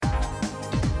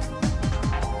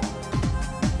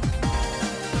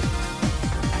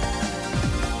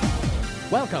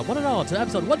Welcome, one and all, to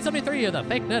episode 173 of the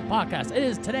Fake Nerd Podcast. It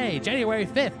is today, January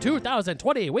 5th,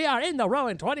 2020. We are in the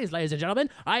Roaring 20s, ladies and gentlemen.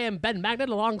 I am Ben Magnet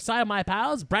alongside my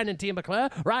pals, Brandon T. McClure,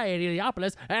 Ryan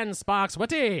Eliopoulos, and Sparks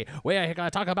Witty. We are going to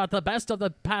talk about the best of the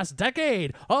past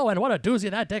decade. Oh, and what a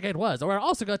doozy that decade was. We're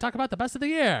also going to talk about the best of the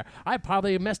year. I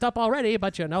probably messed up already,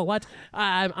 but you know what?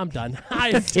 I'm done.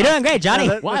 You're doing great, Johnny.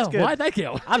 Yeah, Why, thank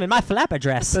you. I'm in my flapper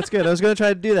dress. That's good. I was going to try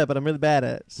to do that, but I'm really bad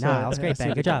at it. So. No, that was great,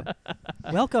 Ben. Good job.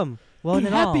 Welcome. Well, in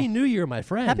it all. Happy New Year, my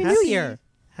friend. Happy New Year.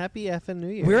 Happy effing New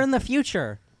Year. We're in the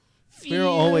future. We're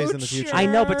always in the future. I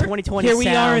know, but 2020 Here we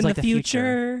sounds are in like the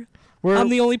future. We're, I'm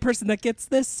the only person that gets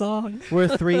this song. we're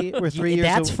three years.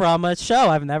 That's from a show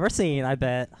I've never seen, I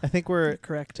bet. I think we're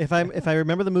Correct. If I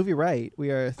remember the movie right, we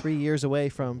are 3 years away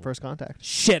from First Contact.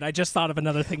 Shit, I just thought of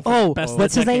another thing. For Oh, best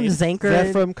what's of the his name? decade.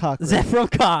 Zanker? Zephram Cochrane. Zephram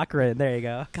Cochrane. There you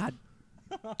go. God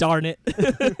darn it.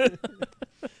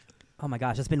 Oh my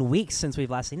gosh, it's been weeks since we've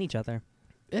last seen each other.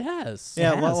 It has.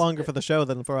 Yeah, It a lot has. longer for the show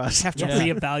than for us. I have to Yeah.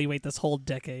 reevaluate this whole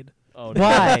decade. Oh, no.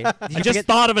 Why? Did I you just forget,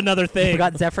 thought of another you thing.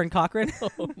 forgot Zephram Cochrane?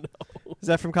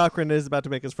 Zephram Cochrane is about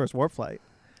to make his first warp flight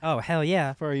Oh, hell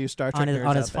yeah. for you Star Trek On his, nerds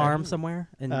on his out there. farm somewhere.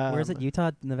 And where is it? Utah?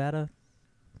 Nevada?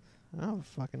 I don't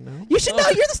fucking know. You should know.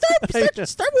 You're the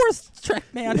Star Wars Trek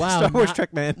man. Wow. Star Wars not-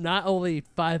 Trek man. Not only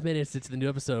 5 minutes into the new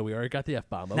episode, we already got the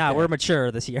F-bomb. Okay. Nah, we're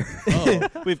mature this year. Oh.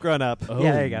 We've grown up. Oh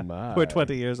Yeah, there you go. my. We're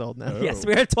 20 years old now. Oh. Yes,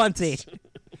 we're 20.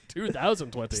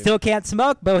 2020. Still can't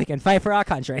smoke, but we can fight for our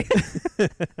country.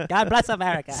 God bless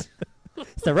America.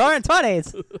 It's the Roaring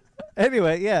 20s.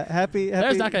 Anyway, yeah, happy.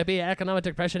 There's not going to be economic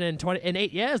depression in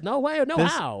 8 years. No way. No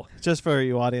This- how. Just for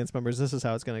you audience members, this is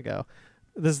how it's going to go.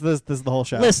 This is the whole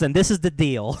show. Listen, this is the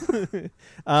deal.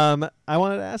 I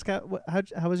wanted to ask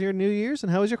how was your New Year's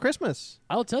and how was your Christmas?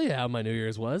 I'll tell you how my New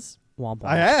Year's was. Womp womp.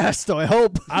 I asked, so I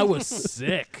hope. I was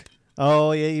sick.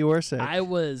 Oh yeah, you were sick. I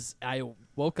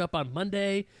woke up on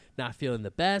Monday not feeling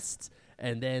the best,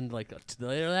 and then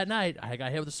later that night I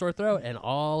got hit with a sore throat, and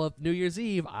all of New Year's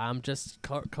Eve I'm just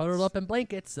cuddled up in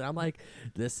blankets, and I'm like,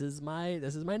 this is my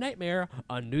nightmare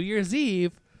on New Year's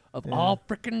Eve of Yeah. all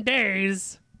freaking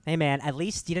days. Hey, man, at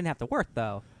least you didn't have to work,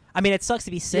 though. I mean, it sucks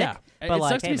to be sick, Yeah, but it like,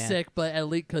 sucks hey, to be man. sick, but at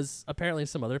least because apparently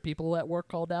some other people at work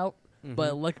called out. Mm-hmm.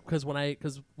 But because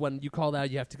when you called out,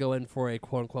 you have to go in for a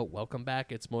quote unquote welcome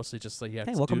back. It's mostly just like you have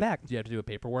Hey, to welcome do, back. You have to do a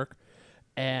paperwork.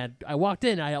 And I walked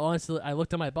in. I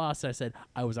looked at my boss and I said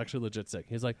I was actually legit sick.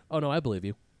 He's like, "Oh no, I believe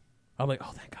you." I'm like,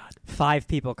 "Oh, thank God." 5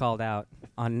 people called out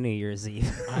on New Year's Eve.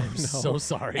 I'm so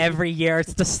sorry. Every year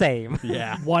it's the same.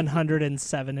 yeah.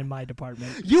 107 in my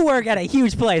department. You work at a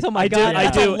huge place. Oh my I God,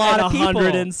 that's do. a lot and of people.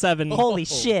 107. Holy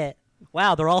shit.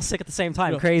 Wow, they're all sick at the same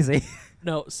time. No. Crazy.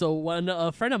 No, so when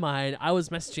a friend of mine, I was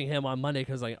messaging him on Monday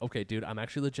because like, okay, dude, I'm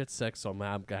actually legit sick, so I'm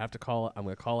gonna have to call. I'm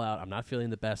gonna call out. I'm not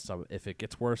feeling the best. So if it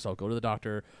gets worse, I'll go to the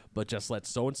doctor. But just let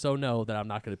so and so know that I'm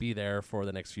not gonna be there for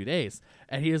the next few days.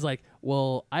 And he was like,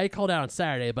 "Well, I called out on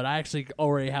Saturday, but I actually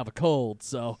already have a cold,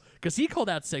 so because he called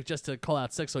out sick just to call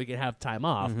out sick so he can have time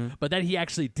off. But then he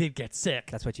actually did get sick.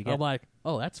 That's what you get. I'm like,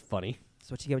 oh, that's funny. That's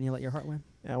what you get when you let your heart win.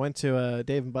 Yeah, I went to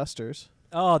Dave and Buster's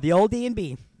Oh, the old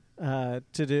D&B. to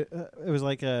do. It was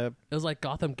like a It was like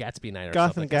Gotham Gatsby night or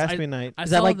Gotham something. 'Cause Gatsby night. I Is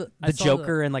saw that like I the saw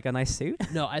Joker in like a nice suit?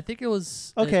 No, I think it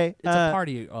was Okay, It's a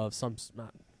party of some.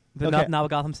 Not, But Okay. not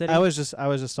Gotham City? I was just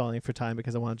stalling for time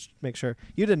because I wanted to make sure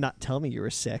you did not tell me you were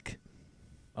sick.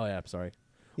 oh yeah, I'm sorry.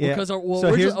 Yeah. Because So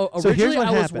originally, here's originally what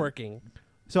I was happened. working.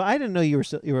 So I didn't know you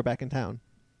were back in town.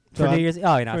 for So New Year's Eve?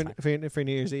 Oh, you know, it's fine. for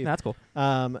New Year's Eve. No, that's cool.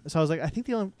 So I was like, I think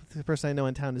the only person I know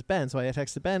in town is Ben. So I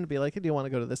texted Ben to be like, hey, do you want to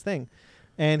go to this thing?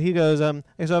 And he goes, and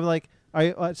so I'm like, are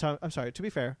you? So I'm sorry. To be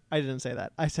fair, I didn't say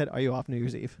that. I said, are you off New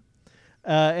Year's Eve?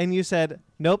 And you said,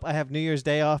 nope, I have New Year's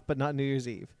Day off, but not New Year's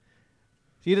Eve.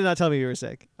 You did not tell me you were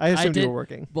sick. I assumed you did- were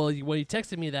working. Well, when you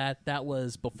texted me that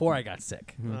was before I got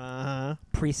sick. Uh-huh.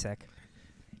 Pre-sick.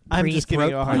 I'm just giving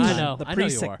you a hard Punch. time. I know. The I know you are.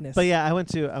 pre-sickness. But yeah, I went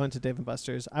to Dave and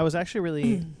Buster's. I was actually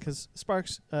really because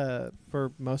Sparks,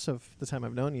 for most of the time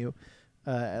I've known you,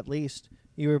 at least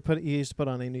you used to put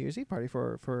on a New Year's Eve party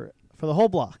for the whole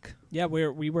block. Yeah,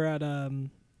 we were at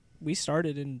we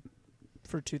started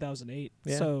for 2008.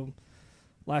 Yeah. So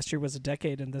last year was a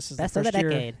decade, and this is Best the of the first year,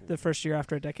 decade. the first year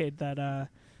after a decade that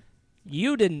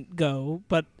you didn't go,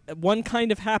 but one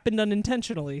kind of happened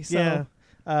unintentionally. So Yeah.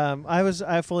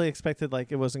 I fully expected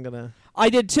like it wasn't gonna. I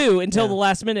did too until Yeah. the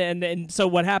last minute, and so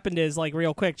what happened is like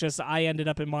real quick. Just I ended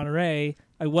up in Monterey.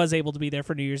 I was able to be there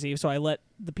for New Year's Eve, so I let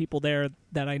the people there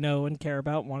that I know and care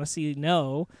about want to see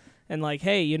know, and like,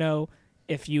 hey,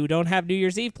 if you don't have New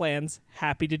Year's Eve plans,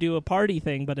 happy to do a party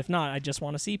thing. But if not, I just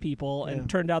want to see people. And Yeah. it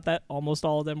turned out that almost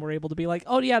all of them were able to be like,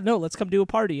 oh, yeah, no, let's come do a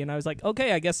party. And I was like,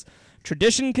 okay, I guess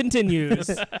tradition continues.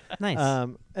 Nice.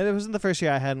 And it wasn't the first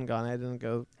year I hadn't gone. I didn't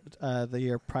go the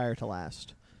year prior to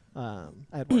last. I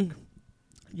had work.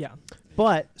 Yeah.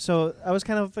 But so I was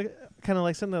kind of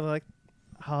like sitting there like,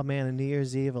 oh man, a New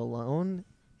Year's Eve alone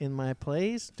in my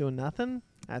place doing nothing.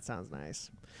 That sounds nice.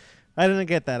 I didn't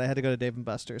get that. I had to go to Dave and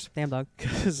Buster's Damn dog.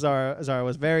 because Zara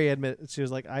was very She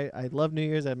was like, I love New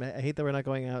Year's. I hate that we're not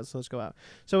going out, so let's go out.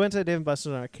 So I went to Dave and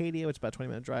Buster's in Arcadia, which is about a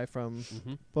 20-minute drive from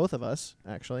Mm-hmm. both of us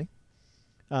actually.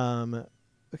 Because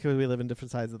we live in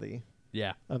different sides of the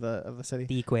Yeah. city.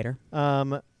 The equator.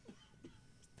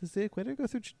 Does the equator go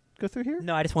through here?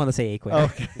 No, I just wanted to say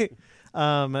equator.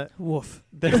 Okay. Woof.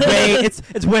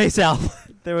 It's way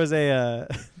south. There was a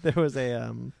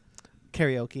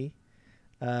karaoke.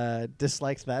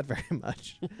 Disliked that very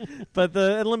much, but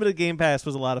the unlimited game pass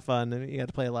was a lot of fun, and you had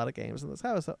to play a lot of games. And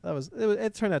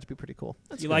it turned out to be pretty cool.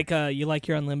 You like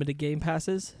your unlimited game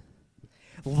passes?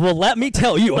 Well, let me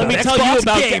tell you. Let me about tell you Xbox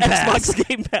about Game Pass. Xbox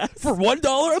Game Pass. For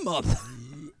 $1 a month.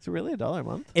 It's really $1 a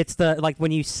month. It's like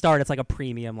when you start, it's like a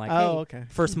premium. Like, Oh, hey, okay.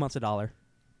 first month's $1. I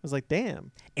was like,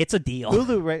 damn. It's a deal,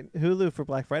 Hulu for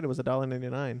Black Friday was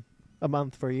 $1.99 a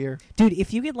month for a year. dude.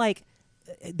 If you get like,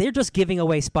 they're just giving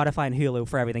away Spotify and Hulu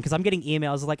for everything. Because I'm getting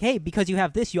emails like, hey, because you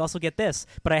have this, you also get this.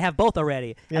 But I have both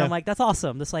already, and Yeah. I'm like, that's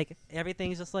awesome. Just like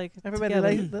everything's just like Everybody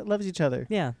together. that loves each other.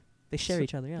 Yeah, they share So-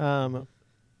 each other. Yeah.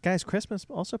 Guys, Christmas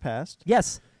also passed.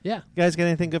 Yes. Yeah. You guys get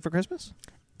anything good for Christmas?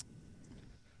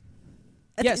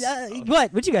 Yes.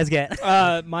 What'd you guys get?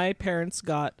 My parents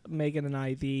got Megan and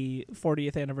I the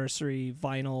 40th anniversary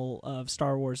vinyl of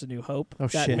Star Wars: A New Hope. Oh,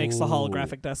 that shit. makes the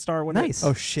holographic Death Star when Nice. Oh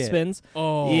it shit. spins.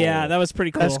 Oh. Yeah, that was pretty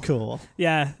cool. That's cool.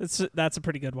 Yeah, that's a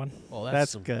pretty good one. Oh,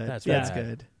 That's some- good. That's That's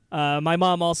bad. good. My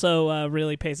mom also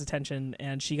really pays attention,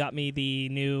 and she got me the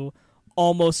new,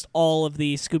 almost all of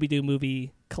the Scooby-Doo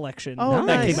movie collection Oh, that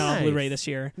nice. came out on Blu-ray Nice. this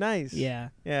year. Nice. Yeah,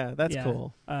 Yeah, that's Yeah.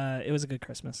 cool. it was a good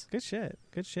Christmas. Good shit.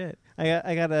 Good shit.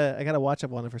 I gotta watch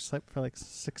up on it for like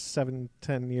 6, 7,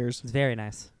 10 years. It's very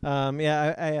nice.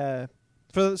 Yeah.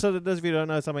 So those of you who don't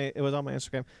know, it was on my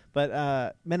Instagram.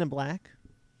 But Men in Black.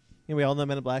 We all know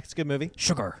Men in Black. It's a good movie.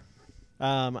 Sugar. We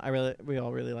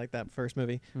all really like that first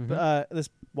movie. Mhm. But this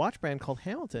watch brand called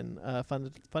Hamilton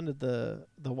funded the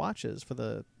watches for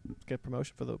the get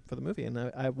promotion for the movie, and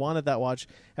I wanted that watch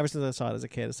ever since I saw it as a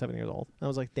kid, at 7 years old. And I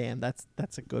was like, damn, that's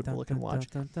a good looking watch.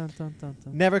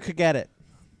 Never could get it.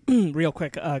 Real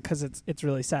quick, because it's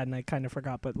really sad, and I kind of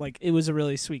forgot, but like it was a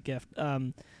really sweet gift.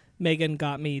 Megan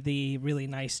got me the really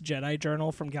nice Jedi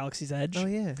journal from Galaxy's Edge. Oh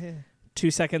yeah. 2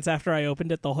 seconds after I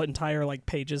opened it, the whole entire like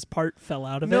pages part fell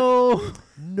out of it. No.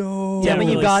 No. Yeah, but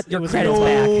you really got it your was credits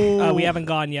really- back. we haven't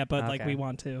gone yet, but like Okay. we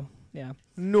want to. Yeah.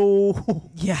 No.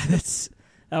 Yeah,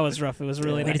 that was rough. It was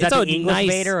really Wait, nice. is that It's the a English nice,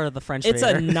 Vader or the French It's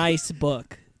Vader? a nice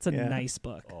book. It's a Yeah. nice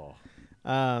book. Oh.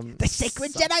 The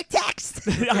Sacred Jedi Text.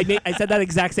 I said that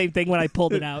exact same thing when I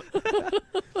pulled it out.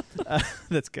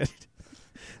 That's good.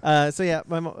 So yeah,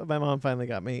 my mom finally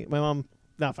got me. My mom,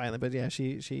 not finally, but yeah,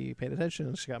 she paid attention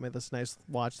and she got me this nice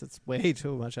watch that's way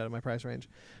too much out of my price range.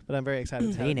 But I'm very excited.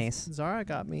 to Very have it. nice. Zara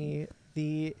got me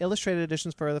the illustrated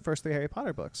editions for the first 3 Harry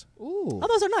Potter books. Ooh. Oh,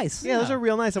 those are nice. Yeah, those are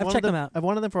real nice. I've checked them out. I've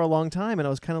wanted them for a long time, and I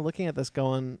was kind of looking at this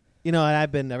going, and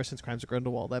I've been ever since Crimes of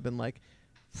Grindelwald. I've been like,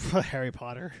 Harry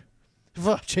Potter,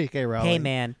 J.K. Rowling. Hey,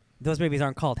 man, those movies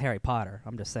aren't called Harry Potter.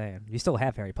 I'm just saying. You still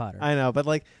have Harry Potter. I know, but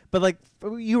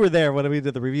you were there when we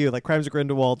did the review. Like Crimes of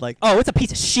Grindelwald, like Oh, it's a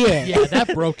piece of shit. Yeah,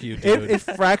 that broke you, dude. it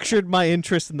fractured my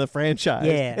interest in the franchise.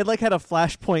 Yeah. It like had a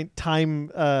Flashpoint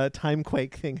time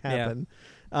quake thing Yeah. happen.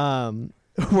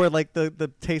 Where like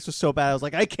the taste was so bad, I was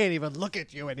like, I can't even look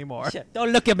at you anymore. Shit.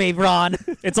 Don't look at me, Ron.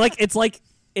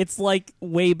 It's like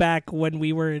way back when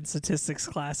we were in statistics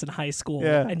class in high school,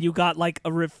 Yeah. and you got like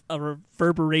a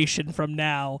reverberation from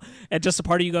now, and just a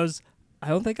part of you goes, I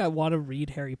don't think I want to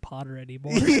read Harry Potter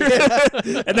anymore.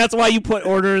 And that's why you put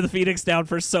Order of the Phoenix down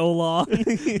for so long.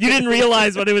 You didn't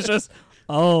realize when it was just,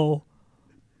 oh,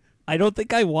 I don't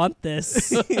think I want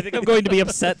this. I think I'm going to be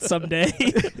upset someday.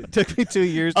 It took me 2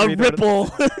 years to A read ripple.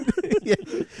 Yeah,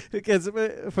 because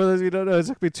for those of you who don't know, it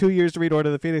took me 2 years to read Order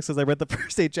of the Phoenix because I read the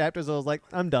first 8 chapters and I was like,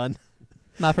 I'm done.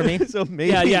 Not for me. So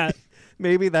maybe, Yeah.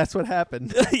 maybe that's what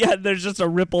happened. Yeah, there's just a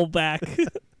ripple back.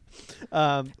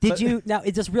 Did you now?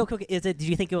 Is this real quick? Did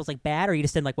you think it was like bad, or you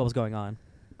just didn't like what was going on?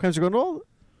 Crimes of Grindelwald?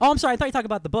 Oh, I'm sorry. I thought you were talking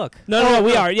about the book. No,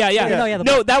 we are. Yeah. the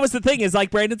No, book. that was the thing. Is like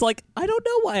Brandon's like, I don't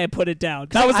know why I put it down.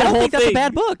 That was I the don't whole think thing. that's a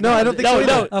bad book. No, I don't think so No,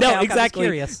 either. Okay, I was exactly.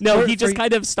 curious. No, For- he just for-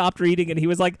 kind of stopped reading, and he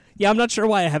was like, "Yeah, I'm not sure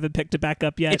why I haven't picked it back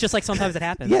up yet." It's just like sometimes it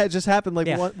happens. Yeah, it just happened like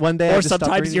Yeah. one day. I or just stopped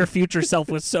sometimes reading. your future self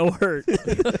was so hurt.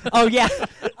 Oh yeah.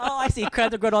 Oh, I see.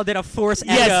 Crowder Goodall did a force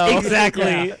Yes, echo. exactly.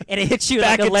 Yeah. And it hits you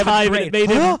back like in 11th time, and grade. it made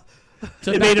him.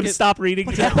 To It back made him it- stop reading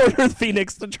Order of the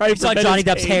Phoenix to try You to saw prevent Johnny his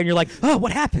Depp's pain. hair, and you're like, oh,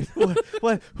 what happened?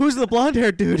 what? Who's the blonde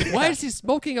haired dude? Why is he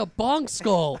smoking a bong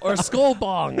skull or a skull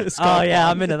bong? Oh yeah,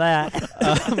 I'm into that.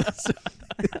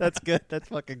 That's good. That's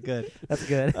fucking good. That's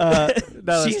good. No,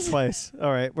 that's Jesus. twice.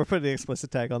 All right, we're putting the explicit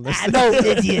tag on this. No,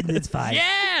 it's fine.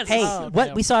 Yes. Hey, Oh, what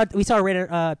damn. we saw a rated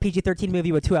PG-13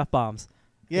 movie with 2 F-bombs.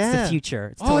 yeah. It's the future.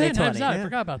 It's Oh, yeah, 2020. Knives Out. I Yeah.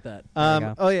 forgot about that. There you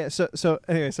go. Oh yeah. So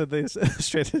anyway, so these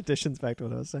straight additions back to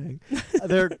what I was saying.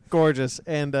 They're gorgeous,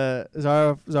 and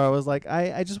Zara was like,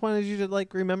 I just wanted you to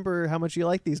like remember how much you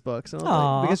like these books, and I was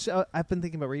Aw. like, because I've been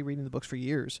thinking about rereading the books for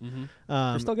years. Mm-hmm.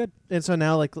 They're still good. And so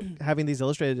now, like having these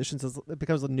illustrated editions, it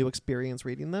becomes a new experience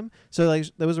reading them. So like,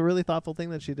 that was a really thoughtful thing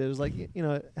that she did. It was like,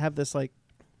 have this like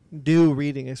new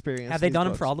reading experience. Have they these done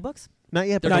them books. for all the books? Not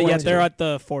yet. But They're Not they yet. will. They're at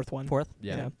the fourth one. Fourth?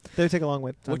 Yeah. They take a long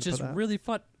way. Which is that. really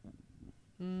fun.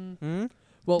 Mm. Hmm?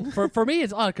 Well, for me,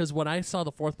 it's odd because when I saw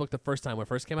the fourth book the first time when it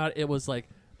first came out, it was like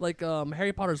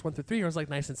Harry Potter's 1 through 3 was like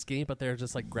nice and skinny, but they're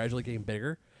just like gradually getting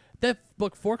bigger. That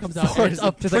book 4 comes out, and it's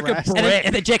a Just like freaking rats. brick.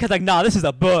 And then Jake was like, nah, this is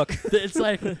a book. It's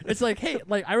like hey,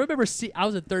 like I remember I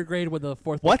was in 3rd grade when the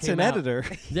fourth book What's came an out. editor?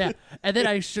 Yeah, and then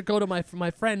I should go to my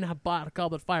friend who bought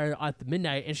Goblet of Fire at the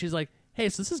midnight, and she's like, "Hey,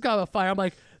 so this is Goblet of Fire." I'm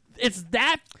like, "It's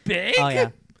that big?" Oh, yeah.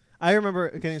 I remember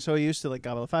getting so used to like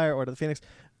Goblet of Fire, Order of the Phoenix.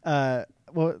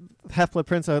 Well, Half-Blood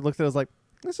Prince, I looked at it, I was like,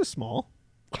 this is small.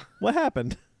 What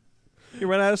happened? You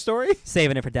ran out of story?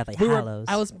 Saving it for Deathly Hallows.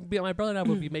 My brother and I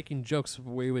would be making jokes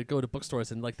where we would go to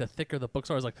bookstores, and like the thicker the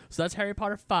bookstore was, like, so that's Harry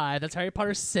Potter 5, that's Harry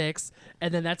Potter 6,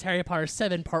 and then that's Harry Potter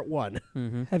 7 Part 1.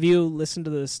 Mm-hmm. Have you listened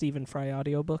to the Stephen Fry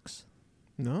audiobooks?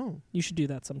 No. You should do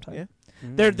that sometime. Yeah.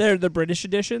 They're the British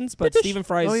editions, but British? Stephen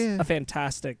Fry's Oh, yeah. a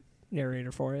fantastic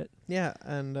narrator for it. Yeah,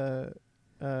 and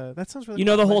that sounds really You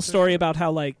know the whole cool. story about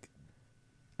how, like,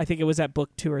 I think it was at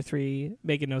book 2 or 3.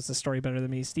 Megan knows the story better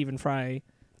than me. Stephen Fry,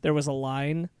 there was a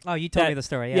line. Oh, you told that- me the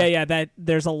story. Yeah, that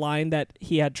there's a line that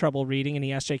he had trouble reading, and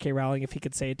he asked J.K. Rowling if he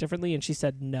could say it differently, and she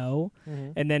said no.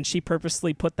 Mhm. And then she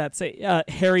purposely put that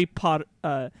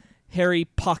Harry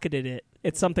pocketed it.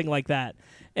 It's something like that.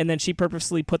 And then she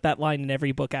purposely put that line in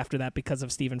every book after that because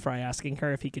of Stephen Fry asking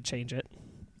her if he could change it.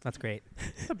 That's great.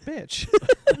 What a bitch.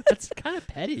 That's kind of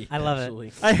petty. I love it.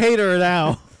 actually. I hate her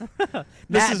now.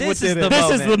 Matt, is what did the it.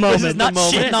 This is the moment. This is not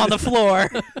shitting on the floor.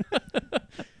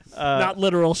 Not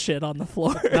literal shit on the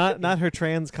floor. not her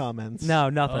trans comments. No,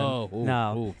 nothing. Oh, ooh,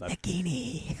 no. ooh, that-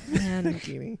 Nagini. Man,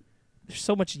 Jeannie. there's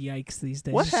so much yikes these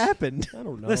days. What happened? I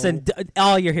don't know. Listen,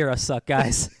 all your heroes suck,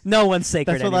 guys. No one's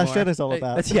sacred That's what anymore. Last Jedi is all Hey,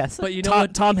 about. That's, yes. but you know Tom,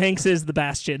 what? Tom Hanks is the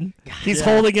Bastion. He's Yeah.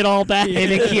 holding it all back.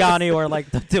 Him and Keanu are like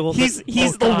the dual. He's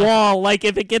oh, the God. wall. Like,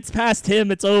 if it gets past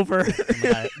him, it's over.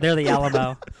 They're the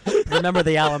Alamo. Remember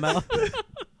the Alamo?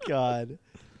 God.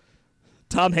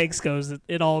 Tom Hanks goes.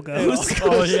 It all goes.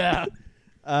 Oh yeah.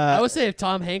 I Uh, would say if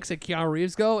Tom Hanks and Keanu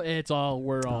Reeves go,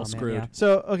 we're all man, screwed. yeah.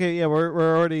 so okay, yeah,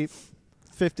 we're already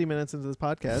 50 minutes into this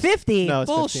podcast. 50 No, it's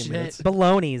 15 Bullshit. minutes.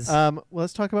 balonies. Well,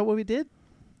 let's talk about what we did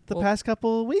the Well- past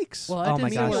couple of weeks. Well, Oh I didn't my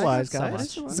see gosh. what I Realize, did, guys. so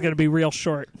This This is gonna be real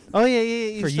short. Oh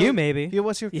yeah. For still- you, maybe. Yeah,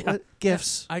 what's your Yeah. what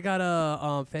gifts? I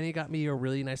got Fanny got me a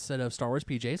really nice set of Star Wars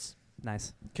PJs.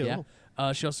 Nice. Cool.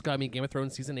 Yeah. She also got me Game of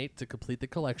Thrones season 8 to complete the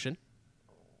collection.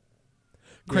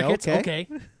 Yeah, Crickets, okay. okay.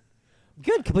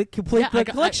 Good. Complete Yeah, the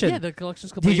collection. yeah, the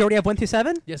collection's complete. Did you already have 1 through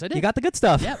 7? Yes, I did. You got the good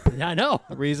stuff. Yep. Yeah, I know.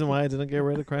 The reason why I didn't get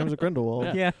rid of Crimes of Grindelwald.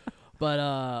 Yeah. Yeah.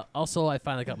 But also, I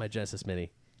finally got my Genesis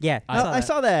Mini. Yeah. I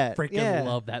saw that. Freaking yeah.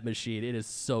 love that machine. It is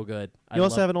so good. You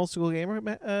also have an old school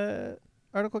gamer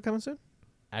article coming soon.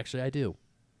 Actually, I do.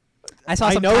 I saw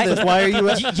I some know type- this. Why are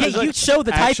you? You showed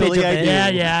the type Actually, of I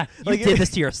it. do. Yeah. You Like- did this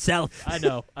to yourself. I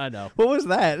know. I know. What was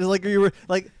that? It's like you were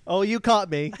like, oh, you caught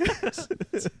me.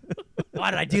 Why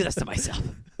did I do this to myself?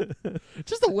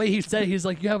 Just the way he said it, he's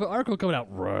like, you have an article coming out,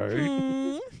 right?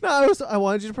 No, I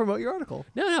wanted you to promote your article.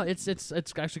 No, it's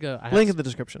actually gonna Link in the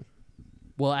description,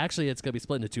 Well, actually, it's gonna be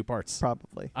split into 2 parts.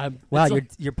 probably. Wow,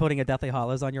 it's you're putting a Deathly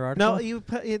Hollows on your article? No, you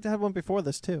had one before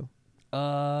this too.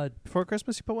 Before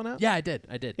Christmas, you put one out. yeah, I did.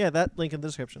 Yeah, that link in the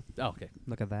description. Oh, okay.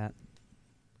 Look at that.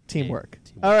 Teamwork.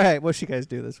 Teamwork. All right, what should you guys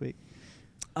do this week?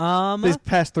 These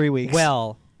past 3 weeks.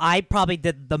 Well, I probably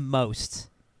did the most,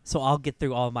 so I'll get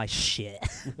through all my shit.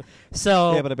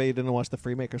 So yeah, but I bet you didn't watch the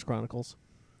Freemakers Chronicles.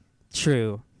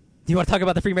 true. Do you want to talk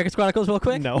about the Freemakers Chronicles real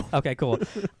quick? No. Okay, cool.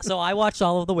 So I watched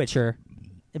all of The Witcher.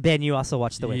 Ben, you also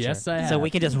watched The Witcher. Yes, I So have. we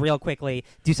can just real quickly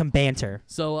do some banter.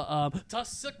 So,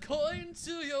 toss a coin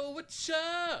to your Witcher.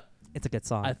 It's a good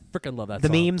song. I freaking love that the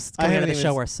song. memes coming out of the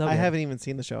show are so I good. haven't even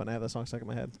seen the show, and I have the song stuck in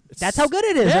my head. That's how good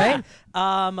it is, Yeah.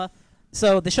 right?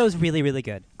 So the show's really, really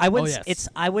good. I wouldn't. yes.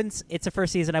 It's a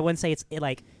first season. I wouldn't say it's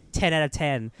like 10 out of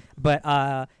 10,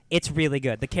 but it's really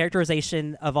good. The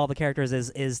characterization of all the characters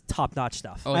is top notch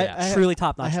stuff. Oh, yeah. Truly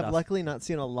top notch I have stuff. luckily not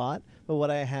seen a lot, but what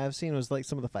I have seen was like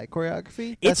some of the fight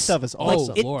choreography. That It's- stuff is Oh,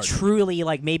 awesome. It Lord. truly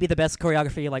like maybe the best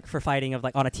choreography like for fighting of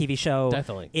like on a TV show.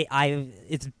 Definitely.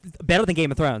 It's better than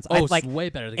Game of Thrones. Oh, like it's way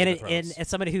better than and, Game of and Thrones. as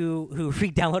somebody who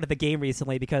re-downloaded the game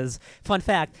recently, because fun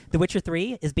fact, The Witcher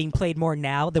 3 is being played more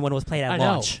now than when it was played at I know.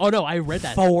 launch. Oh, no, I read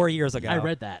that. 4 years ago. I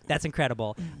read that. That's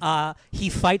incredible. He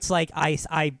fights like I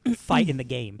fight in the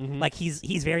game. Like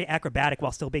he's very acrobatic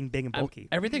while still being big and bulky.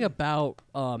 Everything about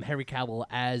Henry Cavill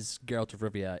as Geralt of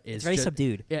Rivia is It's very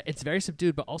subdued. Yeah, it's very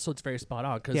subdued, but also it's very spot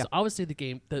on because Yeah. obviously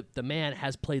the man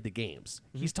has played the games.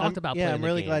 He's talked about playing I'm the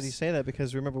really games. glad you say that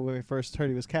because remember when we first heard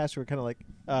he was cast, we were kind of like,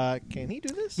 can he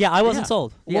do this? Yeah, I wasn't Yeah.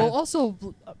 sold. Well, Yeah. also,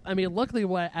 I mean, luckily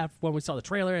when we saw the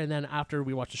trailer and then after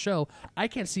we watched the show, I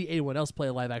can't see anyone else play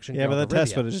a live action. Yeah, but Geralt the of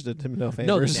test Rivia. footage did him no favors.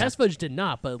 No, the test footage did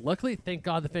not. But luckily, thank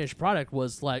God, the finished product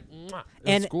was like, mwah.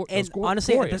 It was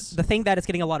Honestly, glorious. the thing that it's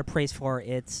getting a lot of praise for,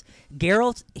 it's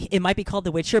Geralt. It might be called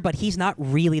The Witcher, but he's not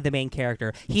really the main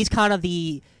character. He's kind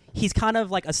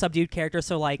of like a subdued character.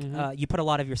 So like you put a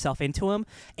lot of yourself into him,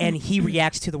 and he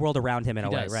reacts to the world around him in a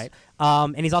He way, does. right?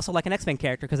 And he's also like an X-Men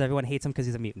character because everyone hates him because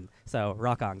he's a mutant. So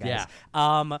rock on, guys.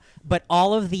 Yeah. But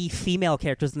all of the female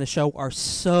characters in the show are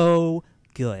so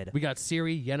good. We got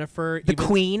Ciri, Yennefer, The even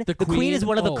Queen. The Queen is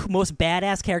one of the oh. most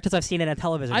badass characters I've seen in a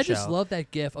television I show. just love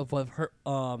that gif of her,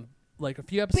 like a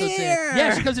few episodes in. Beer!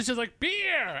 Yeah, because it's just like beer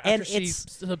after And she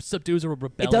it's- subdues a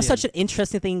rebellion. It does such an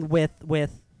interesting thing with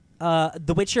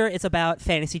The Witcher. It's about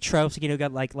fantasy tropes. You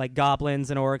got like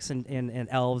goblins and orcs and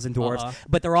elves and dwarves, Uh-huh.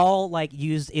 but they're all like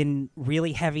used in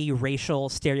really heavy racial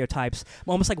stereotypes,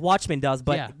 almost like Watchmen does,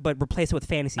 but Yeah. but replace it with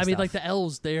fantasy. I mean, stuff. like the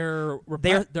elves, they're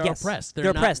yes, oppressed. They're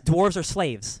not- oppressed. Dwarves are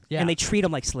slaves, Yeah. and they treat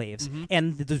them like slaves.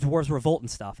 And the dwarves revolt and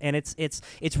stuff. And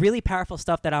it's really powerful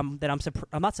stuff that I'm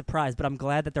not surprised, but I'm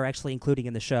glad that they're actually including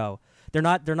in the show. They're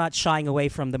not shying away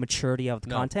from the maturity of the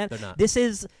No, content. they're not. This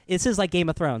is like Game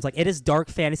of Thrones. Like it is dark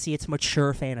fantasy. It's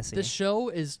mature fantasy. This show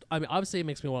is. I mean, obviously, it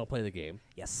makes me want to play the game.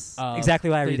 Yes, Uh, exactly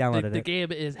why I the, re-downloaded the it. game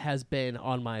has been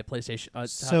on my PlayStation.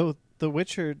 So The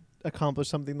Witcher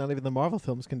accomplished something not even the Marvel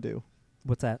films can do: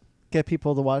 What's that? get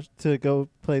people to go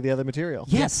play the other material.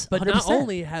 Yes, but 100%. not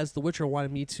only has The Witcher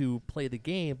wanted me to play the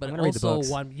game, but I'm it gonna read the also books.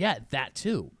 wanted. Yeah, that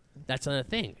too. That's another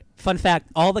thing. Fun fact: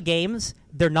 all the games,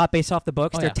 they're not based off the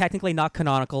books. Oh, They're yeah. technically not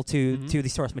canonical to the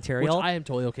source Which material. I am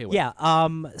totally okay with. Yeah.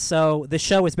 So the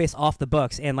show is based off the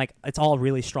books, and like it's all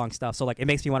really strong stuff. So like it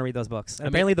makes me want to read those books. And I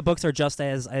mean- apparently the books are just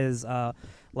as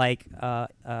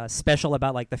special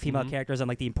about like the female characters and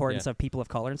like the importance Yeah. of people of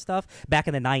color and stuff back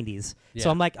in the 90s. So Yeah.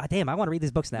 I'm like, damn, I want to read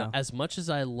these books now. Now, as much as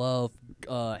I love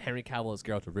Henry Cavill as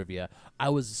Geralt of Rivia, I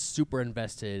was super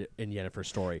invested in Yennefer's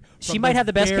story. She From might the have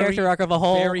the best very- character arc of the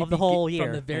whole year.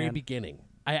 From the very man. beginning.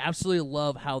 I absolutely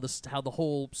love how the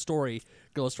whole story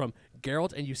goes from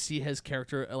Geralt, and you see his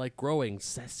character like growing,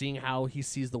 seeing how he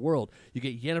sees the world. You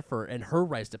get Yennefer and her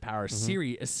rise to power,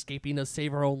 Ciri escaping to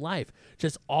save her own life.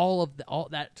 Just all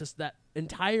that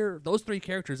entire those three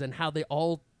characters and how they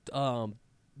all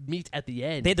meet at the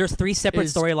end. There's three separate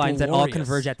is storylines that all glorious.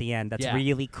 converge at the end. That's Yeah.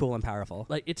 really cool and powerful.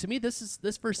 Like to me, this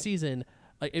first season.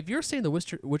 Like, if you're saying the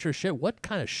Witcher shit, what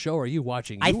kind of show are you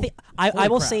watching? I You- think I holy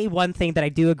will crap. say one thing that I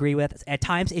do agree with. At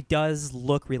times, it does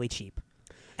look really cheap.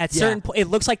 At Yeah. certain it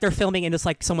looks like they're filming in just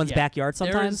like someone's Yeah. backyard There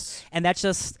sometimes, is- and that's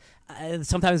just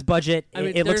sometimes budget. I mean,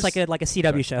 it looks there's- like a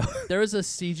CW show. There was a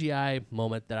CGI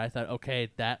moment that I thought, okay,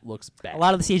 that looks bad. A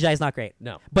lot of the CGI is not great.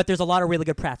 No. But there's a lot of really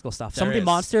good practical stuff. Some There of the is.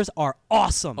 monsters are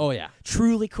awesome. Oh yeah.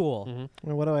 Truly cool.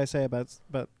 Well, what do I say about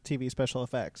TV special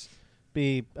effects?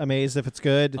 Be amazed if it's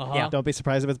good. Uh-huh. Yeah. Don't be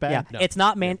surprised if it's Yeah, bad. No. it's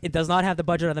not It does not have the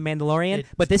budget of the Mandalorian, It-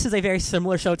 but this is a very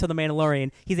similar show to the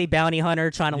Mandalorian. He's a bounty hunter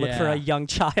trying to look for Yeah. a young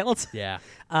child. Yeah.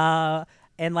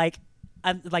 And like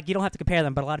you don't have to compare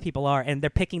them, but a lot of people are, and they're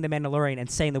picking the Mandalorian and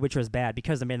saying The Witcher is bad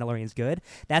because the Mandalorian's good.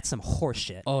 That's some horse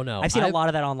shit. Oh no. I've seen a lot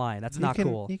of that online. That's You not can,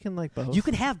 cool. You can like both. You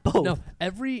can have both. No,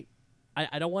 every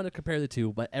I don't want to compare the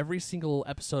two, but every single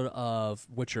episode of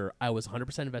Witcher, I was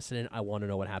 100% invested in. I want to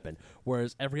know what happened.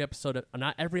 Whereas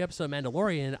not every episode of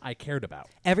Mandalorian, I cared about.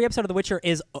 Every episode of The Witcher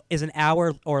is an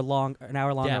hour long, Yeah,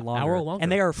 or longer. hour or longer.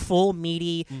 And they are full,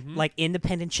 meaty, like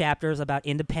independent chapters about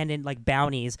independent like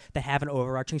bounties that have an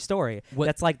overarching story.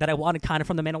 That's like that I wanted kind of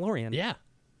from The Mandalorian. Yeah.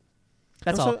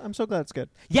 That's all. I'm so glad it's good.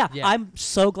 Yeah, Yeah. I'm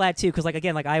so glad too, because like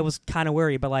again, like I was kind of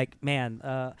worried, but like man,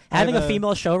 having a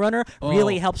female showrunner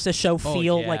really helps the show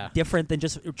feel yeah. like different than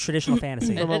just traditional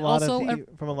fantasy. From And a lot also, of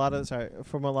from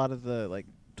a lot of the like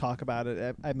talk about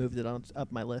it, I moved it on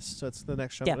up my list, so it's the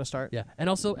next show Yeah. I'm gonna start. Yeah. And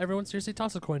also, everyone seriously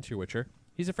toss a coin to your Witcher.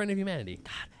 He's a friend of humanity.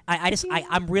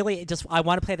 I'm really just I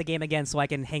want to play the game again so I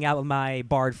can hang out with my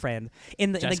bard friend.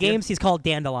 In the Jaskier? games, he's called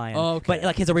Dandelion. Oh, okay. But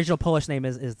like his original Polish name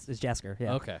is Jaskier.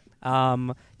 Yeah. Okay.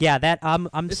 Yeah. That I'm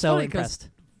It's so funny 'cause- impressed.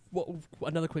 Well,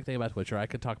 another quick thing about Witcher, I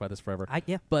could talk about this forever.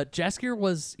 Yeah. But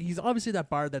Jaskier he's obviously that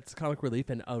bard that's comic relief,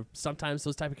 and sometimes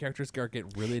those type of characters get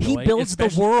really He annoying. builds the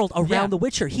especially- world around Yeah. The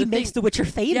Witcher. He The makes thing- The Witcher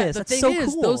famous. Yeah, the That's thing so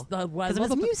is, cool. what Because of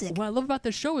his music. What I love about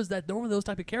this show is that normally those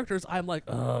type of characters, I'm like,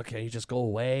 oh, can you just go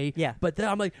away? Yeah. But then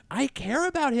I'm like, I care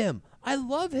about him. I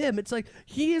love him. It's like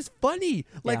he is funny.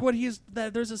 Like Yeah.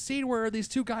 when there's a scene where these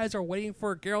two guys are waiting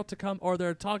for Geralt to come, or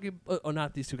they're talking. Oh,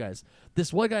 not these two guys.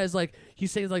 This one guy is like,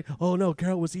 he's saying like, oh no,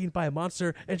 Geralt was eaten by a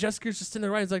monster, and Jessica's just in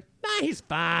the right. He's like, nah, he's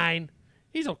fine.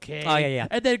 He's okay. Oh, yeah.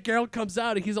 And then Geralt comes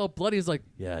out and he's all bloody. He's like,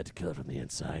 yeah, I had to kill it from the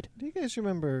inside. Do you guys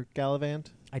remember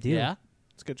Gallivant? I do. Yeah.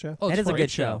 It's a good show. Oh, That it's is a great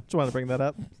good show. Just want to bring that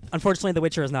up. Unfortunately, The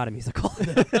Witcher is not a musical.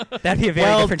 That'd be a very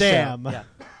Well, different damn. show.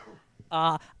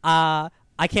 Yeah.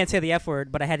 I can't say the F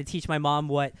word, but I had to teach my mom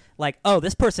what, like, oh,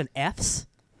 this person Fs?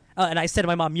 And I said to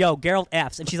my mom, yo, Geralt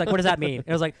Fs. And she's like, what does that mean? And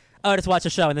I was like, oh, just watch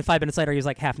the show. And then 5 minutes later, he was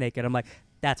like half naked. I'm like,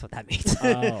 that's what that means.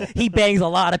 Oh. He bangs a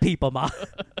lot of people, Mom.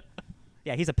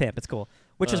 Yeah, he's a pimp. It's cool.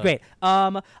 Which was great.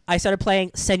 I started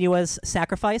playing Senua's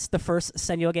Sacrifice, the first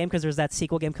Senua game, because there's that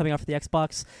sequel game coming out for the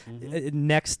Xbox,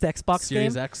 next Xbox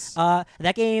Series game. X.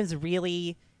 That game's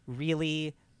really,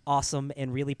 really awesome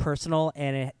and really personal,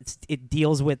 and it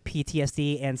deals with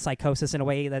PTSD and psychosis in a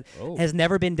way that Oh. has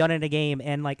never been done in a game.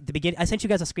 And like the beginning, I sent you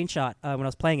guys a screenshot when I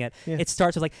was playing it. Yeah. It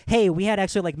starts with like, hey, we had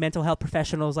actually like mental health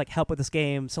professionals like help with this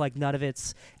game, so like none of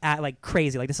it's like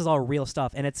crazy. Like this is all real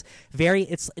stuff, and it's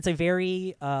a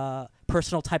very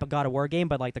personal type of God of War game,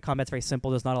 but like the combat's very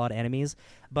simple. There's not a lot of enemies,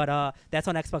 but that's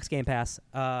on Xbox Game Pass.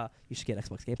 You should get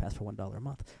Xbox Game Pass for $1 a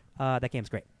month. That game's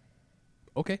great.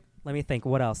 Okay. Let me think.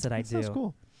 What else did I That do? sounds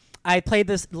cool. I played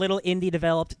this little indie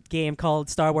developed game called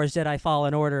Star Wars Jedi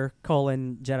Fallen Order :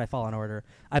 Jedi Fallen Order.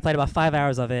 I played about 5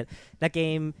 hours of it. That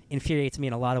game infuriates me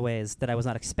in a lot of ways that I was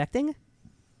not expecting.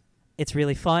 It's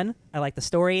really fun. I like the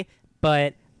story,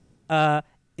 but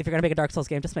if you're gonna make a Dark Souls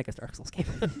game, just make a Dark Souls game.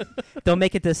 Don't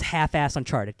make it this half-assed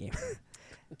Uncharted game.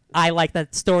 I like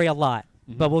that story a lot,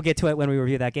 but we'll get to it when we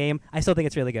review that game. I still think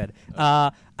it's really good.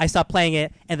 I stopped playing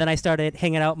it, and then I started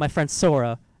hanging out with my friend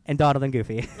Sora and Donald and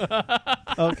Goofy.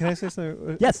 Oh, can I say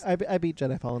something? Yes. I beat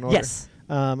Jedi Fallen Order. Yes.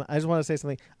 I just want to say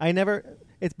something.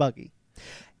 It's buggy.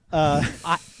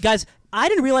 Guys, I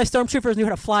didn't realize Stormtroopers knew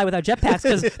how to fly without jetpacks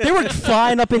because they were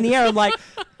flying up in the air. I'm like,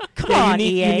 come on, you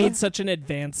EA. need such an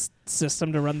advanced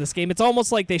system to run this game. It's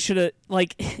almost like they should have,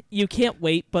 like, you can't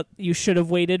wait, but you should have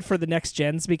waited for the next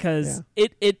gens because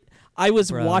I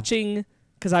was Bro. watching,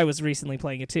 because I was recently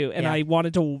playing it too, and Yeah. I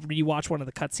wanted to rewatch one of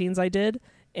the cutscenes I did,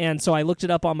 and so I looked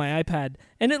it up on my iPad,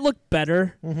 and it looked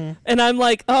better. Mm-hmm. And I'm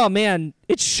like, oh man,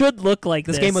 it should look like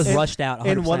This this. game was And- rushed out.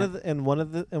 100%. In one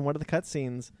of the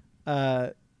cutscenes,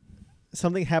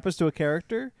 something happens to a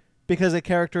character because a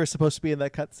character is supposed to be in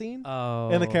that cutscene,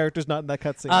 and the character's not in that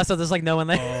cutscene. So there's like no one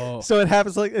there. Oh. So it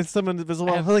happens like it's someone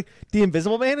invisible. Have- Like the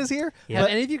Invisible Man is here. Yeah. Have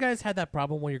But- any of you guys had that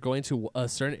problem when you're going to a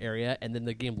certain area and then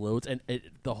the game loads and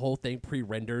the whole thing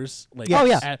pre-renders? Like, Yes. Oh,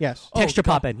 yeah. Yes. Texture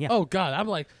God. pop in, yeah. Oh god, I'm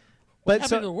like, But what happened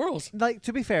so- to the world? Like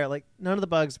to be fair, like none of the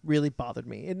bugs really bothered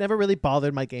me. It never really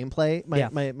bothered my gameplay, Yeah.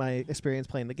 my experience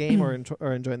playing the game or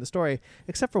enjoying the story,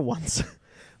 except for once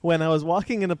when I was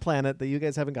walking in a planet that you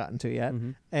guys haven't gotten to yet,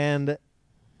 Mhm. and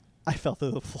I fell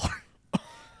through the floor.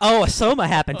 Oh, a Soma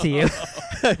happened to you.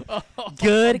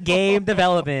 Good game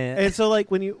development. And so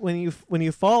like when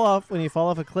you fall off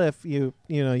a cliff, you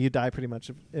die pretty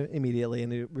much immediately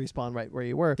and you respawn right where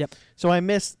you were. Yep. So I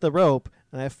missed the rope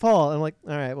and I fall and I'm like,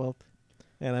 all right, well,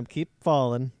 and I'm keep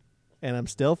falling and I'm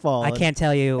still falling. I can't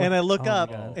tell you. And I look Oh my up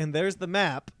God. and there's the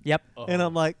map Yep. and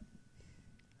I'm like,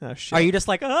 oh shit. Are you just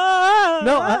like, ah?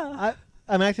 No,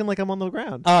 I'm acting like I'm on the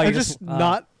ground. Oh, I'm you're just just-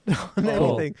 not on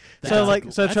Cool. anything. That's So a like,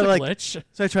 gl- so I that's try a to like, glitch.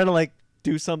 so I try to like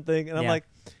do something, and I'm Yeah. like,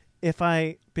 if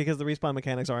I because the respawn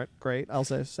mechanics aren't great. I'll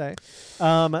say. So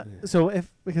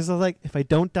because I was like, if I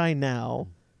don't die now,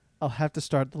 I'll have to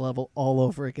start the level all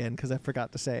over again because I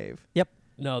forgot to save.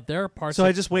 No, there are parts. So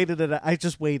I just waited it. I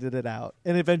just waited it out,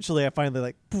 and eventually I finally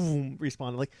like boom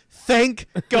respawned. Like, thank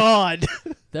God.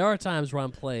 There are times where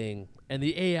I'm playing and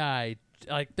the AI,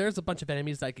 like, there's a bunch of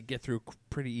enemies that I could get through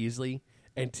pretty easily,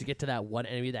 and to get to that one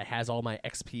enemy that has all my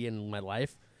XP and my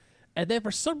life. And then for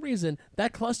some reason,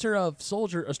 that cluster of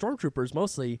stormtroopers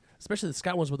mostly, especially the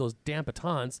scout ones with those damn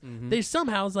batons, they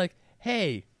somehow was like,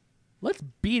 hey, let's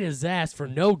beat his ass for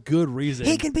no good reason.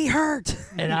 He can be hurt.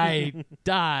 And I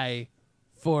die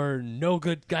for no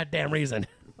good goddamn reason.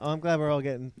 I'm glad we're all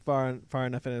getting far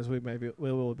enough in as we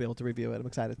will be able to review it. I'm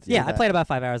excited to do Yeah, that. I played about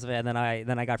 5 hours of it, and then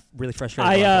I got really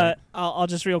frustrated. I'll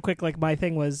just real quick. Like my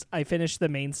thing was, I finished the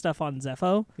main stuff on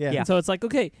Zepho. Yeah. And so it's like,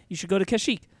 okay, you should go to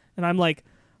Kashyyyk, and I'm like,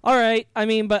 all right. I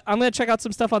mean, but I'm gonna check out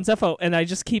some stuff on Zepho, and I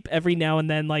just keep every now and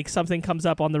then like something comes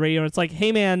up on the radio, and it's like,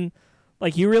 hey man,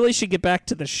 like you really should get back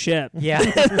to the ship. Yeah.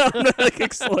 I'm like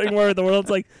exploring more of the world.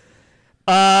 It's like,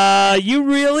 you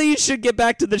really should get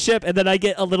back to the ship. And then I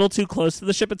get a little too close to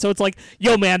the ship, and so it's like,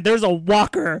 yo man, there's a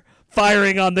walker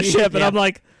firing on the ship, and Yeah. I'm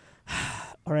like,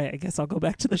 all right, I guess I'll go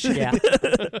back to the ship. Yeah.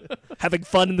 Having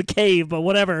fun in the cave, but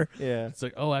whatever. Yeah. It's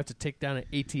like, oh, I have to take down an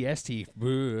ATST.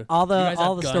 Boo. all You guys the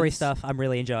have story guns? stuff I'm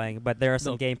really enjoying, but there are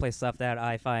some No. gameplay stuff that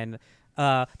I find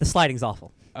the sliding's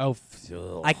awful. Oh,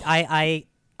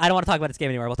 I don't want to talk about this game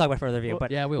anymore. We'll talk about it further review. But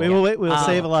yeah, we We will. will wait. We'll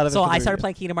save a lot of it. So for the I started review.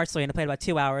 playing Kingdom Hearts 3 and I played about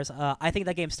 2 hours. I think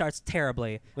that game starts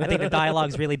terribly. I think the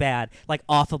dialogue's really bad, like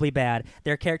awfully bad.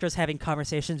 Their characters having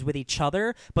conversations with each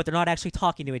other, but they're not actually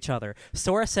talking to each other.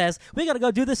 Sora says, "We gotta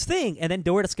go do this thing," and then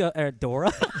Dora.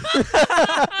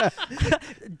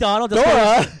 Donald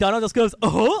just goes,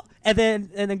 "Oh," and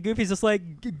then Goofy's just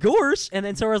like, "Gorsh," and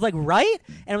then Sora's like, "Right,"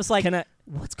 and it was like,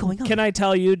 what's going on? Can I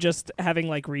tell you, just having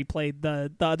like replayed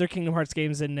the other Kingdom Hearts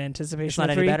games in anticipation It's not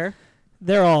of any 3, better.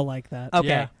 they're all like that. Okay.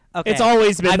 Yeah. Okay. It's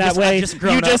always been I've that just- way. I've just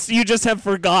grown up. You just have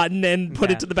forgotten and put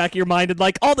Yeah. it to the back of your mind, and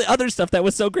like all the other stuff that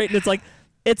was so great, and it's like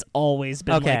it's always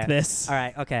been Okay. like this. All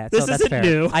right. Okay. This so that's isn't fair.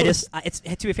 new. It's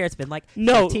to be fair, it's been like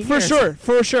No, 15 for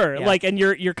years. sure. Yeah. Like, and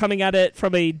you're coming at it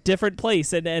from a different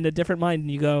place and a different mind,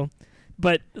 and you go,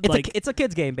 but It's like it's a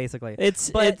kid's game basically. it's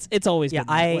always Yeah, been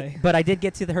that way. but I did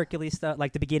get to the Hercules stuff,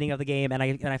 like the beginning of the game, and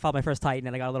I fought my first Titan,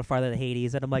 and I got a little farther to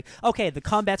Hades, and I'm like, okay, the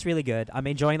combat's really good. I'm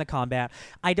enjoying the combat.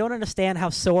 I don't understand how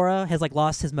Sora has like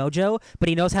lost his mojo, but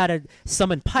he knows how to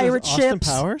summon pirate Austin ships.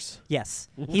 Powers. Yes,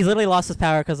 he's literally lost his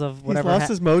power because of whatever. He's lost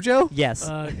his mojo. yes,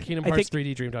 Kingdom I Hearts think-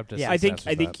 3D Dream Drop Distance. Yeah. I think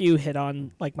answers that. you hit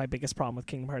on like my biggest problem with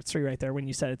Kingdom Hearts 3 right there when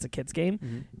you said it's a kid's game.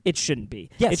 Mhm. It shouldn't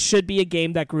be. Yes. It should be a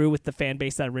game that grew with the fan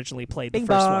base that originally played Bing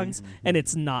the first bong. ones, and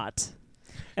it's not.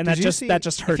 And Did that you just see- that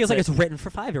just it hurts. feels like it's written for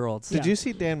 5-year-olds. Did Yeah. you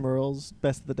see Dan Murrell's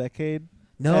Best of the Decade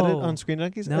No. edit on Screen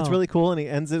Junkies? No. It's really cool, and he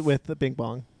ends it with the Bing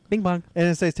Bong, Bing bong. and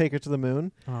it says "Take her to the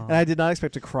moon." Oh. And I did not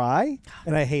expect to cry,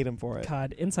 and I hate him for it.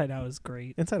 God, Inside Out is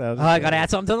great. Inside Out. is Oh, I good. gotta add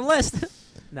something to the list.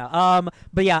 No,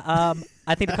 but yeah,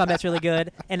 I think the combat's really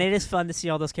good, and it is fun to see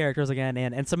all those characters again,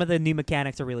 and some of the new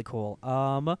mechanics are really cool.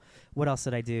 What else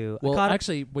did I do? I Well, caught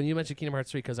actually, when you mentioned Kingdom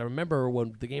Hearts 3, because I remember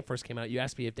when the game first came out, you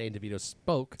asked me if Dane DeVito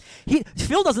spoke.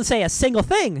 Phil doesn't say a single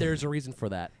thing. There's a reason for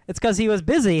that. It's because he was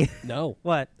busy. No.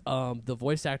 What? The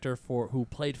voice actor who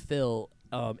played Phil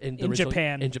in the In original-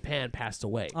 Japan. in Japan passed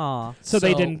away. Aw, So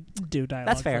they didn't do dialogue.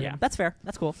 that's fair. for Yeah. him. That's fair.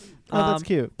 That's cool. Oh, that's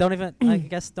cute. Don't even. I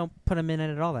guess don't put him in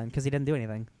it at all then, because he didn't do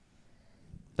anything.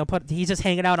 Don't put. He's just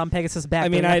hanging out on Pegasus' back. I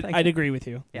mean, doing nothing. I'd agree with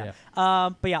you. Yeah.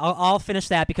 But yeah, I'll finish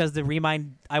that because the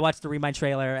Remind. I watched the Remind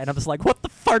trailer and I'm just like, what the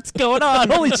fart's going on?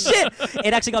 Holy shit!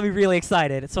 It actually got me really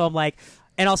excited. So I'm like,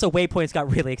 and also Waypoints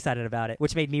got really excited about it,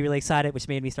 which made me really excited, which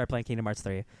made me start playing Kingdom Hearts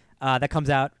 3. That comes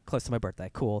out close to my birthday.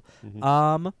 Cool.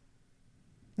 Mhm.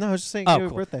 No, I was just saying Oh, your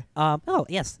cool. birthday. Oh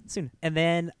yes, soon. And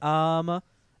then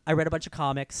I read a bunch of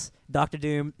comics. Doctor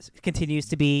Doom continues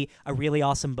to be a really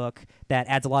awesome book that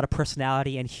adds a lot of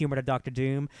personality and humor to Doctor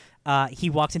Doom. He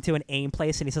walks into an AIM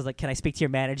place and he says, like, "Can I speak to your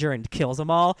manager?" and kills them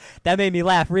all. That made me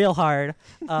laugh real hard.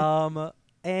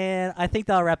 And I think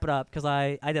that'll wrap it up because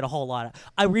I did a whole lot.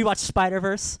 I rewatched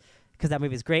Spider-Verse because that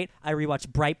movie's great. I rewatched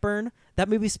Brightburn. That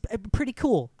movie's pretty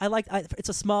cool. It's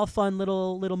a small, fun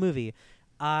little movie.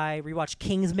 I rewatched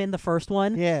Kingsman, the first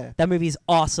one. Yeah. That movie's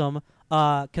awesome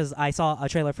because I saw a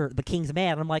trailer for The King's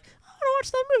Man, and I'm like, I want to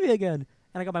watch that movie again.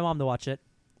 And I got my mom to watch it.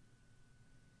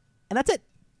 And that's it.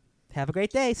 Have a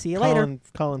great day. See you later.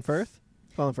 Colin Firth.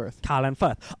 Colin Firth. Colin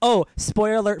Firth. Oh,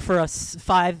 spoiler alert for a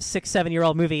 5, 6,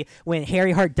 7-year-old movie. When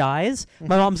Harry Hart dies,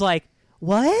 my mom's like,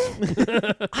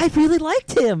 what? I really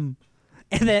liked him.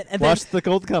 and then Watch the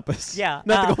Gold Compass. Yeah,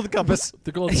 Not the Golden Compass.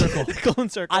 The Golden Circle. The Golden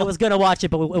Circle. I was gonna watch it,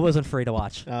 but it wasn't free to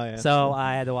watch. Oh yeah. So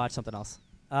I had to watch something else.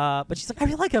 But she's like, I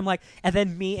really like it. I'm like, and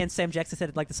then me and Sam Jackson said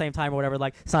at like the same time or whatever,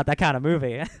 like, it's not that kind of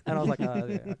movie. And I was like, oh,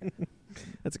 okay.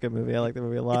 That's a good movie. I like the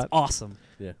movie a It's lot. awesome.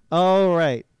 Yeah. All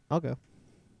right. I'll go.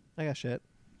 I got shit.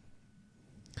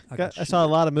 I saw a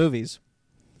lot of movies.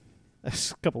 A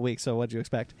couple weeks, so what'd you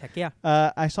expect? Heck yeah.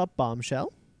 I saw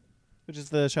Bombshell, which is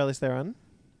the Charlize Theron.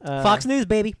 Fox News,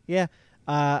 baby. Yeah.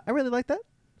 I really like that.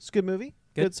 It's a good movie.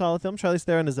 Good solid film. Charlize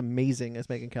Theron is amazing as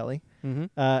Megyn Kelly. Mm-hmm.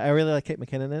 I really like Kate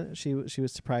McKinnon in it. She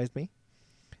was surprised me.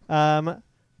 Do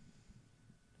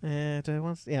I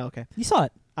want to, yeah, okay. You saw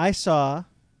it. I saw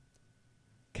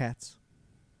Cats,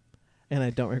 and I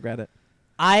don't regret it.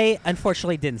 I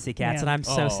unfortunately didn't see Cats, Man. and I'm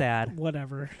so Oh. sad.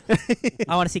 Whatever.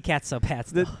 I want to see Cats so bad.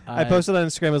 still. I posted on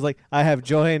Instagram. I was like, I have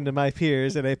joined my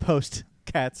peers in a post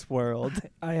Cats world.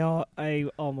 I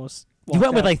almost. You walked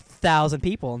went with out. like 1,000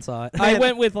 people and saw it. I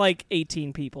went with like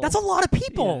 18 people. That's a lot of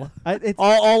people. It's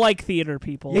all like theater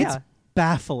people. Yeah.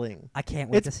 baffling. I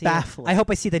can't wait It's to see baffling. it. I hope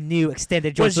I see the new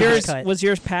extended George Was Lucas yours cut. was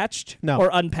yours patched? No.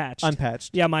 Or unpatched?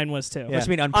 Unpatched. Yeah, mine was too. Yeah. What you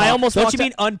mean unpod? I almost Don't walked you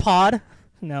mean unpod?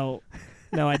 No,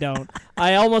 I don't.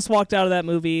 I almost walked out of that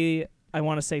movie. I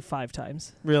want to say 5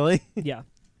 times. Really? Yeah.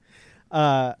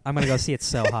 I'm gonna go see it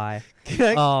so high. Can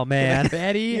I- Oh man.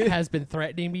 Betty has been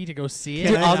threatening me to go see it.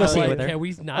 Dude, and I'll go I'm see it like, with her. Can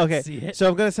we not okay, see it? so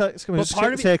I'm gonna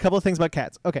say a couple of things about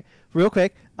cats. Okay, real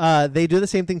quick. They do the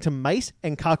same thing to mice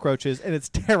and cockroaches, and it's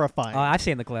terrifying. I've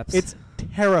seen the clips. It's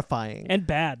terrifying. And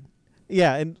bad.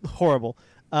 Yeah, and horrible.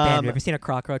 Dan, have you ever seen a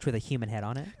cockroach with a human head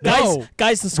on it? No.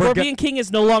 Guys, the Scorpion King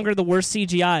is no longer the worst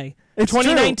CGI. It's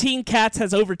 2019 Cats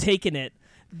has overtaken it.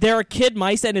 There are kid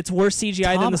mice, and it's worse CGI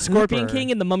than Tom the Scorpion Hooper.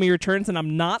 King and the Mummy Returns, and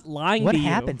I'm not lying What to you.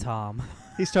 happened, Tom?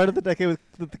 He started the decade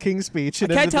with the King's Speech. And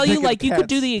Can I ended the tell you, decade like, with you could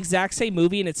do Cats. the exact same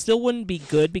movie, and it still wouldn't be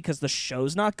good because the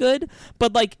show's not good,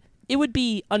 but, like, it would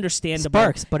be understandable.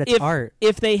 Sparks, but it's if, art.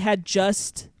 If they had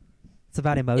just... It's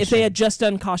about emotion. If they had just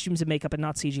done costumes and makeup and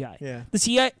not CGI. Yeah. The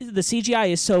CGI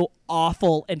is so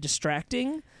awful and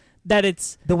distracting that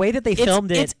it's the way that they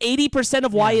filmed it. It's 80%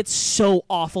 of why Yeah. it's so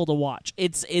awful to watch.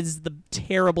 It's the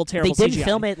terrible They CGI. didn't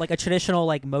film it like a traditional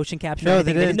like motion capture. No, or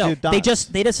they anything. didn't do They dots.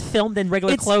 just filmed in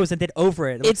regular It's- clothes and did over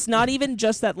it. It's not even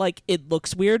just that like it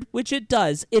looks weird, which it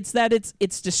does. It's that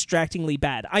it's distractingly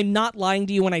bad. I'm not lying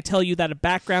to you when I tell you that a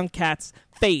background cat's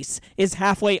face is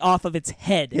halfway off of its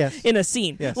head Yes. in a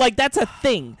scene. Yes. Like that's a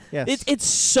thing. Yes. It's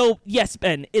so yes,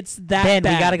 Ben. It's that Ben,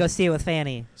 bad. we gotta go see it with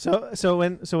Fanny. So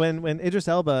when Idris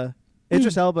Elba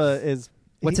is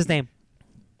What's his name?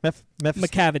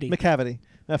 McCavity. McCavity.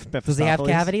 Does he have Mephistopheles.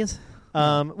 cavities?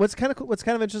 What's kind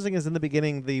of interesting is in the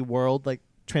beginning the world like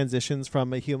transitions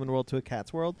from a human world to a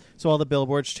cat's world. So all the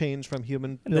billboards change from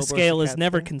human. And the billboards to scale is cats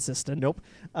never thing. consistent. Nope.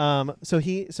 So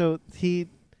he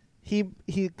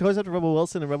goes up to Rebel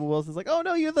Wilson, and Rebel Wilson's like, "Oh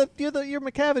no, you're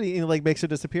McCavity," and he like makes her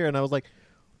disappear. And I was like,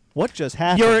 "What just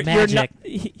happened?" You're Magic. not,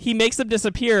 he makes them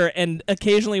disappear, and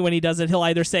occasionally when he does it, he'll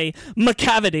either say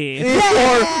McCavity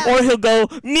or he'll go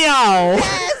meow.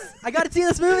 I gotta see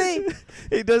this movie.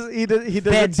 he does Ben, it be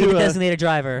the to designated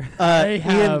driver. I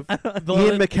have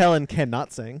Ian McKellen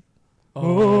cannot sing.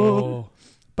 Oh.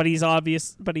 But he's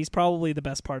obvious. But he's probably the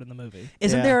best part in the movie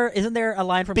Isn't Yeah. there a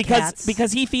line from because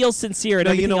Cats? he feels sincere and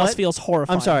No, you everything know else what? feels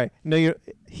horrifying. I'm sorry. No,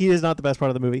 he is not the best part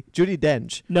of the movie. Judi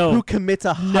Dench, No. who commits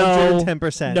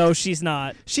 110%. No, she's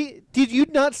not. Did you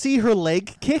not see her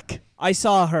leg kick? I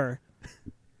saw her.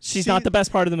 She's not the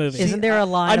best part of the movie. Isn't there a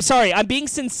line? I'm sorry. I'm being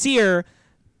sincere.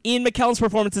 Ian McKellen's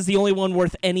performance is the only one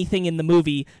worth anything in the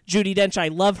movie. Judi Dench, I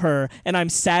love her, and I'm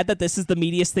sad that this is the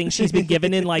meatiest thing she's been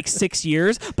given in like 6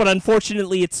 years, but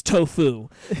unfortunately it's tofu.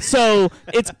 So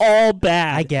it's all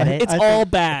bad. I get it. It's I all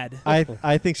think- bad.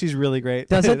 I think she's really great.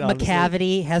 Doesn't honestly.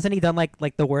 McCavity? Hasn't he done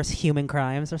like the worst human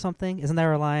crimes or something? Isn't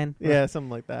there a line? Yeah, something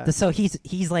like that. So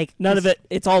he's like None of it.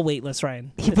 It's all weightless,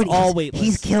 Ryan. It's but all he's- weightless.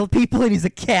 He's killed people and he's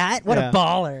a cat. What Yeah. a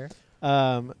baller!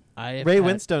 Ray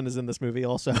Winstone is in this movie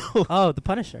also. Oh, the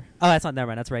Punisher. Oh, that's not. Never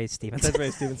mind. That's Ray Stevenson. That's Ray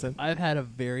Stevenson. I've had a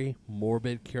very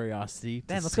morbid curiosity to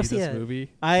Dan, let's see go see this it. movie.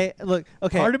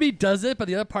 Okay. Part of me does it, but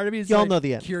the other part of me is Y'all like know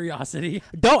the end. curiosity.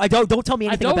 Don't tell me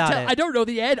anything about it. I don't know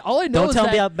the end. All I know Don't is tell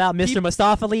that me about Mr. peop-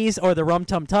 Mistopheles or the Rum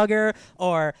Tum Tugger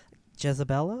or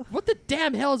Jezebella. What the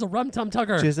damn hell is a rum tum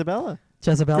tugger? Jezebella.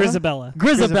 Jezebella. Grisabella.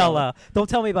 Grisabella. Don't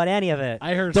tell me about any of it.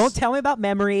 I heard. Don't tell me about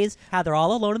memories. How they're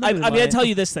all alone in the I'm moonlight. going to tell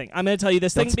you this thing. I'm going to tell you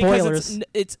this Don't thing because spoilers.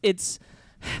 it's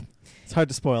It's hard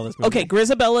to spoil this movie. okay.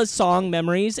 Grisabella's song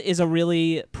 "Memories" is a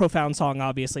really profound song.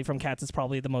 Obviously, from Cats, it's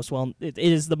probably the most it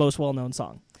is the most well-known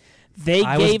song.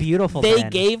 I was beautiful They then.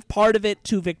 gave part of it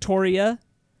to Victoria,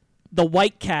 the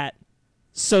white cat,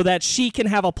 so that she can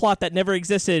have a plot that never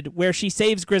existed where she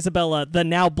saves Grisabella, the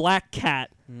now black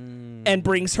cat, and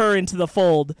brings her into the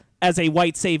fold as a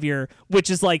white savior, which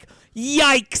is like,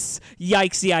 yikes,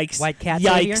 yikes, yikes. White cat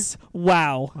yikes.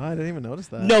 Wow. Oh, I didn't even notice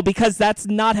that. No, because that's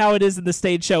not how it is in the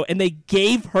stage show. And they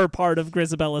gave her part of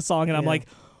Grisabella's song, and I'm Yeah. like,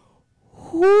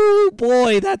 oh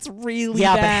boy, that's really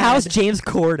Yeah, bad. but how's James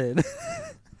Corden?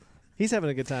 He's having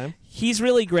a good time. He's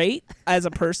really great as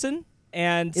a person,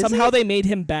 and Is somehow he? they made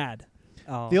him bad.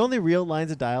 Oh. The only real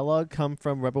lines of dialogue come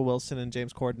from Rebel Wilson and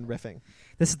James Corden riffing.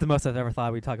 This is the most I've ever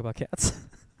thought we'd talk about cats.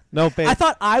 No, babe. I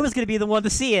thought I was going to be the one to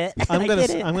see it. I'm I gonna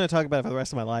didn't. I'm gonna talk about it for the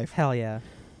rest of my life. Hell yeah.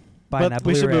 Buying But that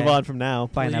we Blu-ray. should move on from now.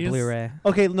 Buying that Please. Blu-ray.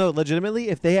 Okay, no, legitimately,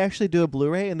 if they actually do a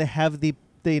Blu-ray and they have the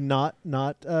not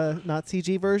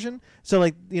CG version, so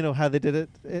like you know how they did it,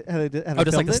 how they Oh, just like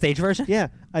filmed the it? stage version? Yeah,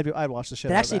 I'd watch the shit.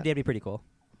 That out actually of did be pretty cool.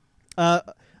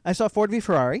 I saw Ford v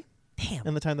Ferrari Damn.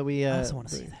 in the time that we. I also want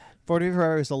to see that. Ford v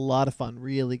Ferrari is a lot of fun,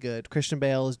 really good. Christian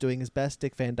Bale is doing his best,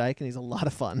 Dick Van Dyke, and he's a lot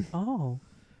of fun. Oh.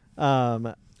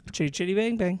 Chitty chitty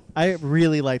bang bang. I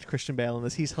really liked Christian Bale in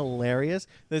this. He's hilarious.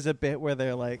 There's a bit where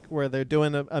they're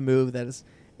doing a move that is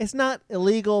it's not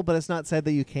illegal, but it's not said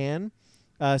that you can.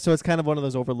 So it's kind of one of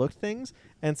those overlooked things.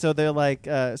 And so they're like,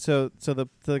 so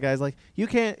the guy's like, you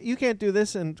can't do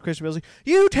this, and Christian Bale's like,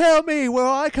 you tell me where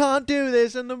I can't do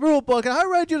this in the rule book, and I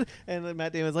read you. And then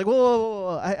Matt Damon's like,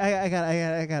 whoa, I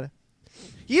got it.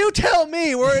 You tell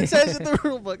me where it says in the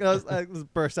rule book. And I was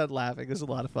burst out laughing. It was a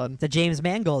lot of fun. The James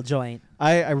Mangold joint.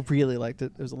 I really liked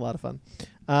it. It was a lot of fun.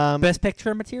 Best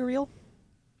picture material?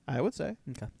 I would say.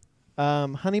 Okay.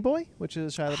 Honey Boy, which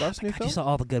is Shia LaBeouf's new God, film. you saw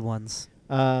all the good ones.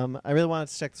 I really wanted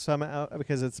to check the summer out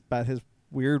because it's about his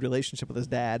weird relationship with his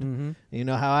dad. Mm-hmm. You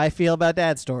know how I feel about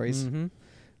dad stories.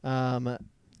 Mm-hmm.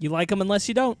 You like them unless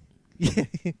you don't.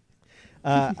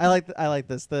 I like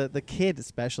this. The kid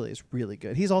especially is really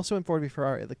good. He's also in Ford v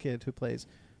Ferrari. The kid who plays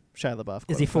Shia LaBeouf.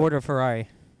 Is he Ford or Ferrari?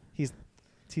 He's.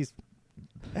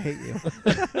 I hate you.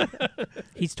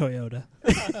 He's Toyota.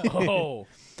 Oh.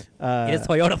 It is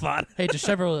Toyota Font. Hey, does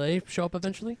Chevrolet show up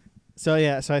eventually? So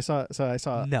yeah. So I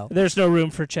saw. No. There's no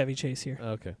room for Chevy Chase here.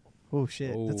 Okay. Oh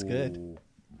shit, that's good. Oh.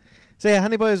 So yeah,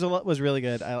 Honey Boy was really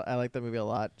good. I like that movie a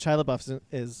lot. Shia LaBeouf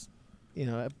is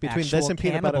between this and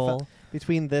Peanut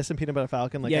Butter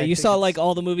Falcon. Like yeah, I you think saw it's- like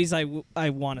all the movies I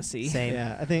want to see. Same.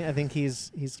 Yeah, I think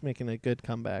he's making a good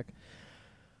comeback.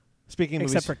 Speaking of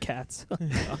Except movies, for cats. Oh,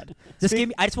 God. Just give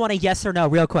me. I just want a yes or no,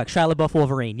 real quick. Shia LaBeouf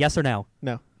Wolverine. Yes or no?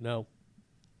 no No.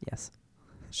 Yes.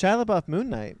 Shia LaBeouf Moon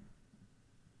Knight,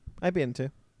 I'd be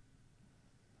into.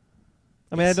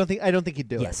 I mean, Yes. I don't think he'd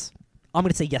do Yes. I'm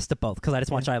gonna say yes to both because I just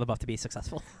want Shia LaBeouf to be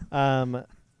successful. it.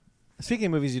 Speaking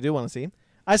of movies you do want to see,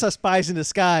 I saw Spies in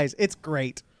Disguise. It's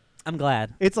great. I'm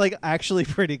glad. It's like actually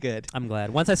pretty good. I'm glad.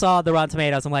 Once I saw the Rotten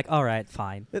Tomatoes, I'm like, all right,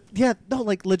 fine. Yeah, no,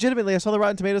 like legitimately, I saw the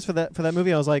Rotten Tomatoes for that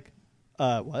movie. I was like,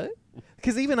 what?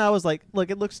 Because even I was like, look,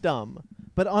 it looks dumb,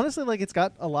 but honestly, like it's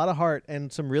got a lot of heart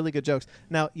and some really good jokes.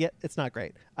 Now, yet it's not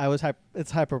great. I was I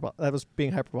was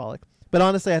being hyperbolic, but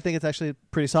honestly, I think it's actually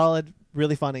pretty solid,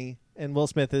 really funny, and Will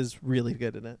Smith is really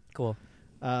good in it. Cool.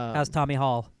 How's Tommy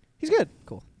Hall? He's good.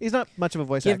 Cool. He's not much of a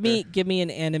voice give actor. me an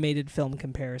animated film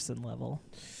comparison level.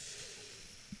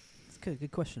 That's good.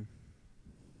 Good question.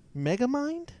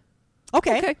 Megamind.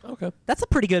 Okay. Okay. That's a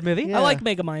pretty good movie. Yeah. I like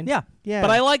Megamind. Yeah. Yeah, But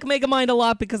I like Megamind a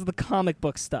lot because of the comic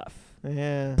book stuff.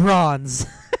 yeah. Bronze.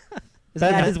 Isn't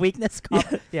Ben- that his weakness?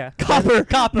 Yeah. Copper.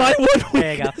 Copper. My one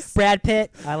There you go. weakness. Brad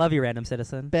Pitt. I love you, random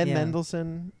citizen. Ben yeah.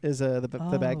 Mendelsohn is the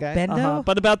bad guy. Ben- Bendo?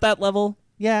 But about that level,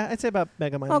 Yeah, I'd say about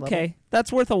Megamind. okay,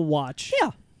 that's worth a watch.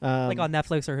 Yeah. level. Like on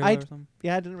Netflix or Hulu I'd- or something.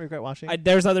 Yeah, I didn't regret watching.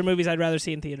 There's other movies I'd rather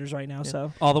see in theaters right now. Yeah.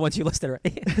 So All the ones you listed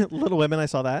already. Little Women, I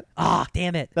saw that. Ah,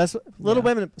 damn it. That's Little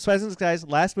Yeah. Women. Spies in Disguise,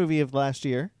 last movie of last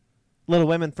year. Little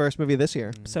Women, first movie this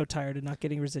year. I'm so tired of not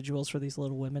getting residuals for these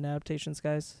Little Women adaptations,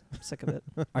 guys. I'm sick of it.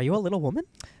 Are you a little woman?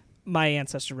 My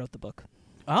ancestor wrote the book.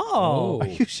 Oh. Are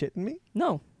you shitting me?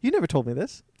 No, You never told me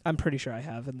this. I'm pretty sure I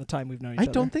have in the time we've known each I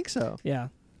other. don't think so. Yeah,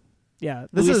 yeah.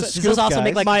 This Louisa- is Does this also Scoop,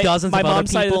 make guys. like dozens my of other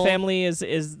mom's side of the people? family is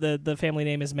the family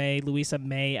name is May. Louisa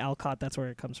May Alcott. That's where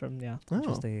it comes from. Yeah, Oh,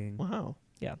 Interesting. wow.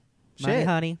 Yeah. Money, Shit.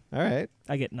 honey. All right.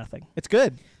 I get nothing. It's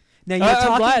good. Now you were I'm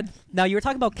talking. glad. Now you were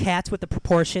talking about cats with the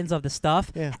proportions of the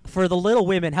stuff. Yeah. For the Little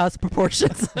Women, how's the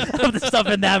proportions of the stuff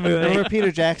in that movie? Remember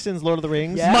Peter Jackson's Lord of the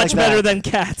Rings? Yeah. Much Like better that. than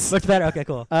Cats. Much better. Okay,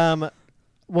 cool.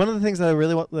 One of the things that I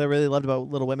really loved about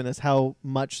Little Women is how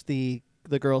much the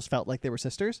girls felt like they were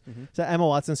sisters. Mhm. So Emma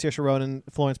Watson, Saoirse Ronan,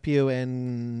 Florence Pugh,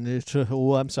 and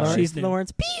I'm sorry. She's new.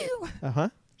 Lawrence. Pew. Uh huh.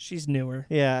 She's newer.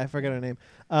 Yeah, I forget her name.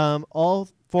 All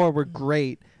four were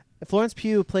great. Florence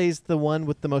Pugh plays the one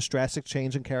with the most drastic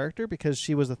change in character because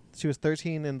she was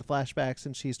 13 in the flashbacks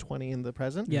and she's 20 in the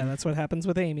present. Yeah, that's what happens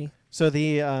with Amy. So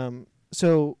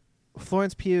so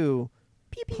Florence Pugh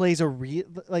plays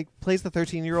plays the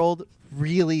 13-year-old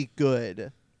really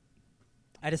good.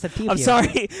 I just said pew I'm pew.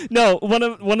 sorry. No, one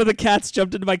of the cats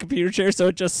jumped into my computer chair, so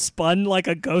it just spun like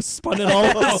a ghost spun it all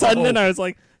of a sudden, and I was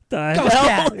like, the Ghost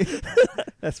hell?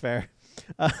 cat. That's fair.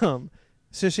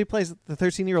 So she plays the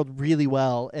 13-year-old really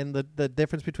well, and the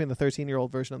difference between the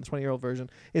 13-year-old version and the 20-year-old version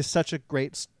is such a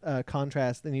great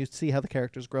contrast, and you see how the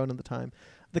character's grown in the time.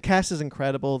 The cast is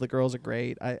incredible. The girls are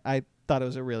great. I thought it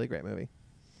was a really great movie.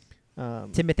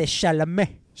 Timothée Chalamet.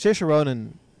 Saoirse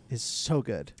Ronan is so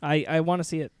good. I want to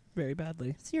see it very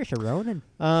badly. Saoirse Ronan.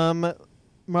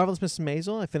 Marvelous Mrs.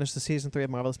 Maisel. I finished the season 3 of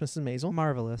Marvelous Mrs. Maisel.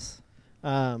 Marvelous.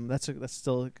 That's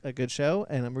still a good show,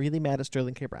 and I'm really mad at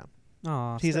Sterling K. Brown.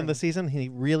 Aw, He's in the season. He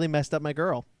really messed up my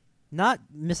girl. Not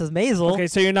Mrs. Maisel. Okay,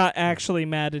 so you're not actually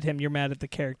mad at him. You're mad at the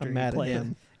character I'm he mad at played.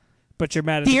 him. But you're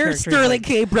mad at Dear the character. Sterling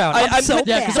K. Brown. I'm so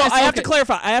yeah, mad. So I have okay.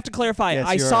 to clarify. Yes,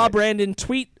 I you're saw right. Brandon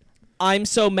tweet, "I'm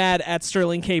so mad at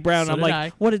Sterling K. Brown." So I'm did like,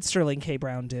 I. what did Sterling K.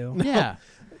 Brown do? Yeah.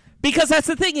 Because that's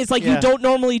the thing is like Yeah. you don't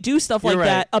normally do stuff like You're right.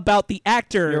 that about the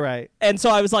actor. You're right. And so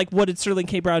I was like, what did Sterling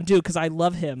K. Brown do? Because I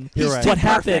love him. You're right. What too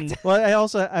happened? Well,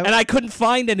 And I couldn't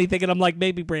find anything, and I'm like,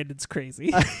 maybe Brandon's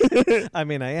crazy. I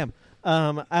mean, I am.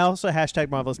 I also hashtag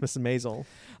Marvelous Mrs. Maisel.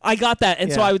 I got that,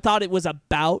 and so Yeah. I thought it was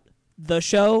about the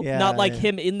show, Yeah, not like yeah.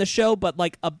 him in the show, but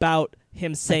like about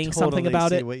him saying something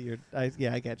about it. I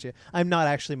get you. I'm not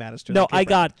actually mad at Sterling No, K. I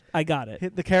Brown. got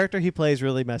it. The character he plays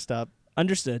really messed up.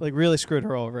 Understood. Like really screwed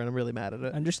her over, and I'm really mad at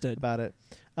it. Understood. About it.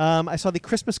 I saw the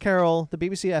Christmas Carol, the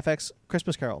BBC FX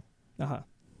Christmas Carol. Uh-huh.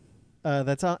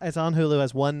 It's on Hulu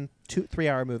as 1-3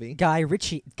 hour movie. Guy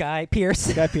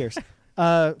Pearce. Guy Pearce.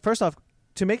 First off,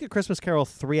 to make a Christmas Carol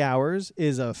 3 hours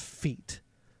is a feat,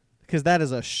 because that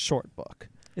is a short book.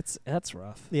 That's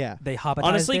rough. Yeah, They hobbitized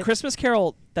Honestly, it. Christmas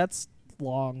Carol, that's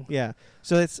long. yeah.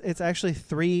 So it's actually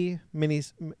it's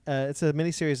a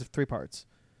mini series of 3 parts.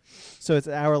 So it's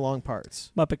hour-long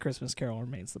parts. Muppet Christmas Carol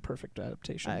remains the perfect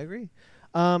adaptation. I agree.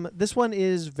 This one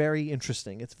is very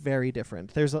interesting. It's very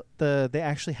different. They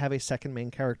actually have a second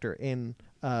main character in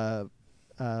Marley.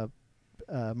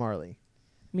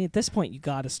 I mean, at this point, you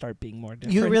got to start being more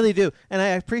different. You really do, and I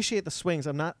appreciate the swings.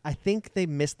 I think they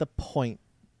missed the point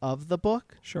of the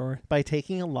book Sure. by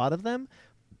taking a lot of them,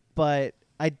 but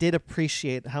I did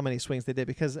appreciate how many swings they did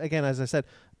because, again, as I said,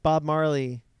 Bob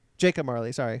Cratchit, Jacob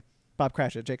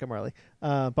Marley.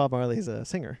 Bob Marley is a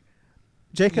singer.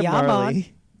 Jacob Yeah,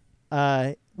 Marley.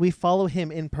 We follow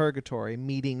him in purgatory,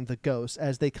 meeting the ghosts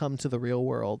as they come to the real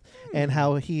world, and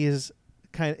how he is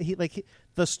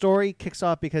the story kicks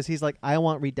off because he's like, I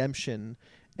want redemption,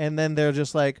 and then they're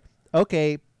just like,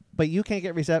 okay, but you can't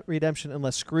get redemption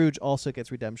unless Scrooge also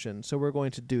gets redemption. So we're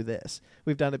going to do this.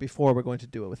 We've done it before. We're going to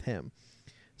do it with him.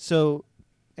 So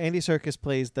Andy Serkis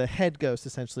plays the head ghost,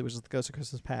 essentially, which is the ghost of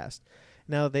Christmas Past.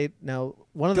 One of the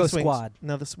Ghost swings. Squad.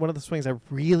 Now one of the swings I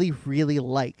really, really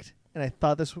liked, and I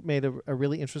thought this made a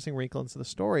really interesting wrinkle into the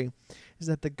story, is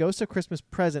that the ghost of Christmas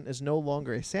Present is no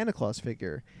longer a Santa Claus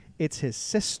figure; it's his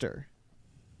sister.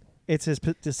 It's his.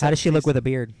 How does she look with a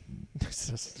beard? It's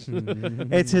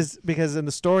his, because in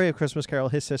the story of Christmas Carol,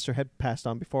 his sister had passed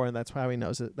on before, and that's how he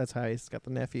knows it. That's how he's got the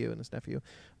nephew and his nephew,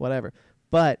 whatever.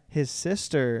 But his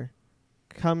sister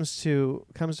comes to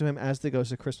him as the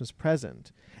ghost of Christmas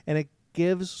Present, and it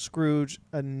gives Scrooge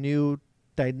a new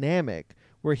dynamic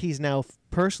where he's now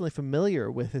personally familiar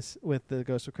with the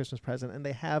ghost of Christmas Present, and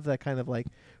they have that kind of like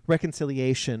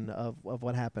reconciliation of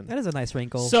what happened. That is a nice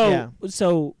wrinkle.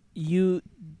 So you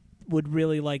would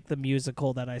really like the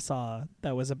musical that I saw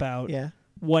that was about Yeah.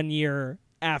 1 year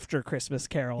after Christmas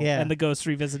Carol, Yeah. and the ghosts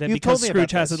revisit him You because told me about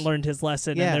Scrooge hasn't this. learned his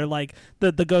lesson, Yeah. and they're like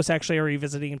the ghosts actually are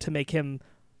revisiting him to make him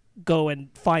go and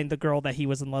find the girl that he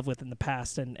was in love with in the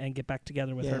past and get back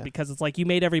together with her, Yeah. because it's like you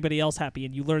made everybody else happy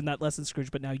and you learned that lesson,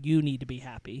 Scrooge, but now you need to be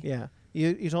happy. Yeah.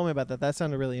 You told me about that. That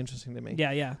sounded really interesting to me.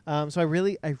 Yeah. So I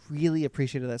really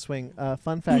appreciated that swing.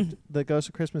 Fun fact: the Ghost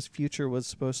of Christmas Future was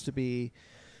supposed to be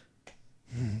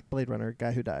Blade Runner,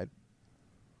 guy who died.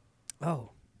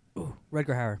 Oh. Ooh, Rutger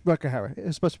Hauer. Rutger Hauer. It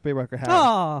was supposed to be Rutger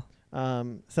Hauer.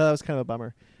 Oh. So that was kind of a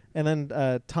bummer. And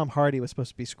then Tom Hardy was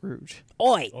supposed to be Scrooge,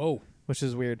 Oi. Oh. which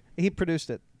is weird. He produced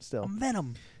it still.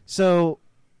 Venom. So,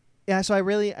 yeah. So I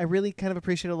really kind of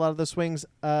appreciated a lot of those swings.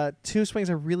 2 swings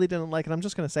I really didn't like, and I'm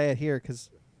just going to say it here because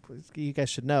you guys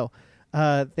should know.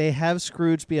 They have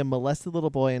Scrooge be a molested little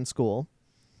boy in school.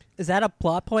 Is that a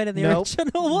plot point in the Nope.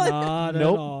 original one? Not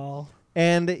Nope. at all.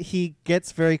 and he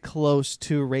gets very close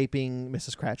to raping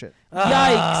Mrs. Cratchit.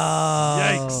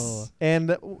 Oh.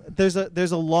 And there's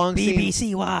a long scene.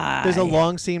 BBC There's a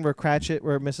long scene where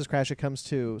Mrs. Cratchit comes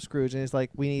to Scrooge and he's like,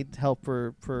 "We need help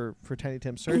for Tiny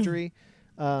Tim's surgery,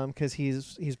 because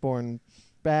he's born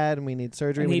bad and we need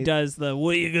surgery." And we he need does the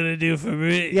 "What are you gonna do for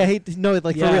me?" Yeah,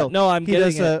 for real. No, I'm He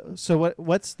getting does. it. So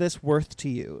what's this worth to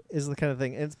you? Is the kind of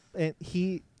thing, and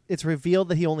it's revealed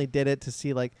that he only did it to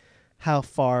see like how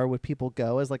far would people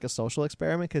go as like a social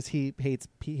experiment, because he hates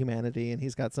humanity and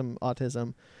he's got some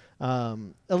autism, a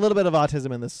little bit of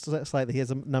autism in this slightly. He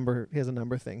has a number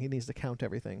thing. He needs to count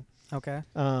everything. Okay.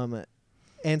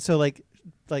 And so like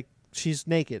she's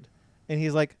naked, and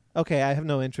he's like, "Okay, I have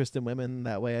no interest in women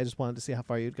that way. I just wanted to see how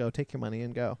far you'd go. Take your money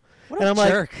and go." What And a I'm like,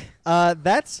 jerk.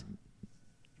 That's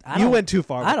I you don't- went too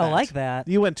far. I with don't that. like that.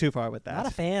 You went too far with that. Not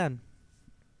a fan.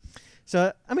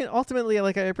 So I mean, ultimately,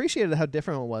 like I appreciated how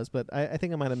different it was, but I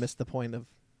think I might have missed the point of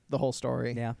the whole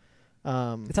story. Yeah.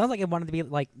 Um, It sounds like it wanted to be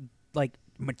like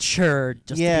mature, just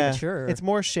to be yeah, mature. it's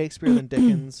more Shakespeare than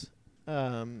Dickens.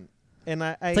 And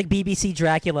I It's like BBC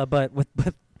Dracula, but with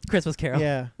Christmas Carol.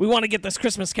 yeah, We want to get this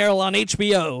Christmas Carol on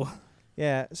HBO.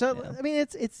 yeah. So Yeah. I mean,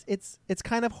 it's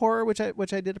kind of horror, which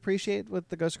I did appreciate with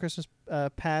the Ghost of Christmas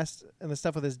Past and the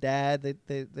stuff with his dad.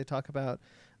 They talk about.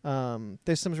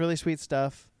 There's some really sweet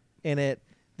stuff in it.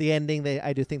 The ending,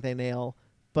 I do think they nail,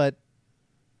 but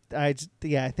I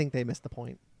think they missed the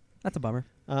point. That's a bummer.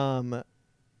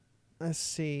 Let's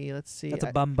see. That's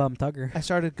a bum tugger. I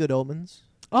started Good Omens.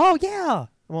 Oh yeah.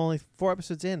 I'm only 4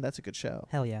 episodes in. That's a good show.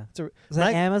 Hell yeah. It's a, Is that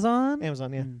Mike- Amazon?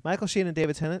 Amazon, yeah. Mm. Michael Sheen and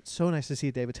David Tennant. So nice to see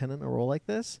David Tennant in a role like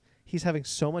this. He's having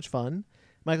so much fun.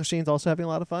 Michael Sheen's also having a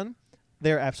lot of fun.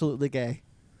 They're absolutely gay.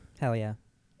 Hell yeah.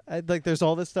 Like, there's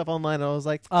all this stuff online, and I was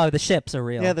like, Oh, the ships are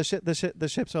real. yeah, the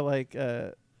ships are like,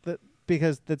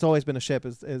 because it's always been a ship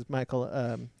is Michael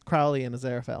Crowley and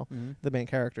Aziraphale, Mhm. the main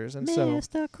characters, and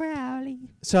Mr. Crowley.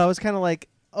 so I was kind of like,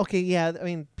 okay, yeah, I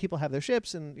mean, people have their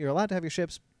ships, and you're allowed to have your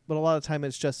ships, but a lot of the time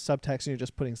it's just subtext, and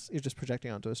you're just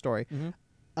projecting onto a story.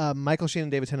 Mm-hmm. Michael Sheen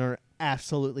and David Tennant are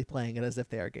absolutely playing it as if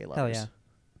they are gay lovers. Hell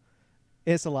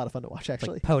yeah. It's a lot of fun to watch, It's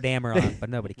actually. like Poe Dameron, but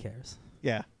nobody cares.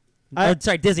 Yeah,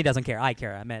 Sorry, Disney doesn't care. I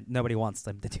care. I meant nobody wants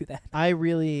them to do that. I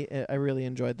really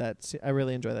enjoyed that. I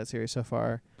really enjoyed that series so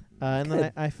far. And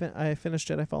then I finished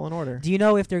Jedi Fallen Order. Do you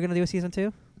know if they're gonna do a season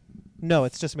 2? No,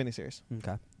 it's just a miniseries.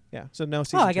 Okay. Yeah, so no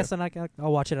season. Oh, I 2. guess then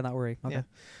I'll watch it and not worry. Okay.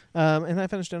 Yeah. And I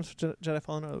finished Jedi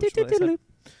Fallen Order. Which is what I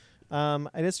said.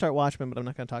 I did start Watchmen, but I'm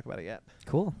not going to talk about it yet.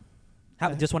 Cool.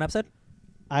 Just one episode?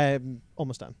 I'm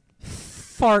almost done,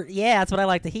 Fart. Yeah, that's what I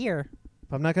like to hear.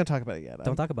 but I'm not going to talk about it yet.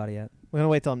 Don't talk about it yet. We're going to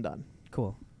wait till I'm done.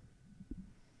 Cool.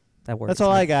 That works. That's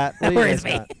all I got. What That do you worries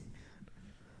guys me.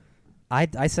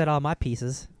 got? I said all my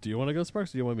pieces. Do you want to go,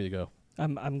 Sparks, or do you want me to go?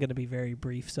 I'm gonna be very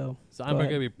brief. So So I'm Go going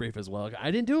ahead. to be brief as well.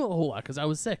 I didn't do a whole lot because I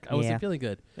was sick. I wasn't Yeah. feeling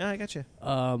good. Yeah, I got you.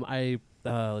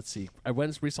 Let's see. I went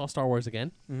and resaw Star Wars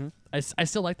again. Mm-hmm. I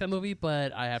still like that movie,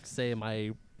 but I have to say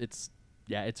it's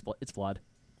flawed.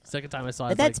 Second time I saw it,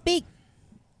 Did that speak?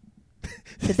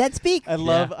 Did that speak? I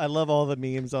love all the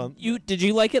memes on. did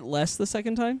you like it less the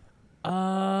second time?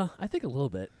 I think a little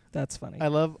bit. That's funny. I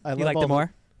love You liked all it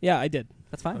more? Yeah, I did.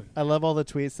 That's fine. I love all the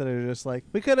tweets that are just like,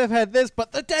 we could have had this,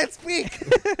 but the dead speak.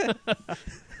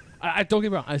 I don't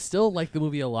get me wrong. I still like the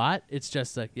movie a lot. It's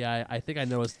just like, yeah, I think I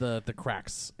noticed the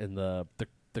cracks in the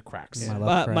cracks. Yeah. I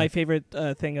love My crap. favorite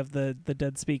thing of the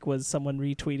Dead Speak was someone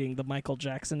retweeting the Michael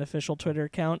Jackson official Twitter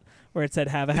account where it said,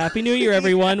 "Have a happy New Year,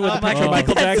 everyone," with a picture of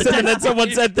Michael Jackson, and then someone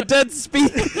said, "The Dead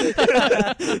Speak."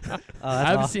 I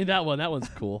haven't seen that one. That one's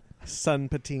cool. Sun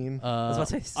Patine. was about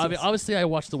to say, Obviously, I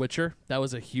watched The Witcher. That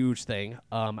was a huge thing.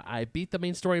 I beat the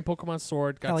main story in Pokemon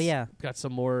Sword. Hell yeah. Got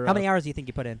some more. How many hours do you think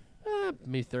you put in?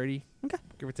 Maybe 30. Okay.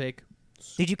 Give or take.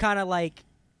 Did you kind of like,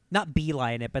 not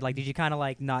beeline it, but like, did you kind of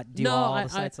like not do all the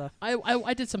side stuff?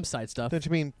 I did some side stuff. Don't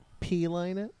you mean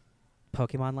P-line it?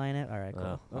 Pokemon line it? All right,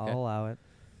 cool. Oh, okay. I'll allow it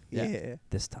Yeah.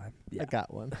 this time. Yeah. I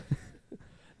got one.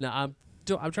 Now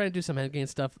I'm trying to do some endgame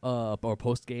stuff or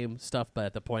post game stuff, but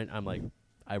at the point I'm like,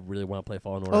 I really want to play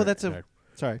Fallen Order. Oh, that's and a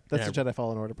sorry. That's Yeah. a Jedi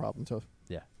Fallen Order problem too.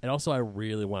 yeah, and also I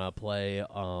really want to play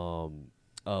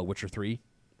Witcher 3,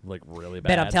 like really bad.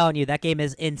 Bet I'm telling you, that game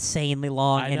is insanely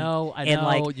long. I and know. and,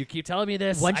 like, you keep telling me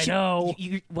this. Once I know.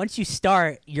 once you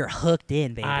start, you're hooked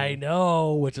in, baby. I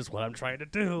know, which is what I'm trying to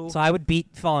do. So I would beat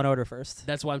Fallen Order first.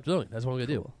 That's what I'm doing. That's what I'm gonna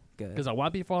do. Cool. Good. Because I want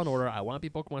to be Fallen Order, I want to be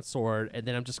Pokemon Sword, and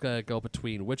then I'm just gonna go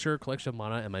between Witcher, Collection of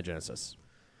Mana, and my Genesis.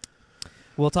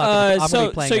 We'll talk. I'm gonna So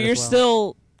be playing so it as you're well.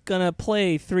 still gonna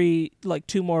play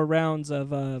 2 more rounds of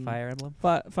Fire Emblem.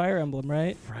 Fire Emblem,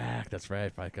 right? Frack, that's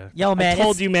right, Fika. Yo, man, I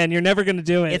told you, man, you're never gonna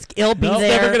do it. it'll be No,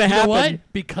 there. never gonna You know happen.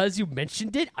 what? Because you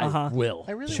mentioned it, I Uh-huh. will.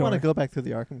 I really Sure. want to go back through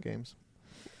the Arkham games.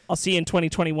 I'll see you in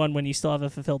 2021 when you still haven't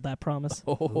fulfilled that promise.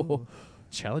 Oh,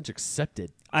 challenge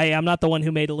accepted. I'm not the one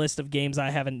who made a list of games I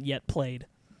haven't yet played.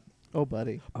 Oh,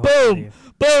 buddy. Oh, Boom!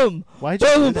 Boom! Why'd you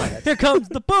do Boom! that? Here comes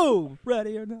the boom.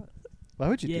 Ready or not? Why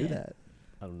would you Yeah. do that?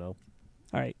 I don't know.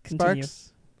 All right, continue.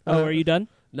 Sparks? Oh, are you done?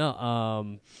 No,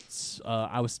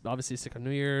 I was obviously sick on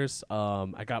New Year's.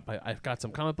 I got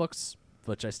some comic books,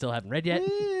 which I still haven't read yet.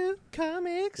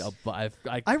 Comics. But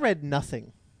I read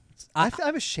nothing.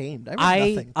 I'm ashamed. I read I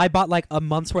nothing. I bought like a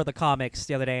month's worth of comics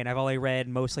the other day, and I've only read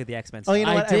mostly the X-Men. Oh, you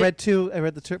know I what? did- I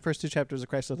read the first 2 chapters of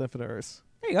Crisis on Infinite Earths.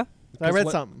 There you go. So I read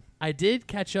what- something. I did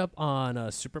catch up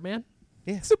on Superman.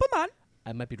 Yeah. Superman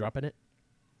I might be dropping it.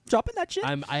 dropping that shit.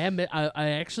 I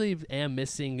actually am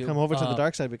missing. Come over to the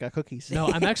dark side. We got cookies. No,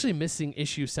 I'm actually missing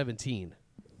issue 17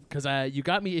 because you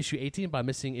got me issue 18, but I'm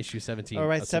missing issue 17. All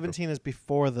right, of 17 is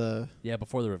before the Yeah,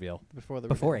 before the reveal. before the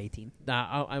Before reveal. 18.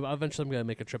 Nah, eventually I'm gonna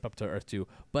make a trip up to Earth 2,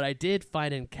 but I did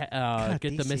find and God,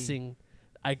 get the DC. missing.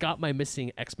 I got my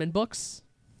missing X-Men books,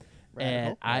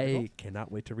 and Radical. I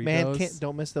cannot wait to read Man, those.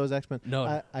 don't miss those X-Men.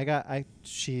 No. I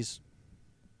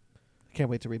can't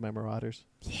wait to read my Marauders.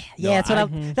 Yeah,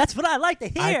 No, that's what I like to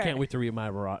hear. I can't wait to read my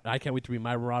I can't wait to read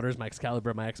my Marauders, my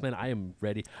Excalibur, my X-Men. I am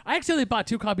ready. I actually bought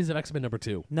 2 copies of X-Men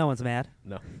 #2. No one's mad.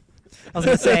 No. I was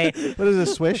gonna say What is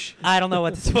this, Swish? I don't know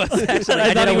what this was. Actually, I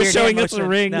did thought a he was weird showing hand us a motion.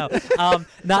 ring. No,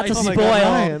 not to Oh my spoil. God,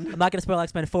 Ryan. I'm not gonna spoil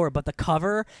X-Men 4, but the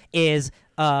cover is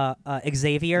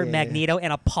Xavier, Yeah. Magneto,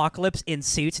 and Apocalypse in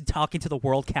suits and talking to the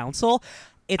World Council.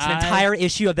 It's an I- entire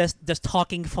issue of this just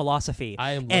talking philosophy,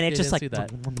 I am and it's just like looking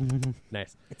to see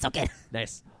Nice. it's okay.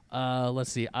 Nice.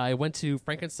 Let's see. I went to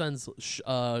Frankenstein's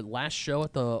last show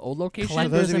at the old location. For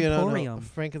Collector's those of you who don't know, Emporium.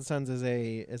 Frankenstein's is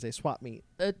a swap meet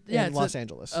Yeah, in it's Los a,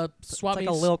 Angeles. swap It's like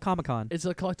a meets- little Comic-Con. It's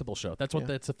a collectible show. That's what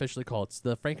Yeah. it's officially called. It's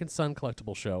the Frankenstein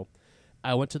collectible show.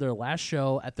 I went to their last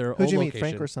show at their Who'd old you meet, location.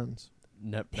 Frank or Sons?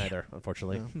 Neither,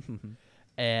 unfortunately. No.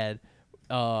 And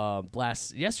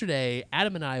yesterday,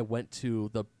 Adam and I went to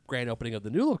the grand opening of the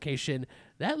new location.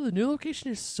 The new location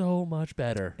is so much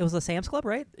better. It was the Sam's Club,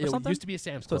 right? Or It something? used to be a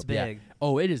Sam's So Club. it's big. Yeah.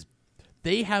 Oh, it is.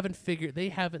 They haven't.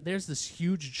 There's this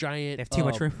huge giant. They have too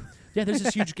much room. Yeah, there's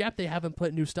this huge gap. They haven't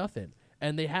put new stuff in,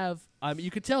 and they have.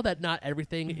 You could tell that not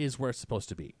everything is where it's supposed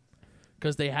to be,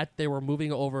 because they were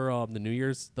moving over the New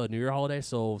Year holiday.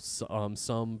 So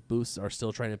some booths are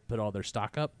still trying to put all their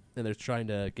stock up, and they're trying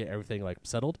to get everything like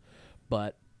settled.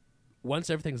 But once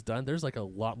everything's done, there's like a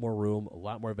lot more room, a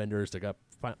lot more vendors to go.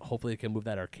 Hopefully, they can move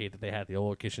that arcade that they had at the old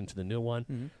location to the new one.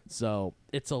 Mhm. So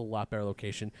it's a lot better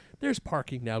location. There's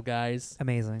parking now, guys.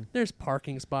 Amazing. There's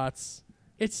parking spots.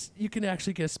 You can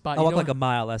actually get a spot. I You walked don't- like a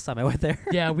mile last time I went there.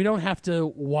 yeah, we don't have to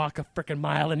walk a freaking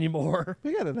mile anymore.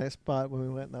 We got a nice spot when we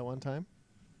went that one time.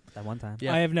 That one time.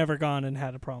 Yeah. I have never gone and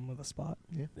had a problem with a spot.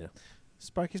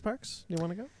 Sparky Sparks, you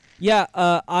want to go? Yeah,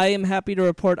 I am happy to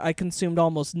report I consumed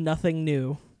almost nothing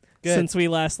new Good. since we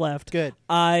last left. Good.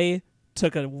 I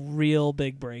took a real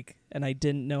big break, and I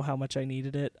didn't know how much I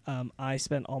needed it. I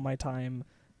spent all my time,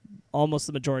 almost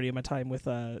the majority of my time, with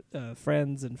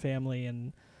friends and family,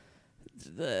 and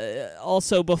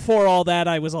also before all that,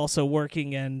 I was also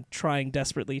working and trying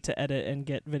desperately to edit and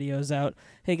get videos out.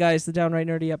 Hey guys, the Downright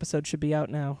Nerdy episode should be out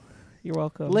now. You're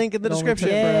welcome. Link in the It only took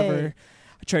description. forever.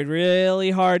 I tried really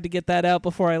hard to get that out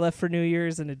before I left for New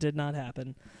Year's, and it did not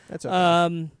happen. That's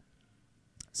okay.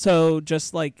 So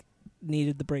just like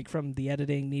needed the break from the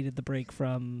editing, needed the break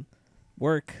from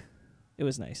work. It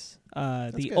was nice.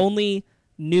 The good. only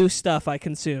new stuff I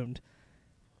consumed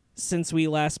since we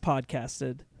last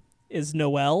podcasted is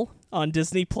Noelle on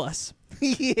Disney Plus,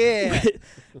 Yeah.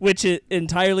 which it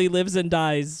entirely lives and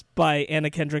dies by Anna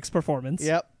Kendrick's performance.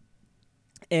 Yep.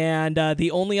 And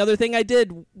the only other thing I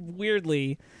did,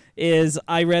 weirdly, is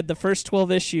I read the first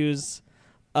 12 issues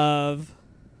of...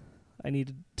 I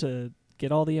needed to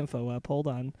get all the info up. Hold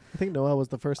on. I think Noel was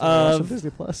the first one I watched on Of-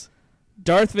 Disney Plus.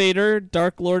 Darth Vader,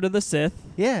 Dark Lord of the Sith.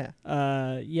 Yeah.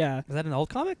 Yeah. Is that an old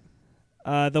comic?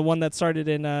 The one that started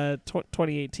in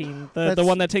 2018. The That's-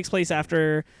 one that takes place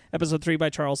after Episode 3 by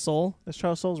Charles Soule. That's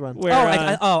Charles Soule's run. Where,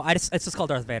 It's just called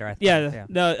Darth Vader. I thought. yeah.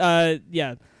 No.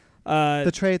 Yeah.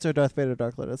 The traits are Darth Vader,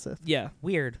 Dark Lord of the Sith. Yeah.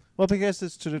 Weird. Well, because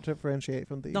it's to differentiate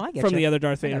from the... No, I get From you. the other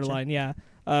Darth I Vader gotcha. line. Yeah.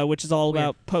 Which is all Weird.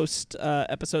 about post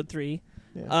Episode 3.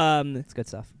 Yeah. It's good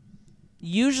stuff.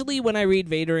 Usually when I read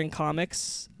Vader in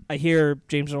comics, I hear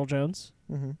James Earl Jones.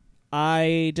 Mm-hmm.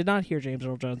 I did not hear James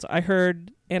Earl Jones. I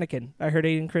heard Anakin. I heard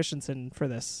Aiden Christensen for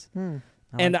this.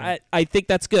 And like I think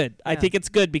that's good. I Yeah. think it's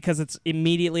good because it's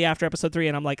immediately after episode 3,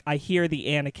 and I'm like, I hear the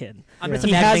Anakin. I'm Yeah. just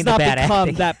He has imagining the not bad become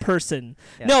acting. that person.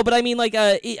 Yeah. No, but I mean, like,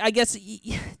 I guess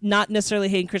not necessarily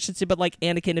Hayden Christensen, but like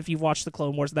Anakin, if you've watched the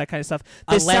Clone Wars and that kind of stuff.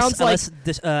 This sounds like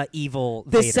this evil.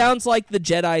 this Vader. sounds like the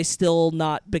Jedi still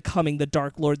not becoming the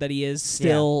Dark Lord that he is,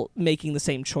 still making the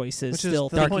same choices, Which is still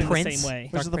the thinking point- the Prince. same way.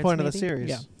 Which Dark is the Prince, point of the maybe? series.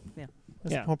 Yeah.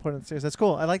 That's Yeah. the whole point of the series. That's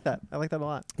cool. I like that. I like that a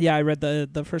lot. Yeah, I read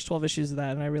the first 12 issues of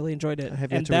that, and I really enjoyed it. I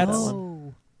have yet And to read that that's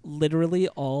one. literally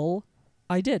all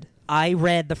I did. I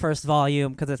read the first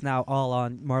volume because it's now all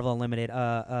on Marvel Unlimited.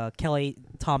 Kelly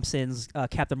Thompson's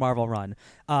Captain Marvel run.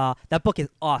 That book is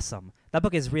awesome. That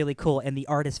book is really cool, and the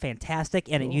art is fantastic,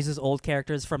 and it uses old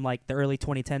characters from like the early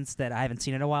 2010s that I haven't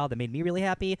seen in a while that made me really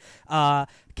happy.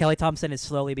 Kelly Thompson is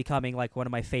slowly becoming like one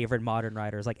of my favorite modern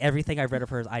writers. Like everything I've read of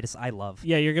hers, I love.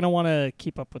 Yeah, you're gonna want to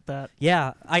keep up with that.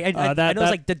 Yeah, I know that-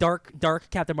 it's like the dark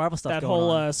Captain Marvel stuff. That going whole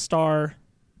on. Star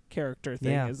character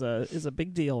thing Yeah. is a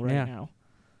big deal right Yeah. now.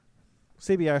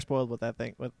 CBR spoiled what that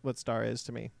thing, what Star is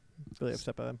to me. Really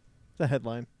upset by them. The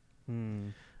headline.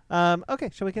 Okay,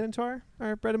 shall we get into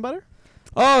our bread and butter?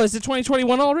 Oh, is it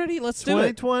 2021 already? Let's do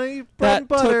it. 2020 bread That and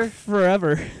butter. took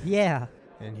forever. Yeah.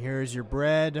 And here's your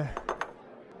bread.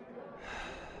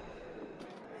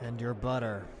 And your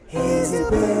butter.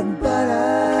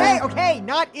 Okay,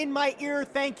 not in my ear,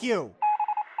 thank you.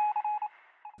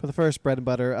 For the first bread and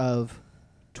butter of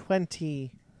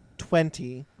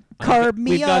 2020. Carb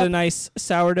me We've got up. a nice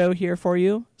sourdough here for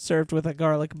you, served with a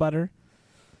garlic butter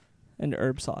and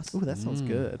herb sauce. Ooh, that sounds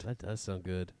good. That does sound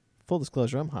good. Full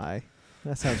disclosure, I'm high.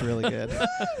 That sounds really good.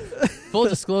 Full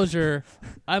disclosure,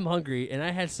 I'm hungry, and I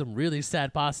had some really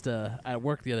sad pasta at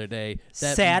work the other day.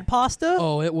 Sad pasta?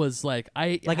 Oh, it was like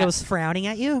Like it was frowning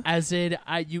at you? as in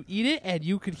you eat it and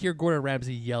you could hear Gordon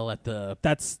Ramsay yell at the.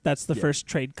 That's the Yeah. first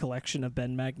trade collection of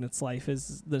Ben Magnet's life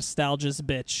is the nostalgia's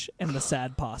bitch and the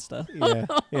sad pasta. yeah.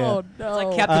 Yeah. Oh no!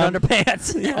 Like Captain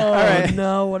Underpants. Oh All right.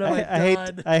 no! What have I, I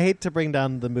done? hate to bring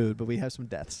down the mood, but we have some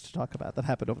deaths to talk about that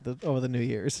happened over the New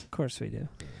Year's. Of course we do.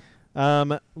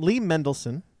 Lee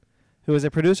Mendelson, who is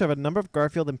a producer of a number of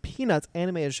Garfield and Peanuts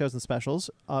animated shows and specials,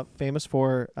 famous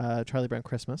for Charlie Brown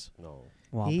Christmas. No.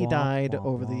 He died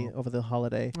over the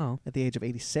holiday Oh. at the age of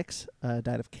 86.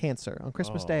 Died of cancer on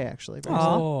Christmas Day, actually. Very Aw.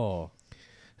 sad. Oh.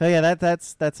 So yeah,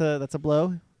 that's a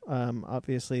blow.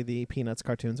 Obviously, the Peanuts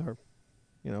cartoons are,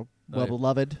 well yeah.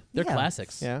 beloved. They're Yeah.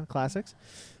 classics. Yeah, classics.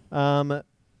 And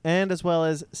as well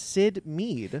as Sid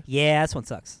Mead, Yeah, this one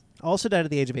sucks. also died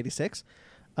at the age of 86.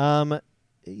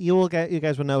 You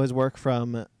guys will know his work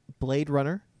from Blade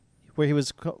Runner, where he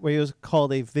was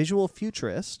called a visual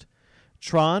futurist,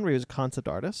 Tron, where he was a concept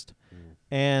artist,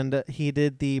 and he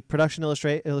did the production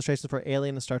illustrations for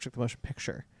Alien and Star Trek: The Motion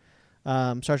Picture.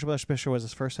 Star Trek: The Motion Picture was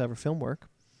his first ever film work.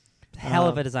 Hell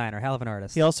of a designer, hell of an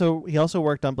artist. He also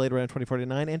worked on Blade Runner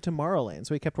 2049 and Tomorrowland,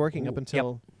 so he kept working up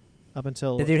until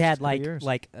the dude had a couple years.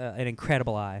 an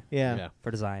incredible eye yeah.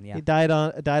 for design. Yeah. He died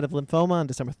of lymphoma on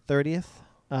December 30th,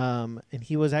 and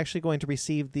he was actually going to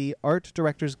receive the Art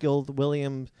Directors Guild's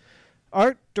William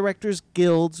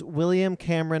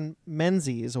Cameron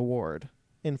Menzies Award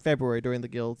in February during the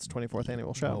Guild's 24th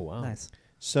annual show. Oh wow! Nice.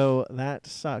 So that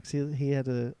sucks. He had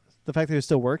to. The fact that he was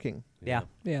still working, Yeah.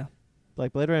 Yeah.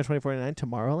 like Blade Runner 2049,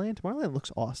 Tomorrowland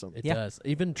looks awesome. It Yeah. does.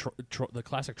 Even the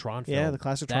classic Tron film. Yeah, the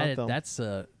classic Tron film.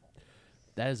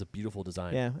 That is a beautiful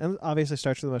design. Yeah, and obviously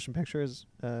Star Trek: The Motion Picture is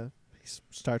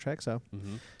Star Trek, so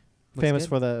Mm-hmm. famous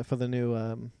good. for the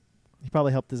new. He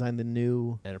probably helped design the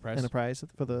new Enterprise.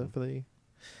 for the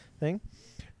thing.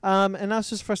 And now it's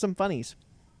just for some funnies.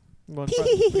 We're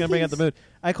gonna bring out the mood.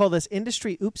 I call this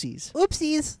industry oopsies.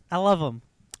 Oopsies. I love them.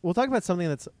 We'll talk about something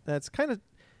that's kind of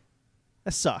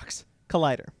that sucks.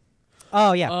 Collider.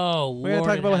 Oh yeah. Oh, We're gonna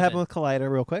talk about what happened with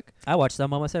Collider real quick. I watch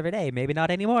them almost every day. Maybe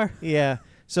not anymore. Yeah.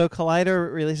 So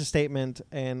Collider released a statement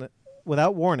and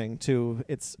without warning to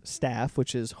its staff,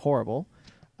 which is horrible,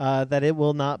 that it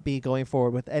will not be going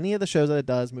forward with any of the shows that it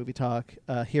does, Movie Talk,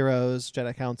 Heroes,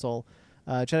 Jedi Council.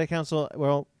 Jedi Council,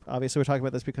 well, obviously we're talking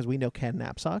about this because we know Ken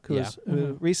Knapsack, who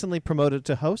who recently promoted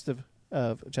to host of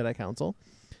Jedi Council.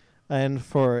 And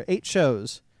for 8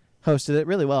 shows, hosted it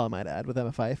really well, I might add, with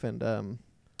Emma Fife and...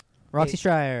 Roxy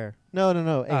Stryer. No.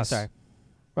 Oh, Ace. sorry.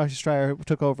 Roxy Stryer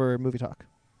took over Movie Talk.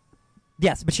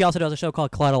 Yes, but she also does a show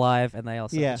called Clud Alive,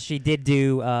 and she did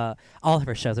do all of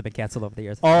her shows have been canceled over the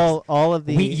years. All of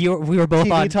the we were both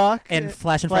TV on Talk and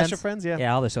Flash and Flash Friends. of Friends, yeah.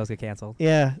 Yeah, all the shows get canceled.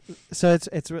 Yeah, so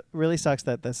it's really sucks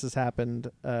that this has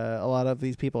happened. A lot of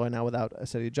these people are now without a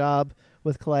steady job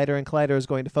with Collider, and Collider is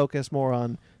going to focus more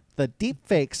on the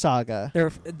deepfake saga.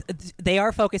 They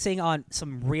are focusing on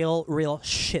some real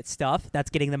shit stuff that's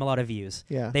getting them a lot of views.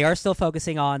 Yeah. They are still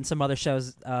focusing on some other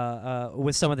shows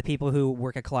with some of the people who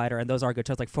work at Collider, and those are good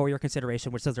shows, like For Your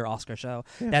Consideration, which is their Oscar show.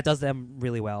 Yeah. That does them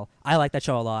really well. I like that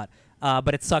show a lot.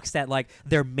 But it sucks that like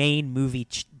their main movie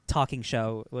talking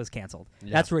show was canceled.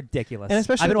 Yeah. That's ridiculous. And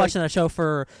especially, I've been like- watching that show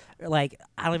for like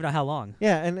I don't even know how long.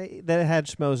 Yeah, and that it had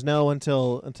Schmoes No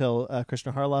until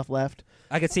Krishna Harloff left.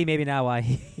 I could see maybe now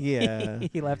why Yeah.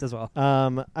 he left as well.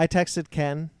 I texted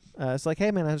Ken. It's like, hey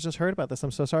man, I just heard about this.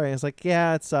 I'm so sorry. And it's like,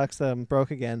 yeah, it sucks that I'm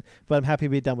broke again, but I'm happy to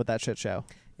be done with that shit show.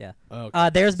 Yeah. Okay.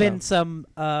 There's been some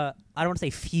I don't want to say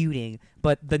feuding,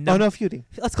 but Feuding.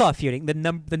 let's call it feuding. The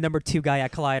number 2 guy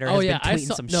at Collider has been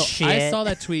tweeting some shit. I saw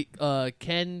that tweet.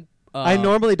 Ken. I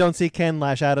normally don't see Ken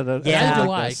lash out at a. Yeah. I don't know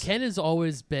like why. this. Ken has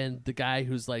always been the guy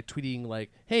who's like tweeting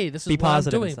like, "Hey, this is Be what I'm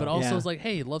positive and doing," stuff. but also Yeah. is like,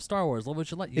 "Hey, love Star Wars, love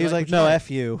what you like." He was like, what you no, like." F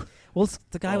you. Well,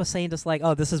 the guy was saying just like,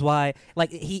 oh, this is why. Like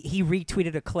he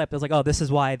retweeted a clip. It was like, oh, this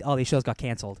is why all these shows got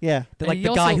canceled. Yeah. And Like he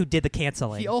the guy also- who did the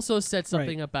canceling. He also said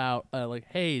something about like,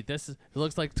 "Hey, this is it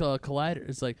looks like Collider."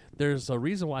 It's like there's a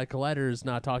reason why Collider is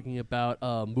not talking about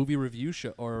movie review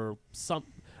show or some.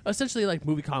 Essentially, like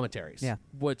movie commentaries. Yeah.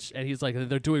 And he's like,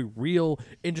 they're doing real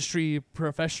industry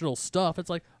professional stuff. It's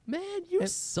like, man, you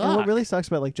suck. And what really sucks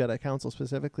about like Jedi Council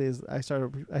specifically is I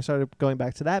started going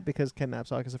back to that because Ken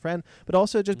Knapsack is a friend, but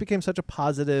also it just became such a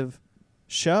positive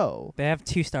show, They have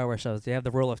 2 Star Wars shows. They have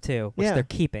the Rule of 2, which Yeah. they're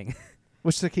keeping.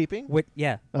 which they're keeping.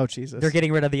 Yeah, Oh Jesus! they're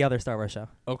getting rid of the other Star Wars show.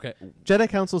 Okay. Jedi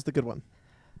Council's the good one.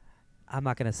 I'm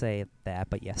not gonna say that,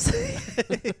 but yes,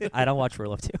 I don't watch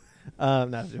Rule of 2.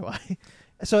 Neither do I.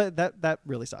 So that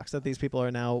really sucks that these people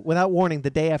are now, without warning, the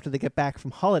day after they get back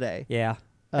from holiday. Yeah,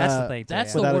 that's the Uh, thing. Too, That's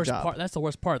yeah. the Without a worst job. part. That's the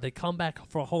worst part. They come back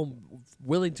from home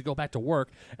willing to go back to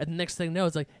work, and the next thing you know,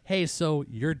 it's like, "Hey, so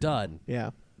you're done." Yeah.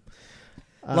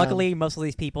 Luckily, most of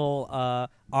these people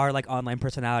are like online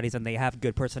personalities, and they have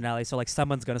good personalities. So like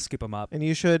someone's gonna scoop them up. And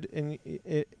you should,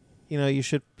 you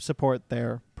should support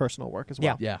their personal work as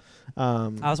well. Yeah. I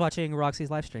was watching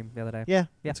Roxy's live stream the other day. Yeah, Yeah.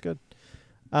 that's good.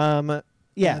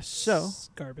 So It's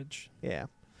garbage. yeah.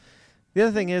 The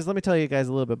other thing is, let me tell you guys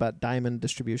a little bit about Diamond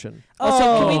Distribution.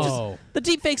 Also, can we Oh. just the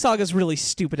deepfake saga is really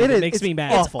stupid. It and is. It makes It's me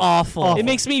mad. awful. Awful. Awful. It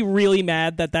makes me really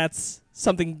mad that that's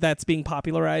something that's being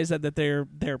popularized and that they're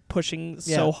pushing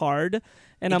Yeah. so hard.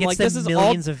 And It I'm gets like, them this is all.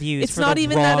 millions of views It's for not the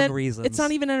even wrong that. reasons. It's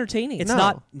not even entertaining. It's No.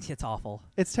 not. It's awful.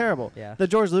 It's terrible. Yeah. The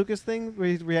George Lucas thing, where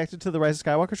he reacted to the Rise of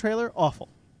Skywalker trailer, awful.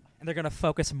 And they're gonna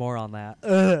focus more on that.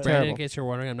 Brandon, in Terrible. case you're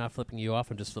wondering, I'm not flipping you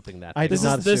off. I'm just flipping that. I did This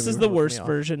not is this assume is you the were worst flipping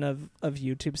me off. version of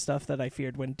YouTube stuff that I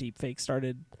feared when deepfake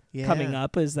started Yeah. coming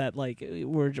up. Is that like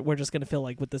we're just gonna feel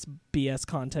like with this BS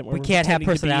content where We we're can't have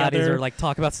pretending to be personalities other- or like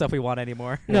talk about stuff we want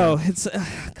anymore. No, it's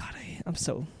God. I'm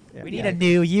so. Yeah. We need a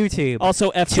new YouTube. Also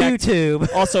F Jack.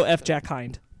 YouTube. Also F Jack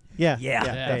Hind. Yeah. Yeah.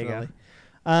 There you go.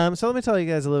 definitely. So let me tell you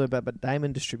guys a little bit about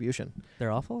Diamond Distribution. They're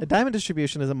awful. Diamond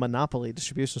Distribution is a monopoly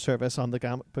distribution service on the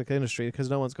comic book industry because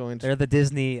no one's going to. They're the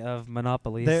Disney of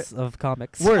monopolies They're- of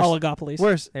comics. Worse. Oligopolies.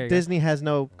 Worse, There you go. Disney has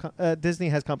no. Disney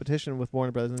has competition with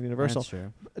Warner Brothers and Universal. That's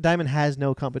true. Diamond has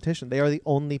no competition. They are the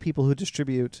only people who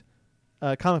distribute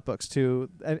comic books to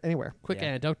anywhere. Quick Yeah.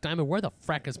 anecdote, Diamond. Where the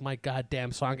frack is my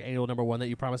goddamn Sonic Annual #1 that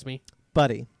you promised me?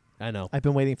 Buddy, I know. I've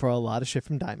been waiting for a lot of shit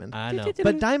from Diamond. I know.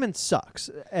 But Diamond sucks.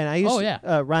 And I used Oh, to,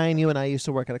 yeah. Ryan, you and I used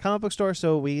to work at a comic book store,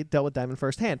 so we dealt with Diamond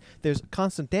firsthand. There's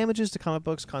constant damages to comic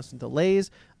books, constant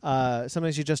delays.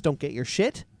 Sometimes you just don't get your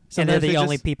shit. And they're Sometimes the they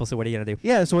only just- people, so what are you gonna do?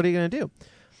 Yeah, so what are you going to do?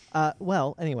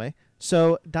 Well, anyway,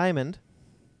 so Diamond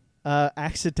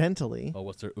accidentally Oh,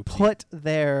 what's their oopsie? put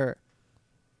their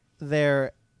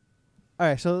all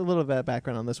right, so a little bit of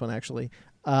background on this one actually.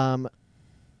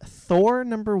 Thor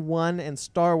 #1 and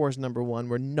Star Wars #1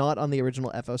 were not on the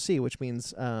original FOC, which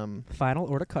means Final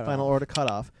order cut. final order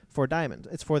cutoff for Diamond.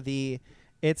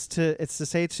 It's to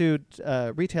say to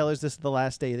retailers, this is the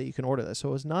last day that you can order this. So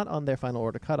it was not on their final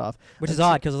order cutoff, which is And so-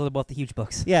 odd because those are both the huge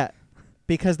books. Yeah,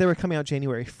 because they were coming out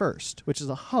January 1st, which is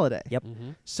a holiday. Yep.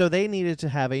 Mhm. So they needed to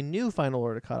have a new final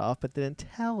order cutoff, but they didn't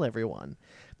tell everyone.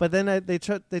 But then they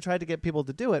tried to get people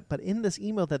to do it. But in this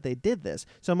email that they did this,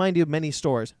 so mind you, many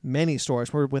stores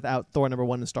were without Thor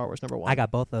 #1 and Star Wars #1. I got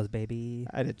both those, baby.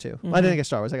 I did too. Well, I didn't get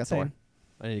Star Wars. I got Same.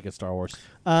 I need to get Star Wars.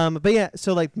 Thor. But yeah,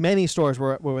 so like many stores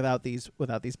were without these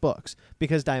books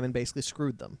because Diamond basically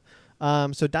screwed them.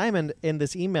 So Diamond in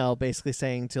this email basically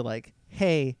saying to like,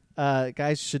 hey,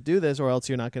 guys should do this or else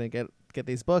you're not going to get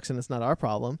these books and it's not our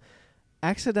problem.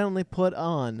 Accidentally put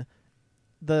on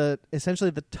essentially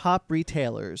the top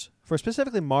retailers for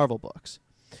specifically Marvel books.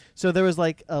 So there was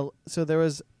like it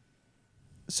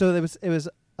was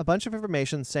a bunch of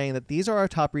information saying that these are our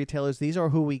top retailers. These are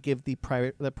who we give the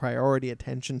priority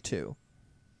attention to,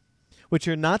 which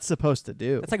you're not supposed to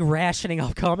do. It's like rationing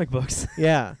off comic books.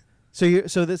 Yeah.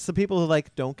 So that's the people who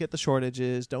like don't get the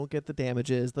shortages, don't get the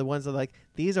damages, the ones that like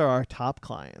these are our top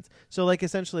clients. So like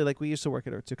essentially like we used to work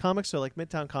at Earth 2 Comics, so like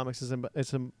Midtown Comics is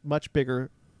a much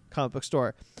bigger comic book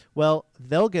store. Well,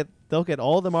 they'll get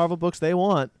all the Marvel books they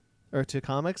want. Earth 2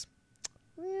 Comics,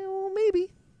 well, maybe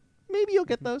you'll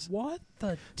get those. What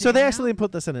the? So they damn? actually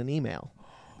put this in an email,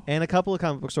 and a couple of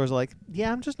comic book stores are like,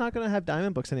 yeah, I'm just not going to have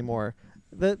Diamond books anymore.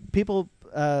 The people,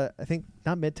 I think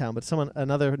not Midtown, but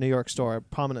another New York store, a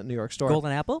prominent New York store.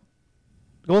 Golden Apple?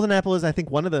 Golden Apple is, I think,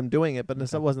 one of them doing it, but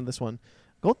it wasn't this one.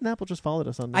 Golden Apple just followed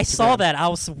us on Instagram. I saw that. I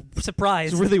was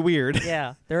surprised. It's really weird.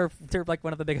 Yeah, they're like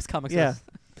one of the biggest comic Yeah.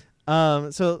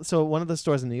 stores. So one of the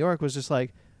stores in New York was just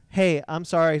like, hey, I'm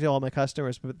sorry to all my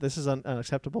customers, but this is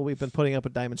unacceptable. We've been putting up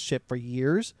with Diamond ship for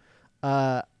years.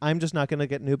 I'm just not going to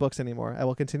get new books anymore. I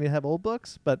will continue to have old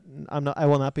books, but I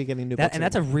will not be getting new books And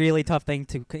that's a anymore. really tough thing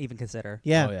to even consider.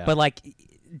 Yeah. Oh, yeah. But like,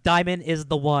 Diamond is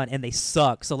the one, and they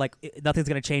suck. So like, nothing's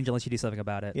gonna change unless you do something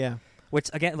about it. Yeah. Which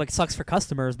again, like, sucks for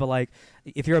customers. But like,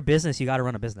 if you're a business, you got to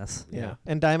run a business. Yeah.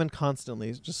 And Diamond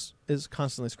is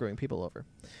constantly screwing people over.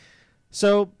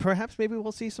 So perhaps maybe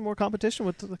we'll see some more competition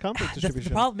with the comic book The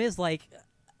distribution. problem is like,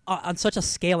 on such a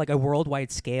scale, like a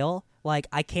worldwide scale, like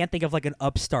I can't think of like an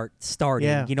upstart starting.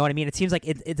 Yeah. You know what I mean? It seems like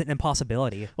it's an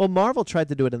impossibility. Well, Marvel tried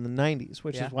to do it in the 90s,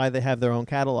 which Yeah. is why they have their own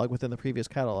catalog within the previous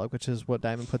catalog, which is what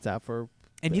Diamond puts out for.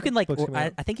 And you can like, books coming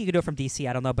out. I think you can do it from DC.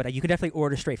 I don't know, but you can definitely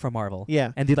order straight from Marvel.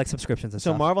 Yeah. And do like subscriptions and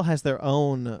So stuff. Marvel has their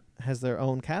own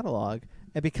catalog,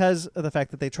 and because of the fact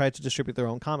that they tried to distribute their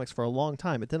own comics for a long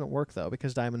time, it didn't work though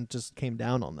because Diamond just came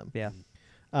down on them. Yeah.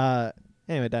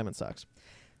 Anyway, Diamond sucks.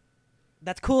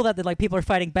 That's cool that like people are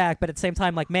fighting back, but at the same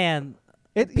time, like, man,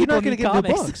 You're people not going to need get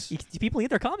new comics. books. People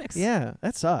need their comics. Yeah,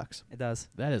 that sucks. It does.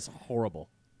 That is horrible.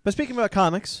 But speaking about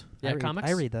comics, Yeah, comics.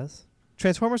 I read those.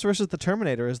 Transformers versus the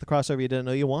Terminator is the crossover you didn't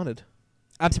know you wanted.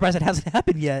 I'm surprised it hasn't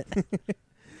happened yet.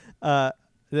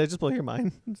 Did I just blow your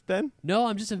mind, Ben? No,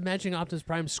 I'm just imagining Optimus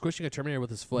Prime squishing a Terminator with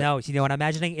his foot. No, you know what I'm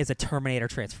imagining is a Terminator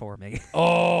transforming.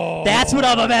 Oh, That's what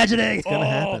I'm imagining. It's gonna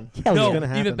happen. Hell no, yeah. gonna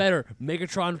happen. even better.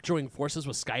 Megatron joining forces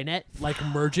with Skynet, like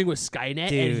merging with Skynet,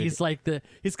 Dude. and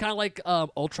he's kind of like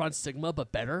Ultron Sigma,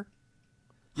 but better.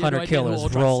 You have 100 no idea who killers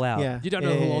Ultron- roll out. Yeah. You don't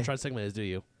know who Ultron Sigma is, do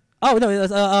you? Oh no, it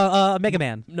was Mega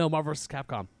Man. No, Marvel vs.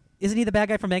 Capcom. Isn't he the bad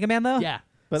guy from Mega Man though? Yeah,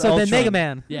 But so then Ultron- Mega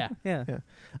Man. yeah. Yeah. Yeah.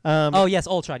 Oh yes,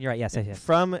 Ultron. You're right. Yes, yes,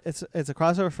 yes. It's a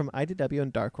crossover from IDW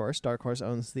and Dark Horse. Dark Horse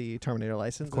owns the Terminator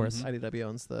license. Of course. And IDW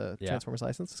owns the Yeah. Transformers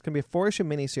license. It's going to be a 4-issue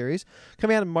miniseries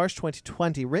coming out in March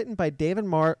 2020, written by David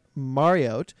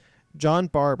Mariotte, John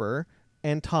Barber,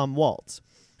 and Tom Waltz.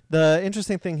 The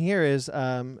interesting thing here is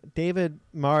David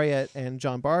Mariotte and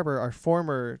John Barber are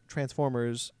former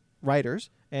Transformers writers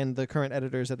and the current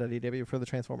editors at IDW for the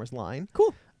Transformers line.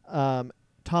 Cool.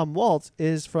 Tom Waltz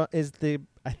is the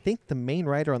main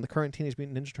writer on the current Teenage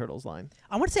Mutant Ninja Turtles line.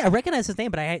 I want to say I recognize his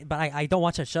name, but I don't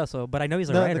watch that show. So, but I know he's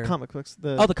a No, writer. the comic books.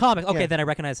 the comic. Okay, yeah. then I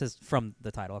recognize his from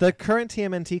the title. The Okay. current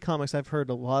TMNT comics I've heard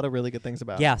a lot of really good things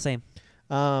about. Yeah, same.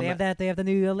 They have the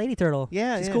new Lady Turtle.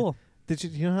 Yeah, she's yeah. cool. Do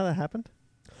you know how that happened?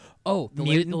 Oh, the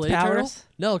Mutant lady turtle? powers?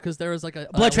 No, because there was like a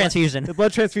Blood transfusion. The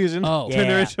blood transfusion Oh. turned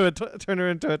her Yeah. turn her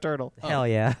into a turtle. Oh. Hell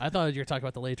yeah. I thought you were talking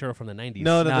about the lady turtle from the 90s.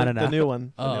 No, No, the no. new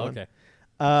one. The new Oh, one.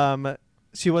 okay.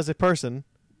 She was a person,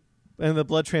 and the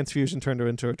blood transfusion turned her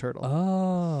into a turtle.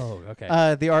 Oh,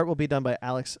 okay. The art will be done by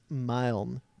Alex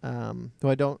Milne,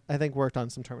 who I think worked on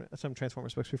some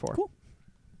Transformers books before. Cool.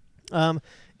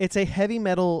 It's a heavy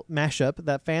metal mashup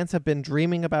that fans have been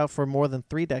dreaming about for more than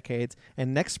 3 decades,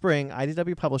 and next spring,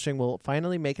 IDW Publishing will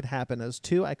finally make it happen as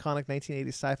 2 iconic 1980s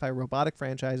sci-fi robotic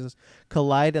franchises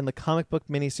collide in the comic book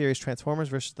miniseries Transformers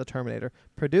vs. the Terminator.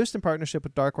 Produced in partnership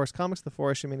with Dark Horse Comics, the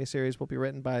 4-issue miniseries will be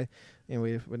written by, and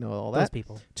we know all Those that.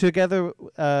 people. Together,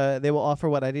 they will offer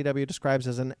what IDW describes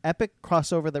as an epic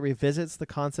crossover that revisits the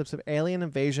concepts of alien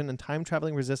invasion and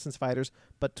time-traveling resistance fighters,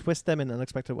 but twists them in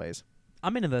unexpected ways.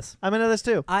 I'm into this. I'm into this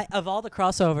too. Of all the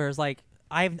crossovers, like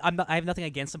I have nothing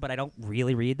against them, but I don't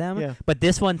really read them. Yeah. But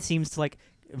this one seems to like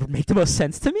make the most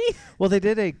sense to me. Well, they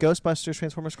did a Ghostbusters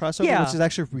Transformers crossover, Yeah. which is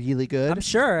actually really good. I'm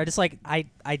sure. I just like I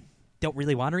don't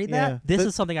really want to read Yeah. that. This The-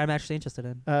 is something I'm actually interested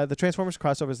in. The Transformers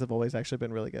crossovers have always actually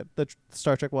been really good. The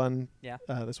Star Trek one, Yeah.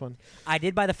 this one. I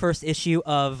did buy the first issue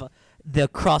of the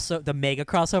mega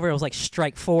crossover. It was like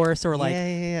Strike Force or like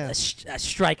yeah. a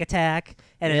Strike Attack,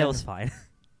 and Yeah. it was fine.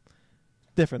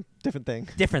 Different thing.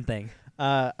 Different thing.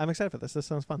 I'm excited for this. This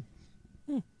sounds fun.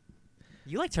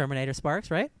 You like Terminator,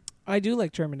 Sparks, right? I do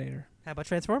like Terminator. How about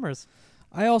Transformers?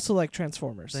 I also like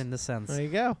Transformers. In this sense. There you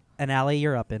go. And Allie,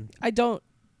 you're up in. I don't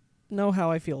know how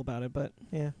I feel about it, but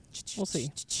Yeah. we'll see.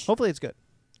 Hopefully it's good.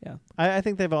 Yeah. I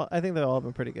think they've all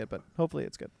been pretty good, but hopefully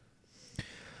it's good.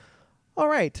 All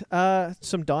right.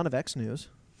 Some Dawn of X news.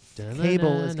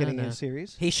 Cable is getting a new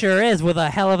series. He sure is, with a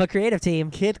hell of a creative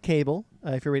team. Kid Cable,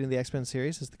 if you're reading the X-Men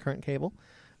series, is the current Cable.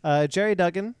 Jerry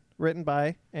Duggan, written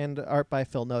by and art by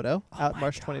Phil Noto, out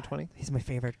March 2020. He's my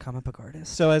favorite comic book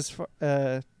artist. So as for,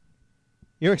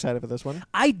 you're excited for this one.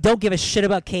 I don't give a shit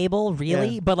about Cable,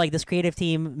 really, Yeah. but like this creative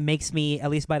team makes me at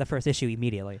least buy the first issue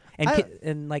immediately. And I-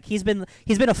 and like he's been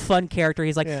a fun character.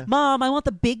 He's like, Yeah. Mom, I want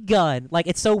the big gun. Like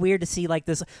it's so weird to see like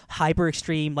this hyper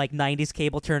extreme like '90s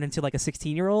Cable turn into like a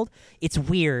 16-year-old. It's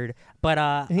weird, but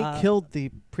And he killed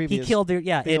the previous. He killed the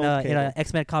the in old a Cable.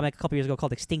 X-Men comic a couple years ago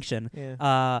called Extinction.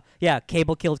 Yeah.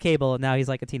 Cable killed Cable, and now he's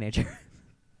like a teenager.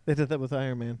 They did that with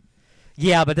Iron Man.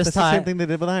 Yeah, but this That's the time, same thing they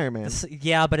did with Iron Man.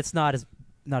 yeah, but it's not as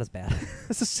bad.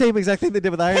 That's the same exact thing they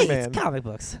did with Iron Hey, Man. it's comic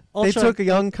books. They Ultra- took a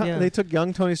young yeah. they took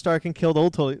young Tony Stark and killed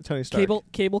old Tony Stark.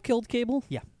 Cable killed Cable?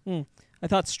 Yeah. I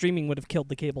thought streaming would have killed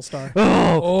the Cable star.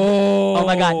 Oh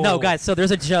my God! No, guys. So there's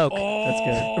a joke. That's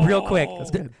good. Real quick. That's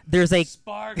good. There's a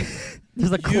Spark.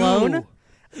 there's a clone.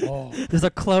 Oh. There's a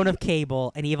clone of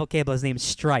Cable, an evil Cable. His name's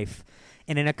Strife,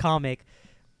 and in a comic,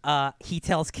 he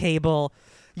tells Cable,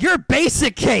 "You're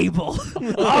basic Cable.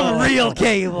 I'm real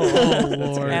Cable."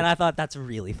 Lord. And I thought that's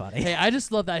really funny. Hey, I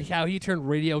just love that how he turned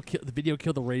the video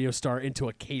killed the radio star into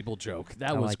a Cable joke. That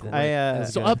I was like that. great.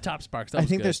 So yeah. up top, Sparks. That I was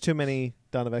think good. there's too many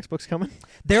Dawn of X books coming.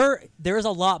 There's a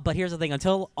lot, but here's the thing: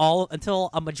 until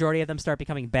a majority of them start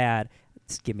becoming bad,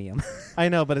 just give me them. I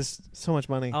know, but it's so much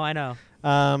money. Oh, I know.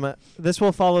 This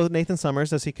will follow Nathan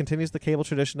Summers as he continues the Cable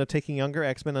tradition of taking younger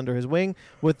X-Men under his wing,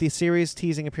 with the series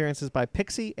teasing appearances by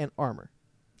Pixie and Armor.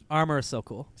 Armor is so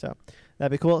cool. So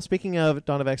that'd be cool. Speaking of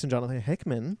Dawn of X and Jonathan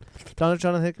Hickman,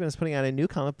 Jonathan Hickman is putting out a new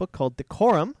comic book called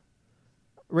Decorum,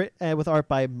 with art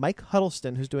by Mike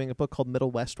Huddleston, who's doing a book called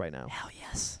Middle West right now, Hell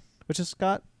yes. which is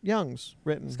Scott Young's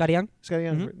written. Scotty Young. Scott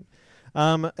Young's Mhm.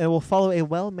 written. It will follow a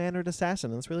well-mannered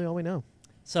assassin. That's really all we know.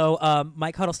 So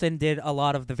Mike Huddleston did a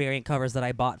lot of the variant covers that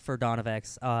I bought for Dawn of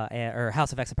X, or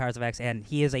House of X and Powers of X, and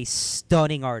he is a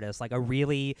stunning artist, like a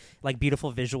really like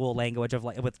beautiful visual language of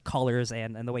like with colors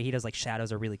and the way he does like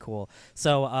shadows are really cool.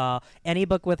 So any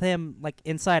book with him like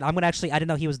inside, I'm gonna I didn't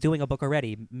know he was doing a book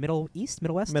already. Middle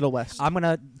West. Middle West. I'm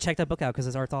gonna check that book out because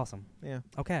his art's awesome. Yeah.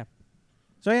 Okay,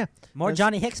 So yeah, more That's-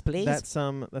 Johnny Hicks, please. that's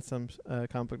some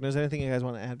comic book. Is there anything you guys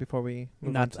want to add before we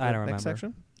move Not- on to I the don't next remember.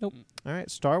 section? Nope. All right,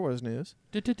 Star Wars news.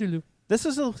 Do-do-do-do. This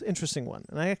is an interesting one,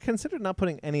 and I considered not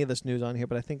putting any of this news on here,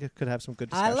 but I think it could have some good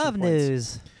I discussion love points.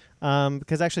 news.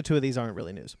 Because actually 2 of these aren't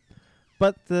really news.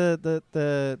 But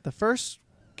the first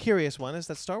curious one is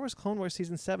that Star Wars Clone Wars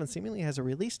Season 7 seemingly has a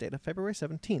release date of February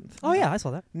 17th. Oh yeah, I saw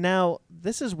that. Now,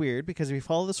 this is weird because if you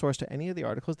follow the source to any of the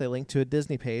articles, they link to a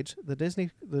Disney page. The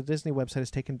Disney website has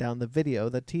taken down the video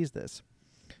that teased this.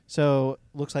 So,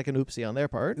 looks like an oopsie on their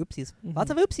part. Oopsies. Mhm. Lots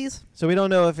of oopsies. So, we don't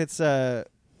know if it's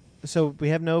so we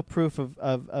have no proof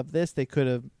of this. They could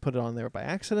have put it on there by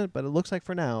accident, but it looks like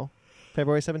for now,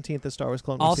 February 17th is Star Wars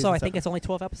Clone Wars Also, Season I think 7. it's only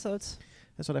 12 episodes.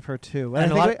 That's what I've heard too. And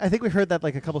And a lot- I think we heard that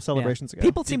like a couple celebrations ago.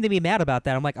 People seem to be mad about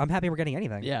that. I'm like, I'm happy we're getting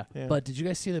anything. Yeah. Yeah. But did you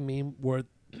guys see the meme where?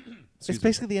 It's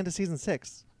basically the end of Season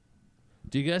 6.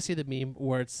 Do you guys see the meme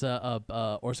where it's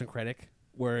Orson Krennic,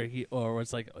 where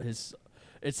it's like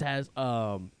it has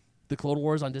the Clone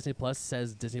Wars on Disney Plus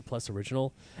says Disney Plus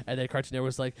original, and then Cartoon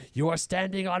Network's like, "You are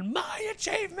standing on my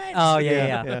achievements." Oh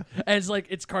yeah. And it's like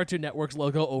it's Cartoon Network's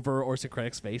logo over Orson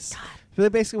Krennic's face. So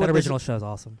basically, That what original show's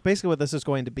awesome. what this is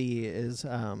going to be is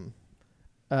so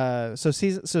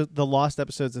the lost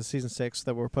episodes of Season 6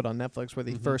 that were put on Netflix were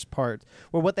the first part,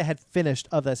 were what they had finished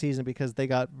of that season because they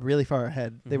got really far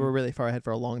ahead. They were really far ahead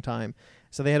for a long time,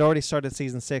 so they had already started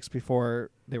Season 6 before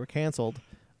they were canceled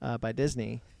by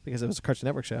Disney because it was a Cartoon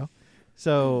Network show.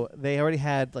 So they already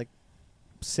had like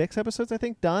 6 episodes, I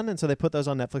think, done, and so they put those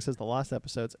on Netflix as the lost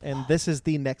episodes. And this is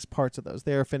the next parts of those.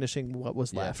 They are finishing what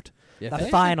was Yeah. left. Yeah, The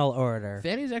Fanny's- final order.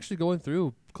 Fanny's actually going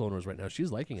through Clone Wars right now.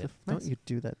 She's liking it. Don't you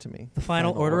do that to me. The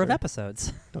final order of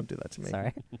episodes. Don't do that to me.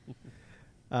 Sorry.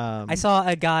 Um, I saw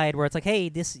a guide where it's like, hey,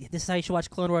 this is how you should watch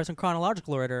Clone Wars in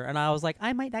chronological order, and I was like,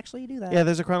 I might actually do that. Yeah,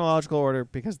 there's a chronological order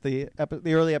because the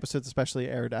early episodes especially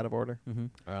aired out of order. Mm-hmm.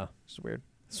 Which is weird.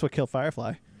 That's what killed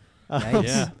Firefly. Nice.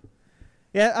 Yeah.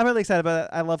 Yeah, I'm really excited about it.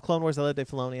 I love Clone Wars. I love Dave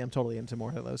Filoni. I'm totally into more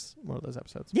of those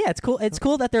episodes. Yeah, it's cool. It's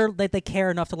cool that they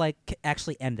care enough to like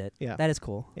actually end it. Yeah. That is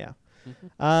cool. Yeah.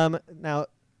 Mhm. Now,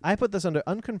 I put this under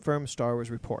unconfirmed Star Wars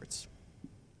reports.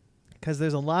 because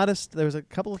there's there's a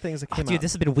couple of things that came Dude, out.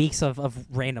 this has been weeks of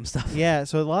random stuff. Yeah,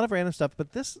 so a lot of random stuff,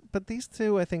 but these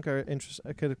two I think are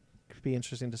could be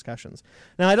interesting discussions.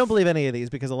 Now I don't believe any of these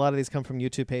because a lot of these come from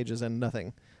YouTube pages and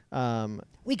nothing.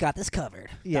 We got this covered.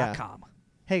 Yeah. .com.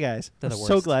 Hey guys, They're I'm the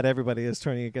so worst. glad everybody is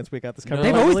turning against We Got This Covered. No.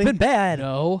 They've always Really? been bad.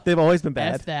 No. They've always been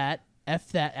bad. F that. F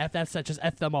that. F that. Such as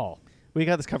F them all. We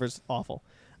Got This Cover's awful.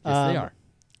 Yes, they are.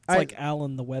 It's like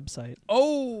Alan, the website.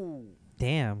 Oh.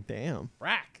 Damn. Damn,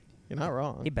 Rack. you're not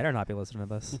wrong. He better not be listening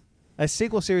to this. A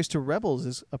sequel series to Rebels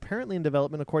is apparently in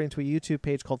development, according to a YouTube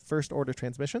page called First Order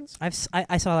Transmissions. I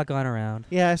saw that going around.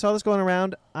 Yeah, I saw this going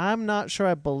around. I'm not sure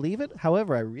I believe it.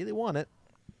 However, I really want it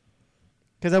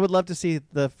because I would love to see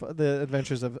the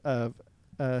adventures of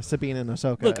Sabine and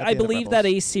Ahsoka. Look, at I the end of believe that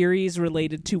Rebels. a series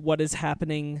related to what is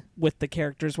happening with the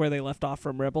characters where they left off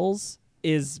from Rebels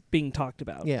is being talked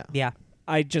about. Yeah, Yeah.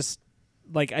 I just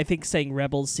I think saying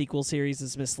Rebels sequel series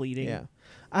is misleading. yeah.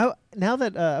 Now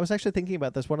that I was actually thinking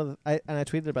about this, and I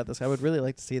tweeted about this. I would really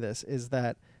like to see this. Is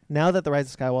that now that the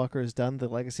Rise of Skywalker is done, the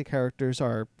legacy characters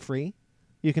are free.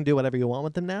 You can do whatever you want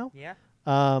with them now. Yeah.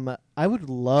 I would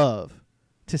love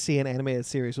to see an animated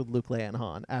series with Luke, Leia, and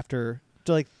Han after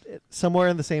somewhere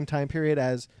in the same time period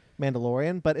as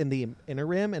Mandalorian, but in the inner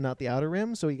rim and not the outer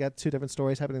rim. So you got two different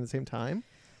stories happening at the same time.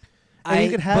 And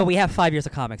you could have but we have 5 years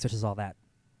of comics, which is all that.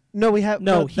 no, we have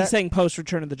No, but he's that- saying post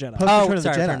Return of the Jedi. Post- Return of the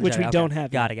Jedi. Return of the Which we Jedi, don't okay.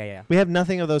 have Got yet. it. Yeah. we have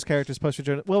nothing of those characters post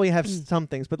Return. Well, we have some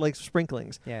things, but like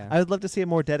sprinklings. Yeah. I would love to see a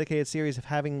more dedicated series of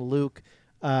having Luke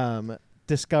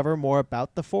discover more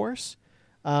about the Force.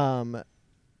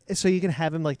 So you can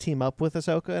have him like team up with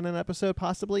Ahsoka in an episode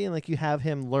possibly, and like you have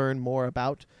him learn more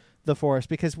about the Force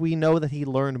because we know that he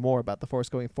learned more about the Force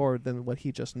going forward than what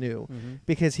he just knew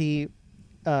because he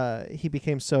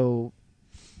became so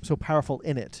powerful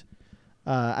in it.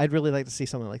 I'd really like to see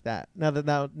something like that now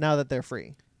that they're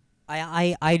free.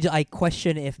 I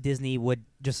question if Disney would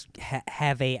just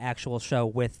have a actual show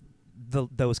with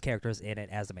those characters in it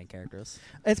as the main characters.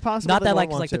 It's possible. Not they that won't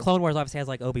like want the to. Clone Wars obviously has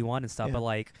like Obi-Wan and stuff, Yeah. but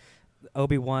like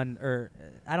Obi-Wan or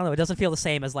I don't know, it doesn't feel the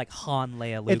same as like Han,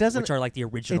 Leia, Luke, doesn't- which are like the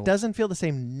original. It doesn't feel the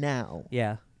same now.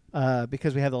 Yeah.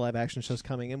 Because we have the live action shows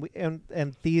coming,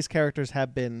 and these characters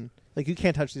have been like you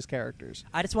can't touch these characters.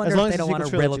 I just As wonder long if as they the don't want to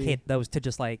sequel trilogy- relocate those to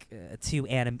just like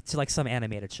to like some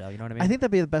animated show. You know what I mean? I think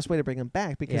that'd be the best way to bring them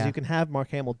back because Yeah. you can have Mark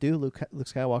Hamill do Luke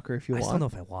Skywalker if you I want. still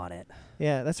don't know if I want it.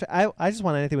 Yeah, that's. I just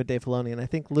want anything with Dave Filoni, and I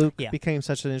think Luke Yeah. became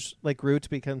such an Groot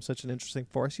became such an interesting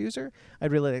Force user.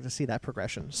 I'd really like to see that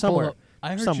progression Hold somewhere. up. I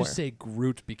heard somewhere. you say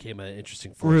Groot became an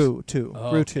interesting force. Groot too.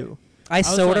 Oh, Groot okay. too. I was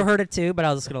sort of like- heard it too, but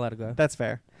I was just gonna let it go. That's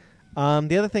fair.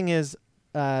 The other thing is,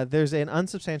 there's an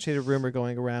unsubstantiated rumor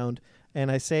going around,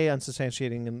 and I say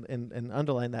unsubstantiating and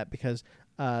underline that because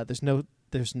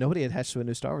there's nobody attached to a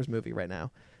new Star Wars movie right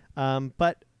now.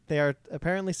 But they are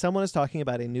apparently someone is talking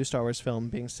about a new Star Wars film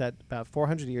being set about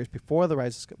 400 years before the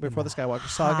Skywalker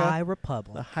saga, High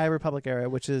Republic. the High Republic era,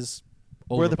 which is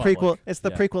Old where the Republic. prequel. It's the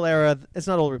Yeah. prequel era. It's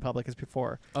not Old Republic. It's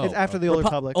before. Oh, it's after okay. the Old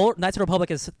Republic. Knights of the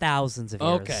Republic is thousands of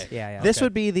years. Okay. Yeah. This Okay.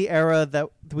 would be the era that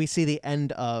we see the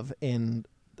end of in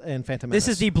Phantom Menace. This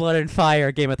is the Blood and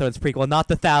Fire Game of Thrones prequel, not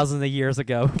the thousands of years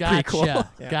ago prequel. Gotcha.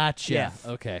 Yeah. Gotcha. Yeah.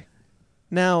 Okay.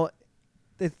 Now,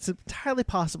 it's entirely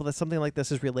possible that something like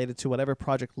this is related to whatever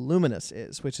Project Luminous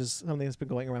is, which is something that's been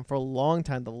going around for a long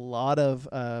time. A lot of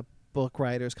book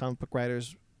writers, comic book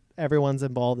writers, everyone's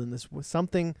involved in this with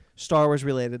something Star Wars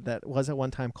related that was at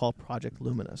one time called Project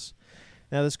Luminous.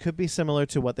 Now, this could be similar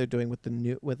to what they're doing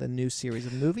with a new series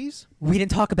of movies. We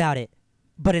didn't talk about it,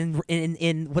 but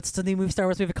in what's the new movie Star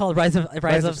Wars movie called? Rise of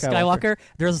Skywalker. Skywalker.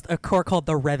 There's a core called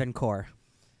the Revan Corps.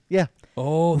 Yeah,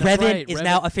 Oh, that's Revan right. is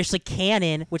now officially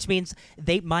canon, which means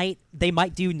they might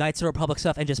do Knights of the Republic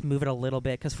stuff and just move it a little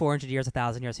bit because 400 years,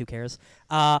 1,000 years, who cares?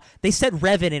 They said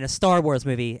Revan in a Star Wars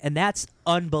movie, and that's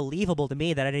unbelievable to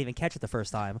me that I didn't even catch it the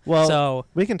first time. well, so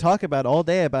we can talk about all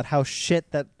day about how shit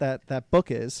that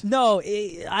book is. no,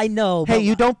 I know. Hey, but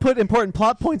you don't put important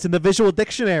plot points in the visual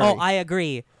dictionary. Oh, I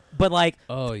agree, but like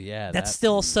Oh yeah. that's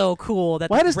still so cool. That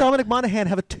Why does Dominic Monaghan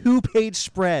have a 2-page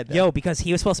spread? Yo, because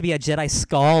he was supposed to be a Jedi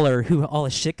scholar who all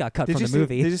his shit got cut Did from you the see,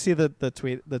 movie. Did you see the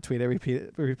tweet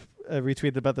I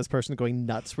retweeted about this person going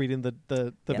nuts reading the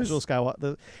Yes. visual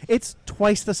Skywalker? It's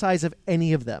twice the size of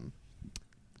any of them.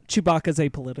 Chewbacca's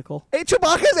apolitical. Hey,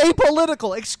 Chewbacca's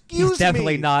apolitical. Excuse He's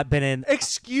definitely me. not been in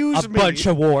Excuse a me. bunch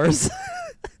of wars.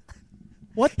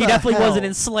 What He the definitely hell? wasn't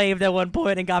enslaved at one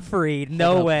point and got freed.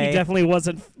 No up. way. He definitely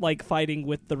wasn't like fighting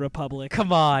with the Republic.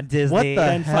 Come on, Disney. What the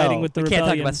Then hell? fighting with the We can't talk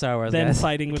rebellion. about Star Wars, Then guys.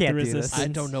 fighting We with can't the do this. resistance. I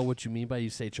don't know what you mean by you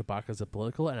say Chewbacca's a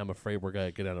political, and I'm afraid we're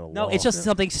gonna get on a No, wall. it's just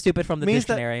something stupid from the Means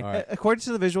that- dictionary. All right. According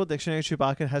to the visual dictionary,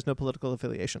 Chewbacca has no political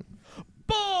affiliation.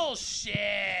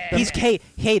 Bullshit.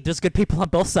 Hey, there's good people on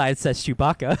both sides, says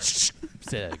Chewbacca.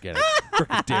 Say that again. I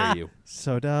frickin' dare you.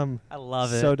 So dumb. I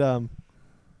love it. So dumb.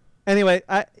 Anyway,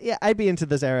 I'd be into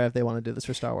this era if they want to do this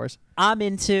for Star Wars. I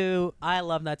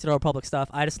love Knights of the Republic stuff.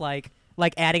 I just like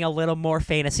adding a little more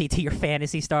fantasy to your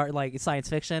fantasy like science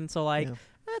fiction. So like, Yeah.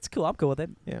 that's cool. I'm cool with it.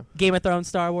 Yeah. Game of Thrones,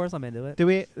 Star Wars, I'm into it.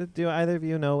 Do either of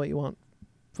you know what you want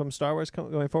from Star Wars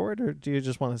going forward, or do you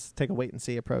just want to take a wait and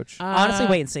see approach? Honestly,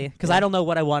 wait and see, because yeah. I don't know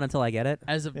what I want until I get it.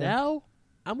 As of now,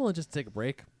 I'm willing just to take a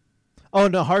break. Oh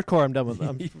no, hardcore! I'm done with.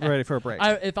 I'm Yeah. ready for a break.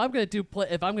 If I'm gonna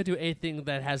do anything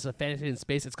that has a fantasy in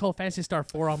space, it's called Phantasy Star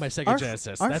 4 on my Sega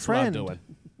Genesis. That's what I'm doing.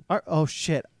 Oh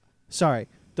shit! Sorry,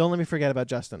 don't let me forget about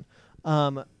Justin.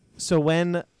 So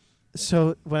when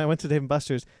I went to Dave and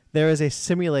Buster's, there is a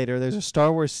simulator. There's a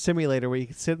Star Wars simulator where you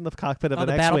can sit in the cockpit of an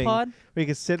the X-wing. battle pod? Where you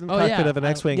can sit in the Oh, cockpit yeah. of an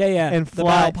X-wing. Yeah, and the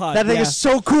fly. battle pod, That thing yeah. is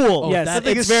so cool. Oh, Yes, that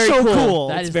thing it's is very so cool. cool.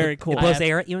 That It's is very the- cool. It blows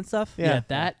air at you and stuff. Yeah.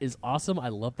 That is awesome. I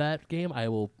love that game. I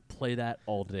will play that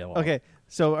all day long. Okay,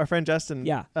 so our friend Justin.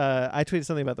 Yeah. I tweeted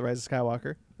something about the Rise of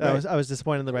Skywalker. Right. I was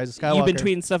disappointed in the Rise of Skywalker. You've been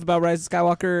tweeting stuff about Rise of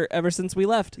Skywalker ever since we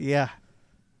left. Yeah.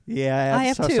 Yeah, I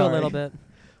have so too sorry. a little bit.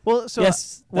 Well, so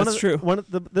Yes, one that's of true. One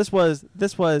of this was.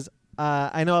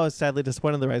 I know I was sadly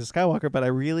disappointed in the Rise of Skywalker, but I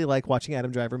really like watching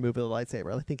Adam Driver move with a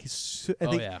lightsaber. I think I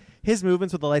think yeah. his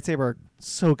movements with the lightsaber are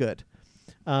so good.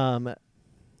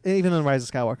 Even in Rise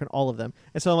of Skywalker and all of them.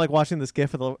 And so I'm like watching this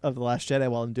GIF of the Last Jedi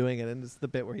while I'm doing it, and it's the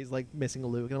bit where he's like missing a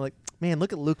Luke, and I'm like, man,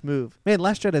 look at Luke move. Man,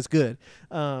 Last Jedi's good.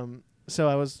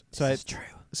 This is true.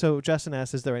 So Justin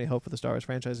asked, "Is there any hope for the Star Wars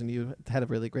franchise?" And you had a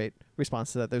really great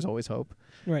response to that. There's always hope.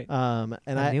 Right. And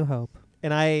A New Hope.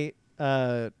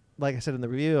 like I said in the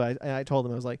review, I told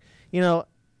him, I was like,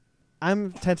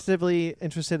 I'm tentatively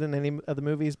interested in any of the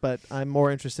movies, but I'm more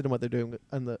interested in what they're doing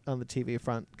on the TV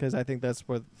front, because I think that's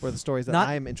where the stories that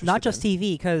I'm interested in. Not just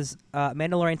TV, because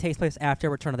Mandalorian takes place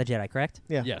after Return of the Jedi, correct?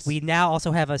 Yeah. Yes. We now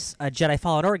also have a Jedi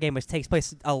Fallen Order game, which takes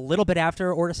place a little bit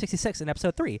after Order 66 in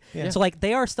Episode 3. Yeah. So like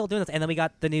they are still doing this, and then we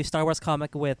got the new Star Wars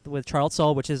comic with Charles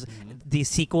Soule, which is the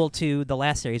sequel to the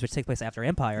last series, which takes place after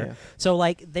Empire. Yeah. So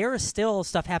like there is still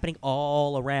stuff happening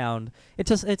all around. It's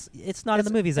just it's not in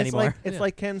the movies anymore. It's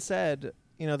like Ken said,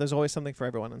 there's always something for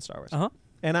everyone in Star Wars. Uh-huh.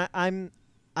 And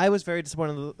I was very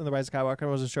disappointed in the Rise of Skywalker. I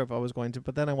wasn't sure if I was going to,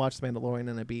 but then I watched The Mandalorian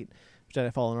and I beat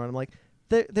Jedi Fallen Order. I'm like,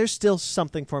 there's still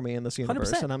something for me in this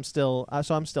universe, 100%. and I'm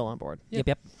still on board.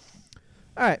 Yep.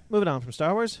 All right, moving on from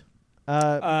Star Wars.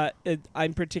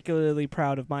 I'm particularly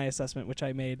proud of my assessment, which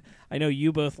I made. I know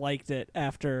you both liked it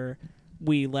after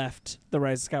we left the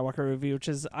Rise of Skywalker review, which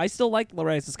is I still like the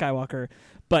Rise of Skywalker,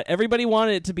 but everybody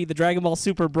wanted it to be the Dragon Ball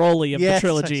Super Broly of Yes, I the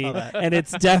trilogy, saw that. and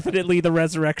it's definitely the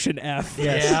Resurrection F.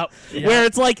 Yes. Yep. Where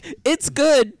it's like, it's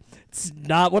good. It's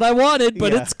not what I wanted,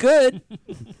 but Yeah. it's good.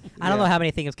 I don't know how many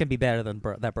things can be better than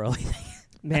that Broly thing.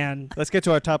 Man. Let's get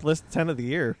to our top list 10 of the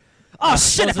year. Oh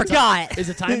shit! I forgot. Is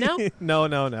it time now? No.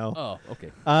 Oh, okay.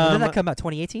 When did that come out?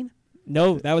 2018.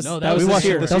 No, that was No, that was we this watched it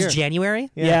year. this That year. was January.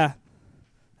 Yeah.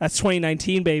 That's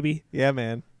 2019, baby. Yeah,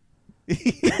 man.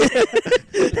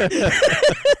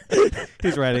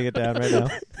 He's writing it down right now.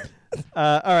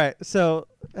 All right, so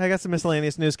I got some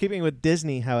miscellaneous news. Keeping with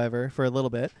Disney, however, for a little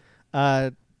bit,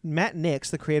 Matt Nix,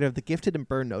 the creator of The Gifted and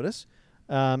Burn Notice,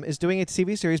 is doing a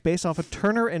TV series based off of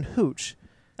Turner and Hooch,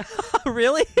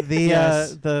 Really?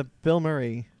 the Bill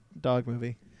Murray dog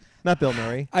movie. Not Bill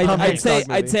Murray. Tom I'd Hanks say dog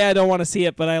movie. I'd say I don't want to see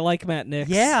it, but I like Matt Nix.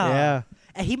 Yeah. Yeah.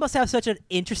 And he must have such an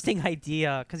interesting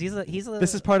idea because he's a.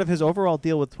 This is part of his overall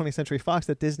deal with 20th Century Fox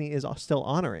that Disney is still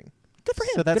honoring. good for him.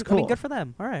 So that's good, I mean, cool. good for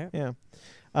them. All right. Yeah.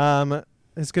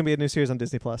 It's going to be a new series on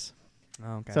Disney Plus.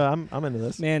 Oh, okay. So I'm into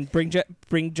this. Man,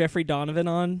 bring Jeffrey Donovan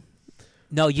on.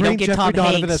 no, you Bring don't get Jeffrey Tom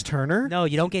Donovan Hanks. as Turner? No,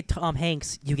 you don't get Tom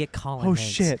Hanks. You get Colin. Oh, Hanks.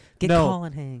 shit. Get No.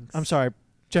 Colin Hanks. I'm sorry.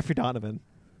 Jeffrey Donovan.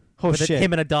 Oh, With shit.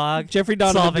 him and a dog. Jeffrey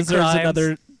Donovan Solving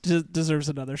crimes. deserves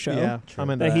another show Yeah, I'm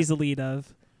into that that. he's the lead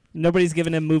of. Nobody's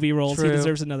given him movie roles. True. He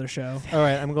deserves another show. All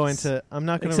right, I'm not going to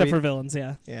Except for read. villains,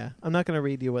 yeah. Yeah, I'm not going to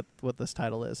read you what this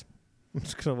title is. I'm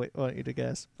just going to want you to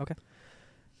guess. Okay.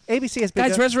 ABC has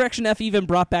Guys, begun. Resurrection F even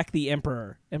brought back the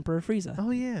Emperor Frieza.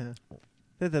 Oh yeah,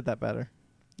 they did that better.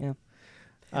 Yeah.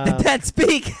 Dead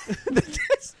speak.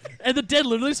 And the dead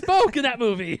literally spoke in that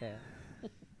movie.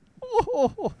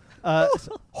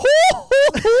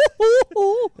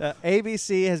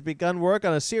 ABC has begun work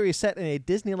on a series set in a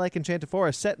Disney-like enchanted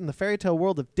forest set in the fairy tale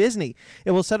world of Disney.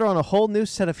 It will center on a whole new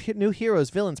set of new heroes,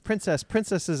 villains,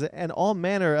 princesses, and all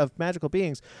manner of magical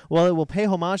beings, while it will pay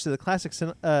homage to the classic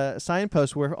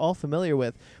signposts we're all familiar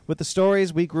with the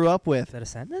stories we grew up with. The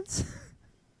Descendants.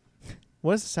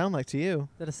 What does it sound like to you?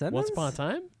 The Descendants. Once upon a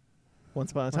time.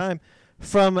 Once upon a time.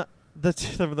 From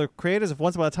the creators of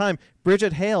Once Upon a Time,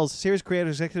 Bridget Hales, series creator,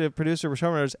 executive producer,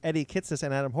 showrunners Eddie Kitsis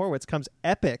and Adam Horowitz, comes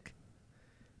epic.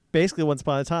 Basically Once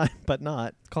Upon a Time, but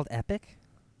not. It's called Epic.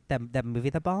 That movie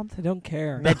that bombed. I don't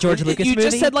care. That George Lucas You movie.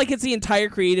 just said like it's the entire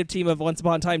creative team of Once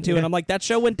Upon a Time too, Yeah. and I'm like, that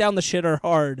show went down the shitter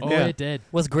hard. Oh, Yeah. it did.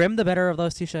 Was Grimm the better of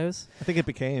those two shows? I think it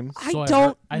became. I So I don't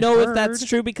heard- I know if that's heard-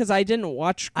 true because I didn't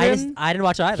watch I Grimm. didn't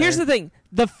watch either. Here's the thing: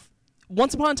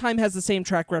 Once Upon a Time has the same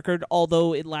track record,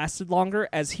 although it lasted longer,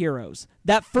 as Heroes.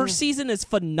 That first season is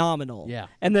phenomenal. Yeah.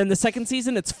 And then the second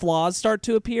season, its flaws start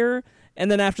to appear, and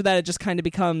then after that, it just kind of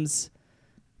becomes.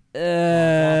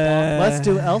 Let's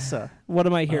do Elsa. What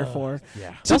am I here for?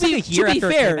 Yeah. That was like a year to be after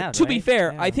it fair, came out, to be right?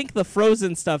 fair, Yeah. I think the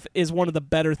Frozen stuff is one of the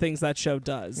better things that show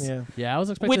does. Yeah. Yeah, I was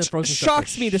expecting Which the Frozen stuff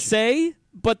shocks me to say,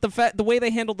 but the way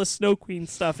they handle the Snow Queen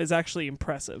stuff is actually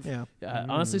impressive. Yeah.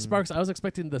 Honestly, Sparks, I was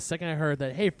expecting the second I heard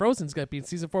that, hey, Frozen's going to be in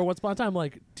season 4 Once Upon a Time, I'm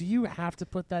like, do you have to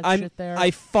put that shit there?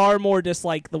 I far more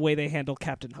dislike the way they handle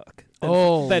Captain Hook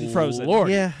than Frozen.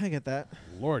 Lordy. Yeah, I get that.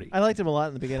 Lordy. I liked him a lot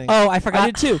in the beginning. Oh, I forgot. I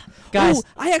did too. Guys. Ooh,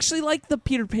 I actually like the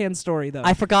Peter Pan story though.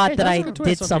 I forgot Hey, that that's I a good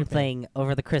twist did on Peter Pan. something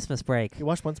over the Christmas break. You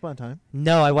watched Once Upon a Time?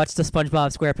 No, I watched the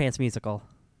SpongeBob SquarePants musical.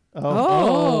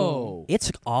 Oh.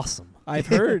 It's awesome. I've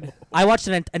heard. I watched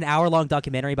an hour-long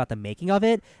documentary about the making of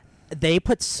it. They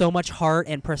put so much heart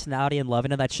and personality and love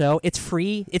into that show. It's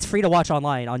free. It's free to watch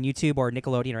online on YouTube or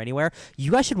Nickelodeon or anywhere.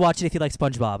 You guys should watch it if you like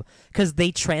SpongeBob, because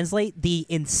they translate the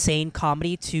insane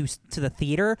comedy to the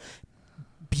theater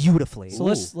beautifully. So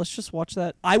let's just watch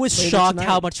that. I was later shocked tonight.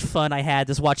 how much fun I had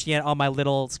just watching it on my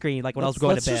little screen, like when I was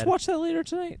going let's to bed. just watch that later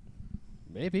tonight.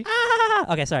 Maybe.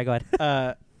 Okay, sorry, go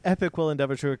ahead. Epic will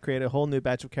endeavor to create a whole new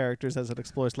batch of characters as it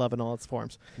explores love in all its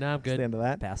forms. Nah, I'm That's the good. end of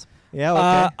that. Pass. Yeah,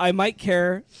 okay. I might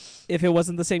care if it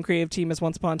wasn't the same creative team as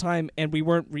Once Upon a Time, and we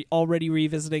weren't already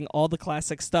revisiting all the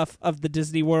classic stuff of the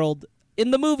Disney World in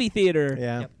the movie theater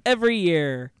Yeah. Yep. every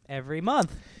year. Every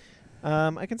month.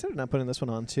 I considered not putting this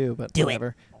one on too, but Do it.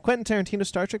 whatever. Quentin Tarantino's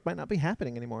Star Trek might not be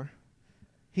happening anymore.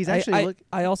 He's I- actually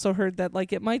I also heard that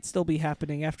like it might still be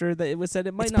happening after that it was said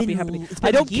it might It's not be been happening. it's I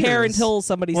been don't care years. until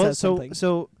somebody well, says something.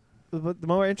 so the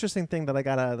more interesting thing that I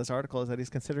got out of this article is that he's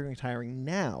considering retiring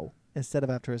now instead of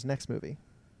after his next movie,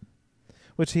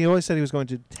 which he always said he was going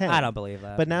to do 10. I don't believe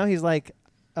that. But now he's like,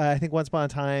 I think Once Upon a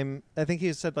Time. I think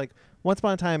he said like Once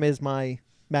Upon a Time is my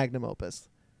magnum opus.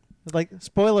 Like,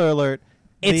 spoiler alert.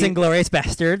 It's the- Inglourious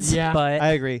Bastards. Yeah. But I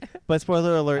agree, but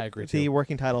spoiler alert. I agree, the too.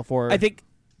 working title for I think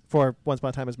Once Upon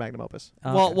a Time is magnum opus.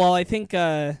 okay. while I think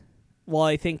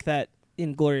that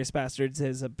Inglourious Bastards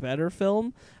is a better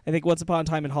film, I think Once Upon a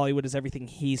Time in Hollywood is everything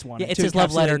he's wanted. Yeah, it's to his love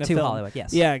encapsulate letter in a to film. Hollywood.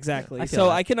 Yes. Yeah, exactly. I feel So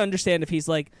that. I can understand if he's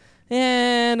like,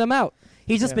 and I'm out.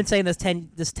 He's just Yeah. been saying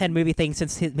this 10 movie thing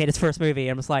since he made his first movie.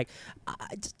 I'm just like,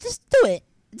 just do it.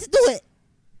 Just do it.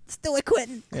 Just do it,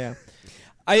 Quentin. Yeah.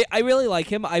 I really like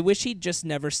him. I wish he'd just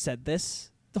never said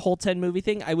this, the whole 10 movie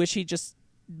thing. I wish he just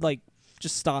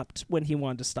stopped when he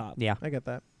wanted to stop. Yeah. I get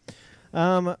that.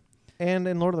 And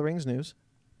in Lord of the Rings news,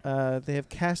 they have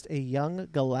cast a young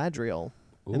Galadriel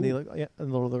in the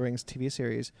in Lord of the Rings TV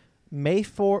series.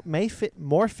 Morfydd.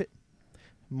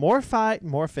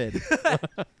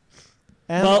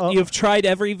 Well, you've tried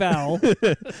every vowel.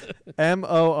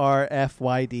 Morfydd.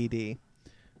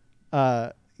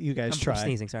 You guys I'm try.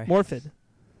 sneezing, sorry. Morphid.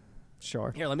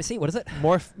 Sure. Here, let me see. What is it?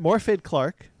 Morfydd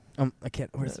Clark. I can't.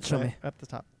 Where's it? It's Show right me. up the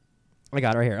top. I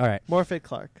got it right here. All right. Morfydd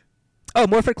Clark. Oh,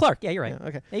 Morfydd Clark. Yeah, you're right. Yeah,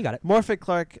 okay. Yeah, you got it. Morfydd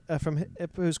Clark,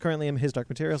 who's currently in His Dark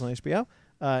Materials on HBO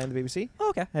and the BBC, Oh,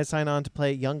 okay. has signed on to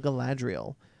play young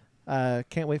Galadriel.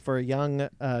 Can't wait for a young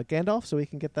Gandalf so we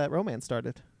can get that romance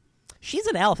started. She's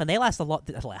an elf, and they last a long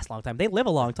time. They live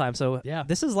a long time, so Yeah.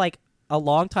 this is like a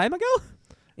long time ago.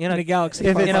 In a galaxy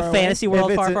If far, it's- in far a away. fantasy world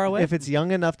if it's far, far away. If it's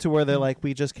young enough to where they're like,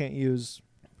 we just can't use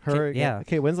her, again,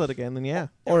 Kate Winslet again, then yeah.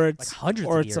 Or it's hundreds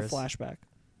or of it's a years. flashback.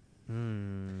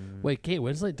 Wait, Kate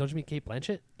Winslet? Don't you mean Kate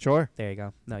Blanchett? Sure. There you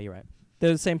go. No, you're right.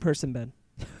 They're the same person, Ben.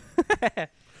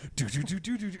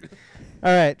 All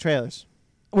right, trailers.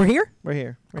 We're here. We're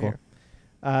here. We're Cool.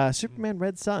 here. Superman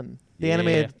Red Sun, the Yeah.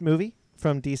 animated movie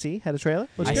from DC, had a trailer.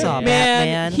 Was I good. saw Man,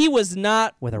 Batman he was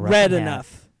not with a red Russian hat.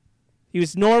 enough. He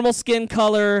was normal skin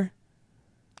color.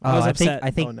 I was upset.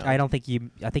 I think. Oh, no. I don't think you.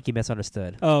 I think you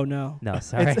misunderstood. Oh no. No,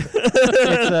 sorry.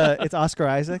 It's Oscar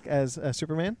Isaac as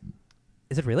Superman.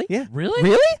 Is it really? Yeah. Really?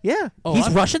 Really? Yeah. Oh, He's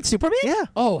I'm- Russian Superman. Yeah.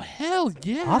 Oh, hell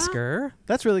yeah. Oscar.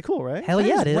 That's really cool, right? Hell That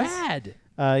yeah, is it is. rad.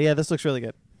 Yeah, this looks really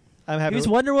good. I'm happy. He was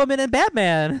with- Wonder Woman and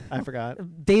Batman. I forgot.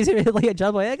 Daisy Ridley and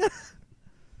John Boyega.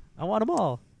 I want them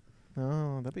all.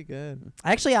 Oh, that'd be good.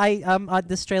 Actually,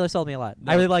 this trailer sold me a lot.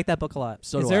 No. I really like that book a lot.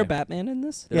 So Is do there I. a Batman in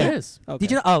this? There Yeah. is. Okay.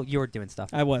 Did you know? Oh, you were doing stuff.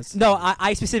 I was. No,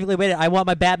 I specifically waited. I want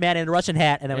my Batman in a Russian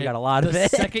hat, and then we got a lot of the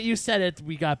it. second you said it,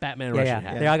 we got Batman and yeah, Russian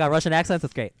yeah. hat. They all got Russian accents.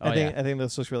 That's great. Oh, I think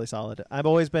this looks really solid. I've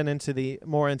always been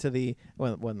more into the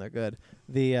when they're good,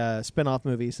 the spin-off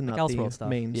movies and Like not Elseworld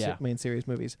the stuff. main series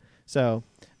movies. So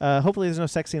hopefully there's no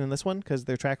sex scene in this one because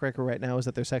their track record right now is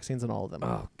that there's sex scenes in all of them.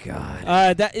 Oh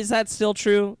God. Is that still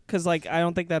true? Because I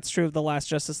don't think that's true of the last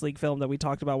Justice League film that we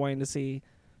talked about wanting to see,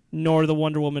 nor the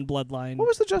Wonder Woman Bloodline. What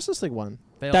was the Justice League one?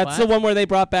 Fail That's 5? the one where they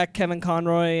brought back Kevin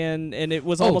Conroy, and it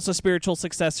was Oh. almost a spiritual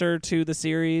successor to the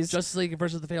series. Justice League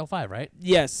versus the Fatal 5, right?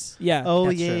 Yes, yeah, Oh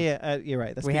that's yeah, true. yeah. You're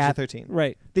right. That's We have- PG-13.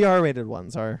 right, The R-rated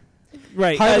ones are.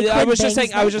 right. Harley I Quinn was just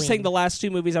bangs saying. I was just Nightwing. saying the last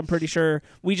two movies. I'm pretty sure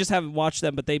we just haven't watched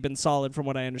them, but they've been solid from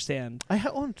what I understand. I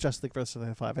own Justice League versus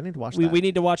the 5. I need to watch We that. we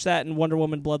need to watch that, and Wonder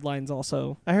Woman Bloodlines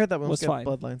also. I heard that one was was fine.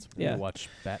 Bloodlines. Yeah. Watch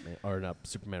Batman or no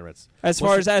Superman Reds. As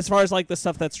What's far as like the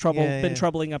stuff that's Yeah, been yeah.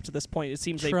 troubling up to this point, it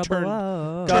seems they've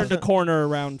Trouble. turned a corner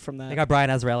around from They that. got Brian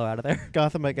Azzarello out of there.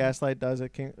 Gotham by Gaslight does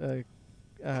it.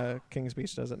 King's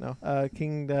Speech does it now.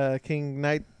 King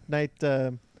Night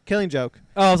Killing Joke.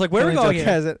 Oh, I was like, where are we Killing going Joke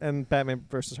here? has it, and Batman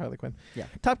versus Harley Quinn. Yeah.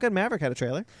 Top Gun Maverick had a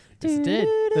trailer. Yes, it did.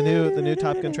 The new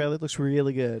Top Gun trailer looks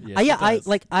really good. Yes, Yeah, it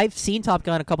does. I've seen Top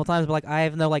Gun a couple times, but like I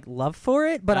have no like love for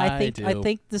it. But I I do.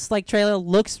 think this like trailer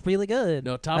looks really good.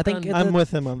 No, I Top think Gun. I'm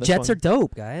with him on this jets one. are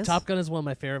dope, guys. Top Gun is one of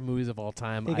my favorite movies of all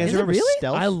time. You I- guys Is it remember really?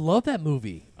 Stealth? I love that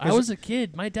movie. I Is it- was a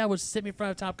kid. My dad would sit me in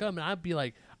front of Top Gun, and I'd be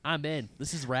like, "I'm in.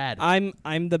 This is rad."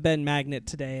 I'm the Ben Magnet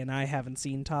today, and I haven't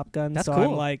seen Top Gun, That's so cool.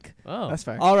 I'm like, oh, That's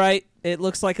fair. all right, it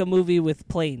looks like a movie with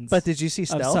planes, But did you see of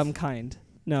Stealth? some kind.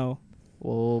 No,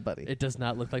 Oh, buddy. it does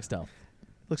not look like Stealth.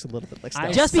 Looks a little bit like I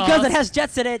Stealth. Just saw- because it has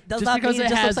jets in it does Just not because mean it it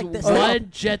just has looks like this. one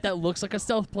jet that looks like a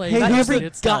stealth plane, Hey, Not who's doesn't every mean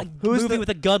it's stealth. Who's movie the- with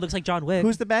a gun looks like John Wick.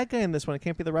 Who's the bad guy in this one? It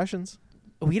can't be the Russians.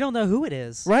 We don't know who it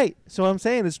is. Right. So I'm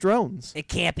saying it's drones. It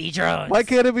can't be drones. Why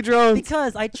can't it be drones?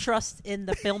 Because I trust in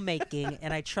the filmmaking,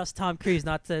 and I trust Tom Cruise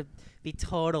not to be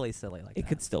totally silly like it that.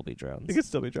 could still be drones. It could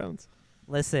still be drones.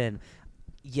 Listen,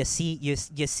 you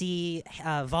see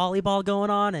volleyball going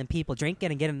on and people drinking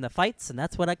and getting into fights, and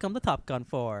that's what I come to Top Gun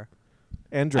for.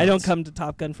 And drones. I don't come to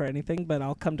Top Gun for anything, but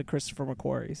I'll come to Christopher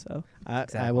McQuarrie. So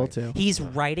I will too. He's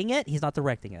writing it. He's not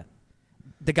directing it.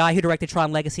 The guy who directed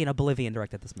Tron Legacy and Oblivion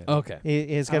directed this movie. Okay.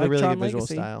 He's I got a like really Tron good visual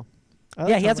Legacy. style. I Yeah,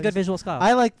 like he Tron has a good Legacy. visual style.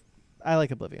 I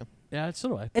like Oblivion. Yeah, so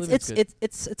do I. it's Believe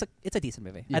good. it's a decent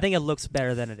movie. Yeah. I think it looks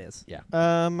better than it is. Yeah,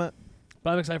 Um, but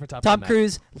I'm excited for Top Tom Gun.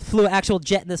 Cruise flew an actual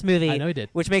jet in this movie, I know he did.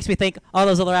 which makes me think all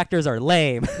those other actors are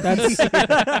lame. that's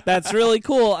that's really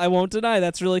cool. I won't deny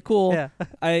that's really cool. yeah.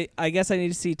 I guess I need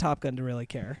to see Top Gun to really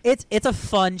care. It's a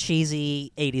fun,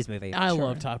 cheesy 80s movie. I Sure.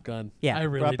 love Top Gun. Yeah. I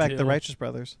really brought back do. the Righteous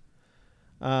Brothers.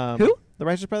 Who? The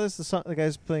Righteous Brothers. The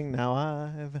guys playing "Now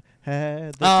I've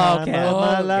Had the Oh, Time okay. of My Oh,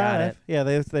 got Life." it. Yeah,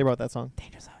 they wrote that song.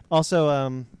 Danger Zone. Also,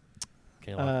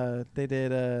 Can't lie. they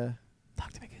did.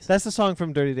 Talk to me, Goose. That's the song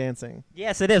from Dirty Dancing.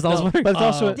 Yes, it is. I was No, wondering. But it's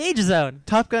also Danger Zone.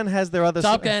 Top Gun has their other.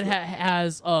 Top Gun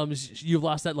has You've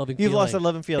Lost That Loving You've Feeling. lost that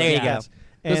love and feeling. There you yes.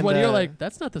 Because And, when you're like,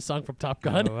 that's not the song from Top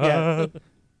Gun. yeah,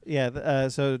 yeah.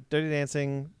 So Dirty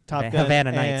Dancing, Top Gun,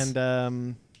 Havana Nights.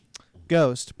 and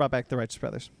Ghost brought back the Righteous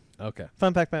Brothers. Okay.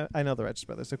 Fun fact: I know the Righteous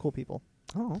Brothers. They're cool people.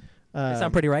 Oh, they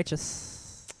sound pretty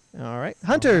righteous. All right.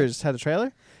 Hunters had a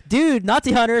trailer. Dude,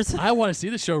 Nazi hunters. I want to see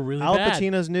the show really Al bad.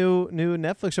 Pacino's new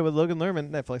Netflix show with Logan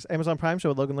Lerman. Amazon Prime show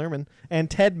with Logan Lerman, and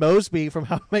Ted Mosby from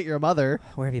How I Met Your Mother.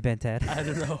 Where have you been, Ted? I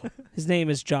don't know. His name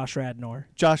is Josh Radnor.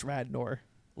 Josh Radnor.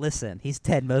 Listen, he's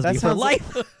Ted Mosby That for sounds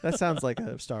life. That sounds like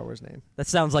a Star Wars name. That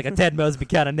sounds like a Ted Mosby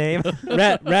kind of name.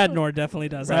 Radnor definitely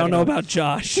does. I don't know about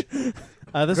Josh.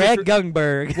 This Greg looks,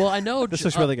 Gungberg. Well, I know this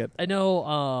looks really good. I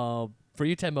know for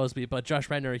you, Ted Mosby, but Josh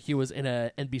Radnor, he was in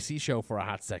a NBC show for a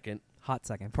hot second. Hot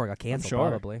second before it got canceled, sure.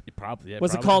 probably. He probably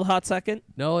Was it probably. called Hot Second?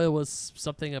 No, it was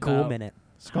something about Cool minute.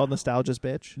 It's called Nostalgia's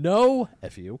Bitch. No,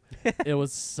 F you. It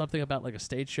was something about like a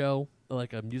stage show,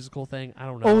 like a musical thing. I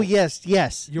don't know. Oh yes. You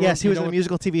He was know in a what-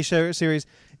 musical TV show series.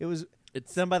 It was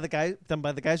It's done by the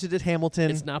guys who did Hamilton.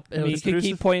 It's not. I mean, you It's can produced-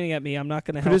 keep pointing at me. I'm not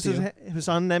going to help Produced you. it was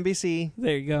on NBC.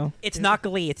 There you go. It's not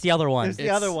Glee. It's the other one. It's the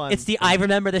other one. It's the I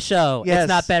remember the show. Yes. It's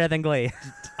not better than Glee.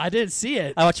 I didn't see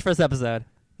it. I watched the first episode.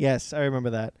 Yes, I remember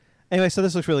that. Anyway, so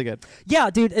this looks really good. Yeah,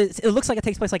 dude, it looks like it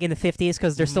takes place like in the 50s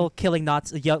because they're still killing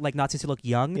Nazis who look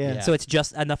young. Yeah. Yeah. So it's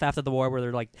just enough after the war where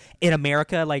they're like in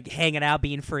America, like hanging out,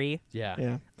 being free. Yeah.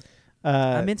 Yeah.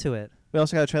 I'm into it. We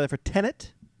also got a trailer for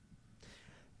Tenet.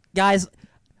 Guys,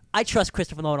 I trust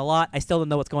Christopher Nolan a lot. I still don't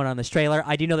know what's going on in this trailer.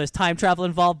 I do know there's time travel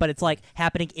involved, but it's like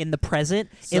happening in the present.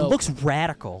 It So- looks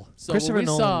radical. So Christopher when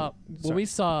Nolan- we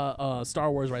saw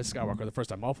Star Wars: Rise of Skywalker the first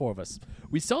time, all 4 of us,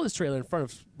 we saw this trailer in front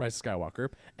of Rise of Skywalker,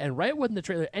 and right when the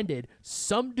trailer ended,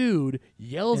 some dude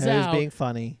yells Yeah, he was out, being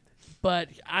funny. but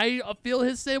I feel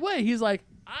his same way. He's like,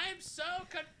 "I'm so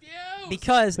confused."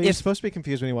 Because But you're if supposed to be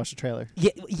confused when you watch the trailer.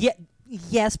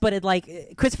 yes, but it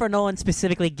like Christopher Nolan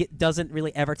specifically doesn't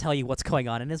really ever tell you what's going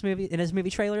on in his movie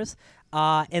trailers,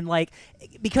 and like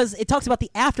because it talks about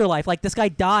the afterlife. Like this guy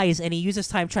dies and he uses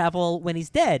time travel when he's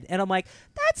dead, and I'm like,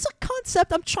 that's a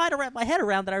concept I'm trying to wrap my head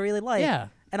around that I really like. yeah.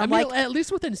 and I'm I mean, like, at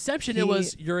least with Inception, it He-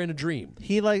 was you're in a dream.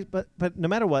 He but no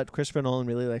matter what, Christopher Nolan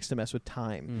really likes to mess with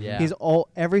time. Yeah.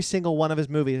 Every single one of his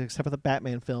movies, except for the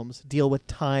Batman films, deal with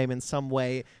time in some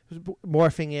way,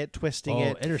 morphing it, twisting Oh,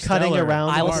 it, cutting Interstellar.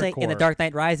 around. I will the- say in The hardcore. Dark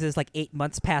Knight Rises, like 8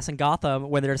 months pass in Gotham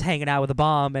when they're just hanging out with a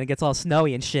bomb and it gets all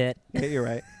snowy and shit. Yeah, you're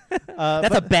right.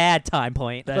 That's a bad time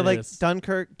point. That But like is.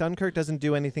 Dunkirk doesn't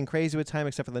do anything crazy with time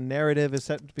except for the narrative is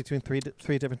set between three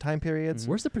different time periods.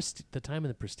 Where's the time in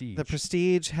the Prestige? The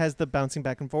Prestige has the bouncing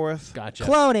back and forth. Gotcha.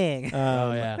 Cloning.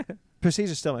 Oh yeah, Prestige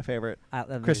is still my favorite.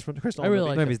 Chris movie- Nolan I really movie.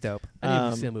 like movie's dope. I need to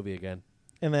Um, see that movie again.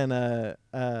 And then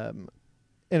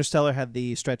Interstellar had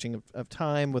the stretching of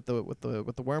time with the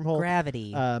wormhole.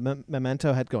 Gravity.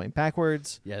 Memento had going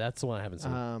backwards. Yeah, that's the one I haven't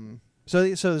seen. So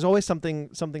there's always something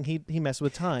he messed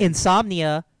with time.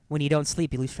 Insomnia. When you don't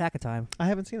sleep, you lose track of time. I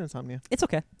haven't seen Insomnia. It's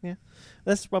okay.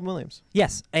 That's Robin Williams.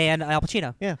 Yes, and Al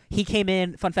Pacino. Yeah. He came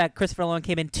in. Fun fact: Christopher Nolan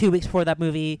came in 2 weeks before that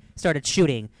movie started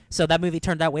shooting. So that movie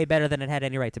turned out way better than it had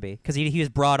any right to be because he was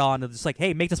brought on to just like,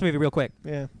 hey, make this movie real quick.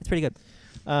 Yeah. It's pretty good.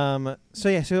 So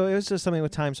it was just something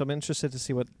with time. So I'm interested to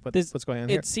see This- what's going on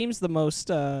here. It seems the most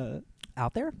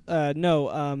Out there?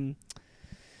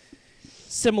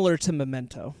 similar to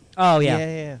Memento. Oh yeah.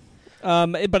 Yeah.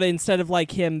 But instead of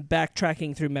like him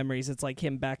backtracking through memories, it's like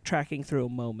him backtracking through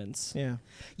moments. Yeah.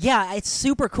 Yeah, it's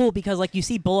super cool because like you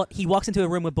see he walks into a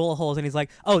room with bullet holes and he's like,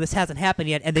 "Oh, this hasn't happened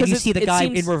yet," and then 'Cause you it- see the it guy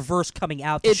seems- in reverse coming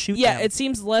out to shoot them. it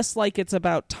seems less like it's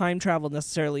about time travel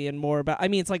necessarily, and more about. I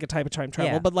mean, it's like a type of time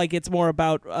travel, Yeah. but like it's more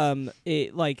about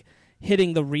like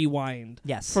hitting the rewind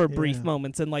Yes. for brief Yeah.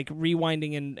 moments and like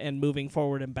rewinding and moving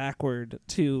forward and backward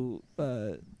to.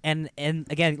 And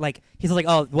again, like he's like,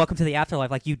 "Oh, welcome to the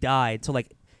afterlife. Like you died, so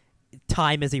like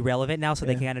time is irrelevant now, so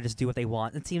they Yeah. can kind of just do what they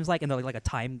want." It seems like, and they're like a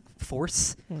time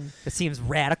force. Hmm. It seems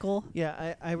radical.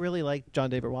 Yeah. I really like John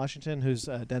David Washington, who's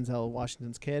Denzel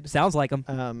Washington's kid. Sounds like him.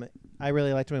 I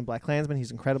really liked him in Black Klansman. He's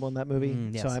incredible in that movie.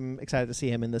 Yes. So I'm excited to see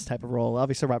him in this type of role.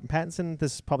 Obviously, Robert Pattinson.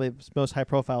 This is probably the most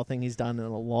high-profile thing he's done in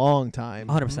a long time.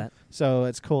 100%. So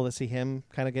it's cool to see him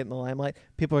kind of get in the limelight.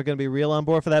 People are going to be real on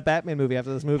board for that Batman movie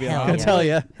after this movie. Hell I'm going yeah. to tell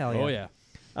you. Hell yeah. Oh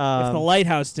yeah. If the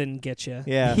lighthouse didn't get you,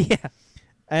 Yeah. yeah.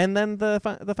 And then the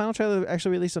final trailer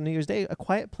actually released on New Year's Day, A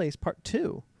Quiet Place Part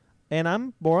 2. And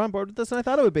I'm more on board with this than I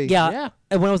thought it would be. Yeah. Yeah.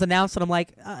 And when it was announced, and I'm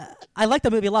like, I like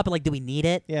the movie a lot, but like, do we need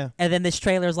it? Yeah. And then this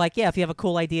trailer is like, yeah, if you have a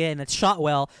cool idea and it's shot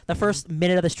well. The first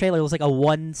minute of this trailer was like a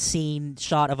one scene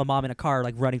shot of a mom in a car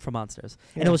like running from monsters,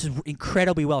 and Yeah. it was just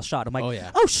incredibly well shot. I'm like, Oh,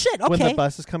 yeah. oh shit, okay. When the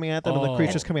bus is coming at them and the Oh.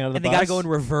 creature's coming out of the and they bus. gotta go in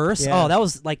reverse. Yeah. Oh, that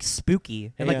was like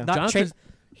spooky. And Yeah. like not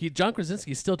John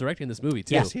Krasinski's still directing this movie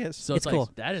too. Yes, he is. So It's it's like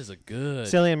cool. that is a good.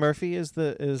 Cillian Murphy is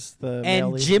the male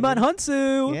and lead. Jim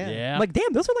Hunsu. Yeah. Yeah. I'm like,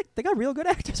 damn, those are like they got real good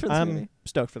actors for this I'm movie.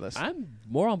 stoked for this. I'm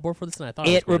more on board for this than I thought.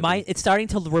 It's starting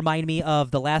to remind me of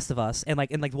The Last of Us and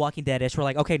like Walking Dead-ish. We're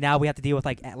like, okay, now we have to deal with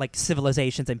like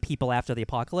civilizations and people after the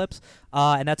apocalypse,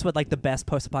 and that's what like the best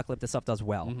post-apocalyptic stuff does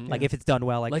well. Mhm. Like Yeah. if it's done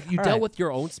well, Like you all dealt right. with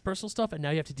your own personal stuff, and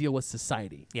now you have to deal with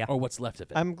society. Yeah. Or what's left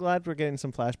of it. I'm glad we're getting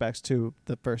some flashbacks to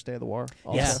the first day of the war.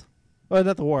 Also. Yes. Well,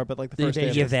 not the war, but like the The first day.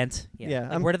 invasion. Of the it. event. Yeah,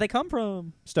 Like, I'm- where did they come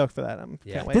from? Stoked for that. I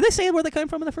Yeah. can't wait. Did they say where they came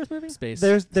from in the first movie? Space.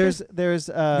 There's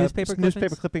Newspaper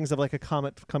clippings? clippings of like a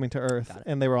comet coming to Earth, Got it.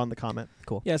 and they were on the comet.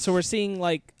 Cool. yeah. So we're seeing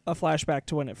like a flashback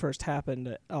to when it first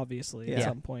happened, obviously at Yeah.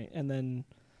 some point, and then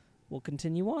we'll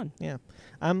continue on. Yeah,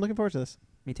 I'm looking forward to this.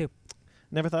 Me too.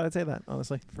 Never thought I'd say that,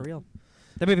 honestly. For real.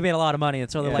 That movie made a lot of money,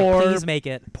 and so they're Yeah. like, Poor- please make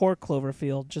it. Poor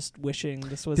Cloverfield, just wishing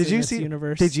this was Did in you this see-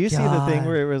 universe. Did you see the thing God.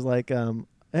 where it was like,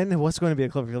 and it was going to be a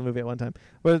Cloverfield movie at one time,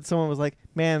 where someone was like,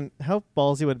 "Man, how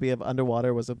ballsy would it be if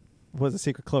Underwater was a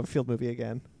secret Cloverfield movie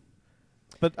again?"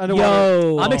 But Underwater,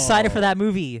 Yo, I'm excited for that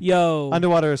movie. Yo,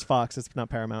 Underwater is Fox. It's not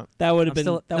Paramount. that would I'm have been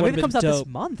still, that the would movie have comes been out dope.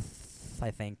 this month,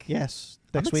 I think. Yes,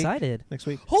 I'm next week. excited. Next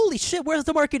week. Holy shit! Where's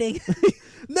the marketing?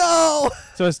 No.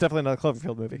 So it's definitely not a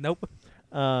Cloverfield movie. Nope.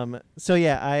 So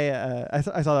yeah, I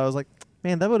saw that. I was like,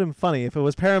 man, that would have been funny if it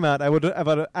was Paramount. I would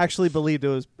have actually believed it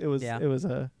was Yeah. it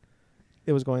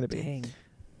was going to be. Dang.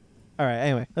 All right.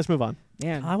 Anyway, let's move on.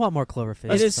 Man, I want more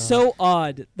Cloverfield. it is so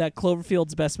odd that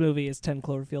Cloverfield's best movie is 10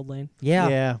 Cloverfield Lane. Yeah.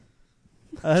 Yeah.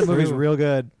 That movie's True. real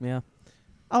good. Yeah.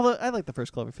 Although I like the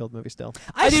first Cloverfield movie still.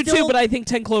 I do still- too, but I think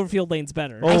 10 Cloverfield Lane's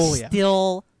better. Oh, I yeah.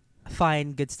 still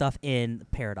find good stuff in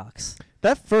Paradox.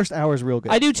 That first hour is real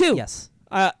good. I do too. Yes.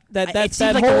 That seems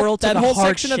like the whole, world took that a whole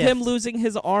hard section of him shift. losing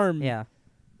his arm Yeah.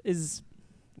 is,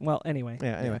 well, anyway.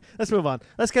 Yeah. Anyway, let's move on.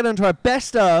 Let's get into our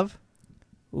best of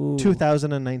Ooh.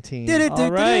 2019.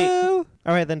 All right.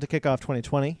 All right, then to kick off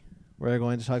 2020, we're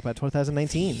going to talk about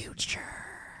 2019. Future.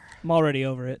 I'm already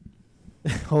over it.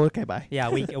 Oh, okay, bye. Yeah,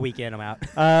 a week in, I'm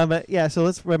out. Yeah, so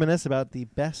let's reminisce about the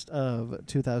best of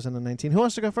 2019. Who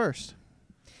wants to go first?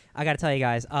 I got to tell you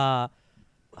guys, how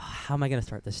am I going to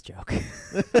start this joke?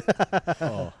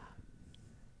 Oh.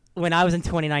 When I was in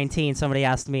 2019, somebody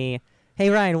asked me, "Hey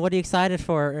Ryan, what are you excited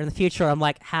for in the future?" I'm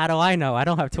like, "How do I know? I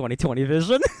don't have 2020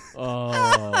 vision."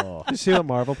 Oh. Did you see what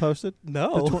Marvel posted?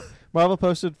 No. Marvel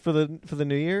posted for the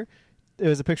new year. It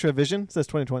was a picture of Vision. It says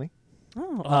 2020.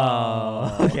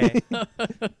 Oh. Okay.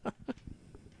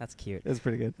 That's cute. It's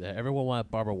pretty good. Yeah, everyone wanted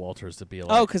Barbara Walters to be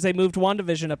like. Oh, because they moved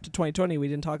WandaVision up to 2020. We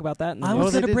didn't talk about that. In the I news.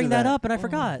 was they going to did bring do that that. up, and I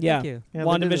forgot. Yeah. Thank you. Yeah,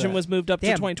 they did WandaVision that. was moved up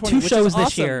Damn, to 2020, 2 which shows is this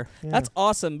awesome. year. Yeah. That's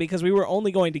awesome because we were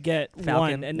only going to get Falcon.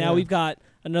 one, and now Yeah. we've got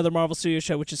another Marvel Studios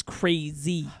show, which is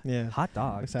crazy. Yeah. Hot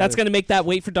dog. Excited. That's going to make that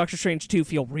wait for Doctor Strange 2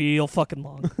 feel real fucking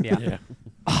long. Yeah. Yeah.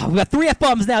 Oh, we got 3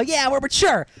 F-bombs now. Yeah, we're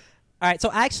mature. All right,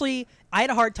 so actually, I had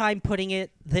a hard time putting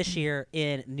it this year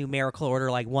in numerical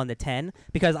order, like 1 to 10,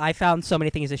 because I found so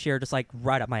many things this year just like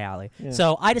right up my alley. Yeah.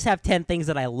 So I just have 10 things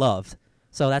that I loved.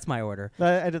 So that's my order.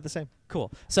 I did the same.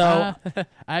 Cool. So I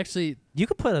actually you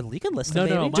could list no it.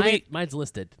 no maybe. mine's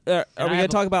listed. Are we I going to have a-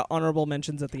 talk about honorable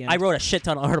mentions at the end? I wrote a shit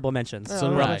ton of honorable mentions. So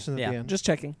I'll did I. mention at the Yeah. end. Just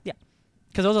checking.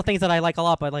 Because those are things that I like a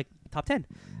lot, but like top 10.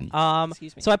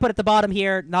 Excuse me. So I put at the bottom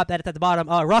here, not that it's at the bottom,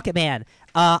 Rocket Man.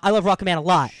 I love Rocket Man a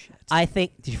lot. I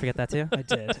think. Did you forget that too? I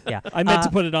did. Yeah. I meant to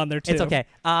put it on there too. It's okay.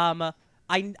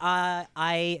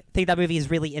 I think that movie is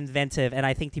really inventive, and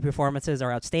I think the performances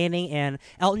are outstanding. And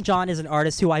Elton John is an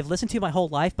artist who I've listened to my whole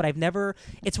life, but I've never.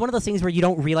 It's one of those things where you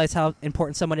don't realize how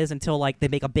important someone is until like they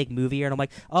make a big movie, and I'm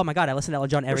like, oh my god, I listen to Elton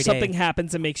John Or every day. something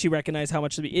happens and makes you recognize how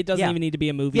much it doesn't Yeah. even need to be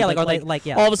a movie. Yeah, but like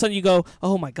yeah. all of a sudden you go,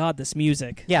 oh my god, this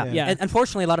music. Yeah. Yeah. And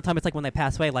unfortunately, a lot of time it's like when they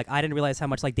pass away. Like I didn't realize how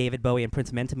much like David Bowie and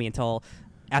Prince meant to me until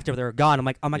after they were gone. I'm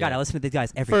like, oh my god, Yeah. I listen to these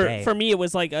guys every day. For me, it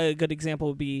was like a good example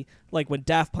would be like when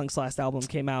Daft Punk's last album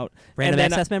came out. Random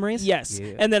and then Access Memories. Yes,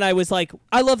 Yeah. and then I was like,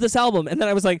 I love this album, and then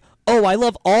I was like, oh, I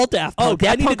love all Daft Oh, Punk. I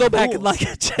Daft need to Punk go back and rules.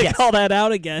 like check Yes. all that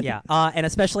out again. Yeah, and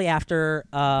especially after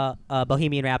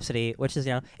Bohemian Rhapsody, which is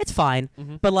it's fine,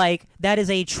 Mm-hmm. but like that is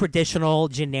a traditional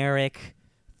generic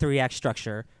 3-act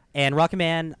structure. And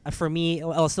Rocketman, for me,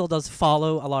 well, it still does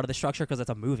follow a lot of the structure because it's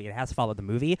a movie. It has to follow the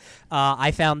movie.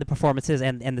 I found the performances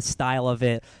and the style of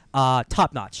it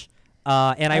top notch.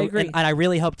 And I agree. And I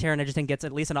really hope Taron Egerton gets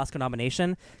at least an Oscar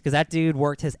nomination because that dude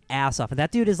worked his ass off. And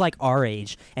that dude is like our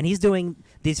age, and he's doing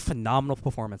these phenomenal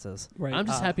performances. Right. I'm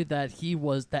just happy that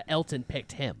that Elton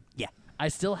picked him. Yeah. I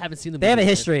still haven't seen the They have a movie.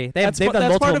 history. They've that's done that's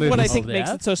multiple part of movies. what I Oh, think they makes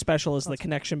have? it so special is the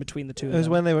connection between the two. It was of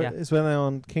them. when they were. Yeah. It's when they were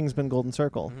on Kingsman Golden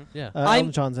Circle. Yeah.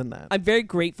 Elton John's in that. I'm very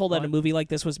grateful that a What? movie like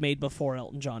this was made before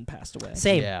Elton John passed away.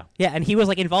 Same. Yeah. Yeah, and he was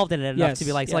like involved in it enough Yes, to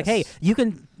be like, it's like, yes. hey, you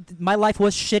can. My life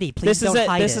was shitty. Please This is don't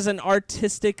hide this it. is an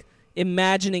artistic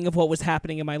imagining of what was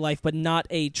happening in my life, but not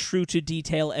a true to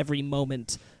detail every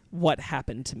moment what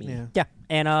happened to me. yeah. Yeah,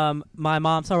 and my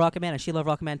mom saw Rocket Man, and she loved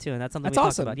Rocket Man too, and that's something That's we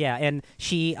awesome. talked about. Yeah, and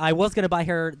I was gonna buy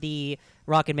her the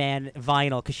Rocket Man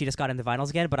vinyl because she just got into vinyls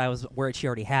again, but I was worried she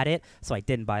already had it, so I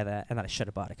didn't buy that, and then I should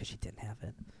have bought it because she didn't have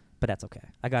it. But that's okay.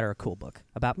 I got her a cool book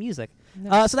about music.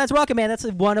 So that's Rocket Man. That's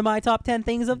one of my top 10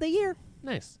 things of the year.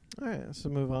 Nice. All right. So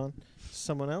move on.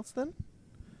 Someone else then.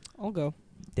 I'll go.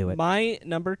 Do it. My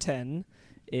number 10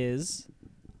 is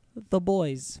The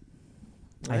Boys.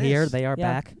 I hear Nice. they are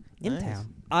Yeah. back in Nice.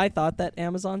 town. I thought that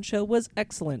Amazon show was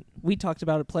excellent. We talked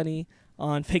about it plenty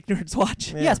on Fake Nerds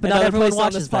Watch. Yeah. Yes, but And not other everyone places on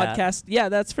watches this that. podcast. Yeah,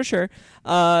 that's for sure.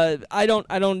 I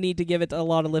don't need to give it a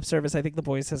lot of lip service. I think The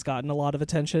Boys has gotten a lot of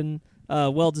attention,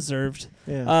 well deserved.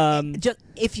 Yeah. Just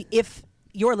if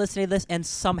you're listening to this and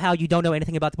somehow you don't know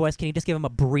anything about the boys, can you just give them a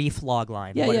brief log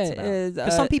line? Yeah, what yeah, it's about?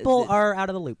 Because some people are out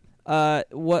of the loop.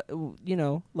 What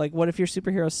if your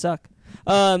superheroes suck?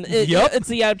 Yup. It's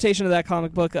the adaptation of that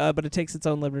comic book, but it takes its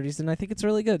own liberties, and I think it's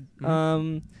really good.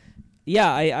 Mhm.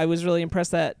 Yeah, I was really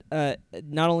impressed that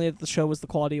not only that the show was the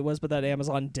quality it was, but that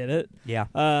Amazon did it. Yeah.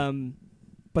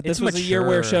 But this It's was a year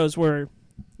where mature. shows were,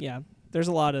 yeah, there's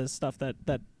a lot of stuff that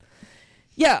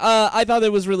I thought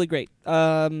it was really great.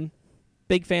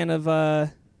 Big fan of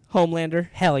Homelander,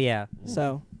 Hell yeah.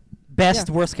 so Best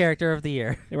Yeah. worst character of the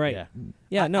year. Right. Yeah.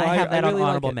 Yeah. No, I have that really on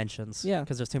honorable like it. mentions. Yeah.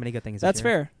 because there's too many good things. That's this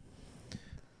year.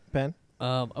 fair.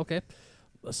 Ben? Okay.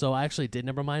 So I actually did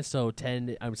number mine. So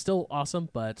 10. I'm still awesome,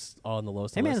 but on the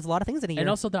lowest. Hey of the man, list. there's a lot of things in a year. And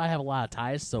also that I have a lot of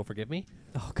ties, so forgive me.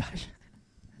 oh gosh,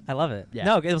 I love it. Yeah.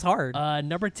 No, it was hard.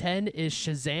 Number 10 is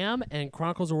Shazam and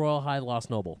Chronicles of Royal High Lost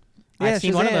Noble. Yeah, I've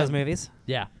seen one of Shazam. those movies.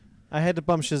 Yeah. I had to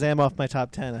bump Shazam off my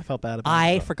top 10. I felt bad about I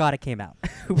it. forgot it came out.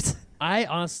 Oops. I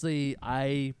honestly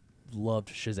loved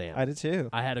Shazam. I did too.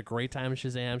 I had a great time in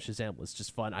Shazam. Shazam was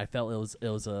just fun. I felt it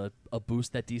was a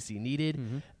boost that DC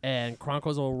needed. And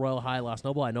Chronicles of Royal High Lost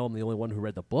Noble, I know I'm the only one who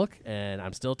read the book, and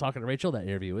I'm still talking to Rachel. That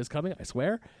interview is coming, I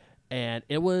swear. And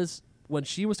it was when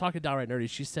she was talking to Downright Nerdy,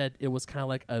 she said it was kind of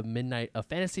like a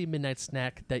fantasy midnight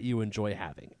snack that you enjoy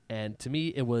having. And to me,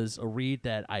 it was a read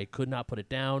that I could not put it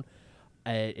down.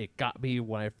 It got me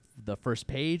when the first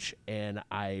page, and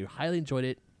I highly enjoyed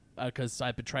it. Because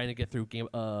I've been trying to get through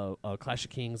Clash of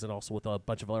Kings and also with a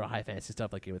bunch of other high fantasy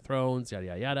stuff like Game of Thrones, yada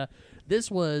yada yada. This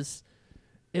was,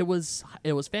 it was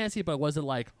fantasy, but it wasn't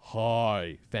like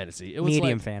high fantasy. It was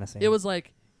Medium like, fantasy. It was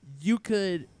like you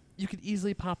could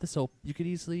easily pop this open. You could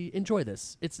easily enjoy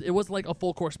this. It was like a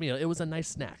full course meal. It was a nice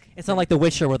snack. It's not like The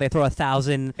Witcher where they throw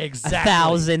Exactly.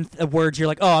 1,000 words. You're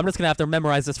like, oh, I'm just gonna have to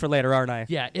memorize this for later, aren't I?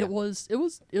 Yeah, it was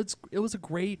a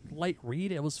great light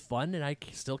read. It was fun, and I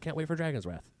still can't wait for Dragon's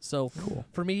Wrath. So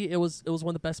for me, it was one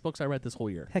of the best books I read this whole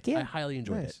year. Heck yeah. I highly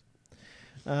enjoyed Nice.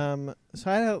 it.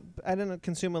 So I didn't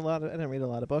consume I didn't read a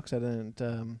lot of books. I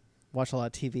didn't watch a lot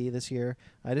of TV this year.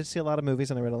 I did see a lot of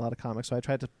movies and I read a lot of comics.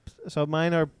 So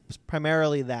mine are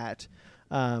primarily that.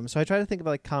 So I tried to think of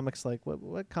like comics, like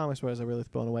what comics was I really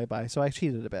blown away by. So I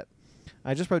cheated a bit.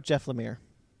 I just wrote Jeff Lemire.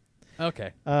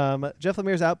 Okay. Jeff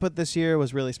Lemire's output this year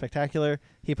was really spectacular.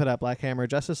 He put out Black Hammer,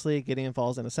 Justice League, Gideon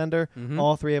Falls, and Ascender,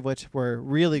 all three of which were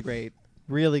really great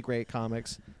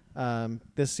comics.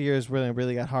 This year's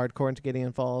really got hardcore into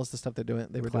Gideon Falls. The stuff they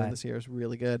were doing this year is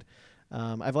really good.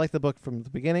 I've liked the book from the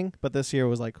beginning, but this year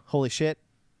was like, holy shit,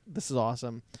 this is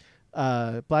awesome.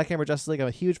 Black Hammer, Justice League, I'm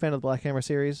a huge fan of the Black Hammer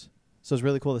series, so it's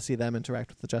really cool to see them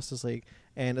interact with the Justice League.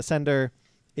 And Ascender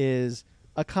is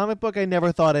a comic book I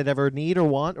never thought I'd ever need or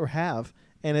want or have,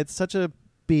 and it's such a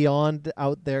beyond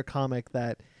out there comic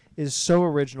that is so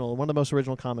original. One of the most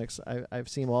original comics I've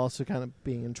seen, while also kind of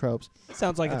being in tropes.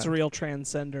 Sounds like it's a real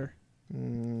transcender.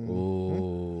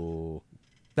 Ooh.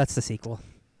 That's the sequel.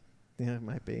 Yeah, it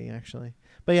might be actually.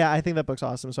 But yeah, I think that book's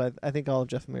awesome. So I think all of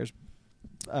Jeff Lemire's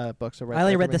books are right. I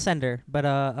only there read for me. Ascender, but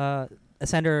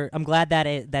Ascender. I'm glad that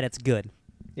it's good.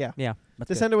 Yeah. Yeah. that's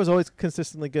good. Ascender was always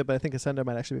consistently good, but I think Ascender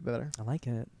might actually be better. I like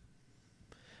it.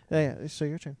 Yeah. So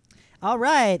your turn. All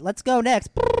right, let's go next.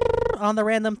 On the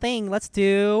random thing, let's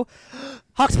do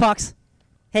Hoxpox.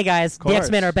 Hey guys, the course.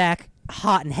 X-Men are back,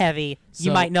 hot and heavy. You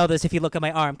So- might know this if you look at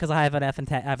my arm because I have an F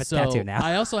and I have a tattoo now.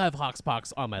 I also have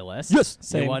Hoxpox on my list. Yes. You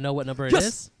Same. want to know what number it Yes.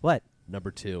 is? What? Number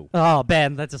 2. Oh,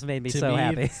 Ben, that just made me To so me,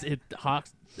 happy.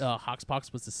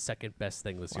 Hoxpox was the second best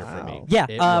thing this year for me. Wow. Yeah,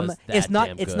 It was it's that not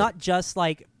damn it's good. not just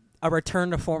like a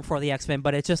return to form for the X-Men,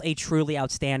 but it's just a truly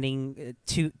outstanding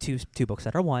two books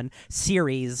that are one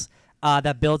series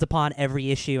that builds upon every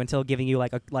issue until giving you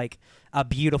like a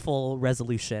beautiful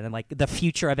resolution. And like the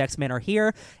future of X-Men are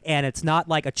here, and it's not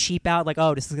like a cheap out like,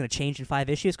 oh, this is going to change in 5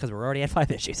 issues because we're already at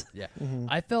 5 issues. Yeah.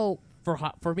 I felt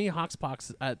for me,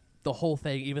 Hoxpox, the whole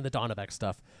thing, even the Dawn of X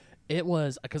stuff, it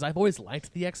was because I've always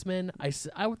liked the X-Men.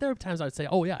 There were times I would say,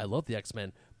 oh yeah, I love the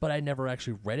X-Men, but I never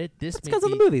actually read it. This It's because of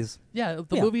the movies. Yeah,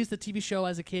 the Yeah. movies, the TV show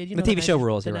as a kid. You The know, TV show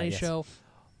rules, The you're right, 90s yes. show.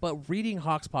 But reading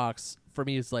Hoxpox for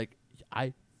me is like,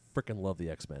 I freaking love the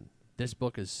X-Men. This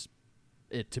book is,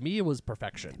 to me, it was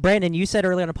perfection. Brandon, you said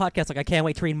earlier on the podcast like I can't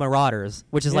wait to read Marauders,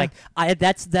 which is Yeah. like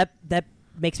that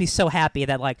makes me so happy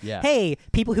that like Yeah. hey,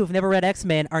 people who've never read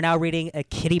X-Men are now reading a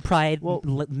Kitty Pryde Well,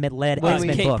 led when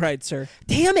X-Men Kate book. Pride, sir.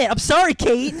 Damn it! I'm sorry,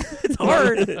 Kate. It's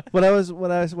hard. what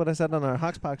I said on our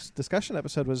Hoxpox discussion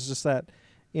episode was just that,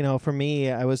 for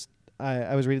me, I was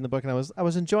reading the book and I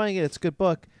was enjoying it. It's a good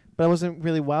book, but I wasn't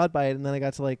really wowed by it. And then I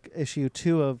got to like issue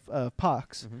 2 of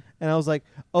Pox, and I was like,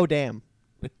 oh damn.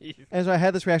 And so I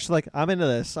had this reaction like, I'm into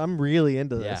this. I'm really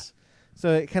into Yeah. this.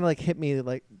 So it kind of like hit me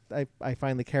like I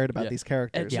finally cared about Yeah. these And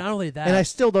characters. not only that, And I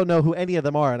still don't know who any of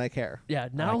them are, and I care. yeah,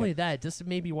 not like only that, just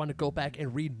made me want to go back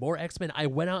and read more X-Men. I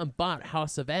went out and bought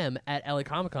House of M at LA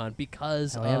Comic-Con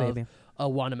because Hell yeah, of baby.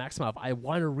 Wanda Maximoff. I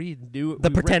want to read The we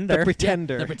read- Pretender. The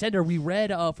Pretender. The Pretender. We read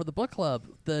for the book club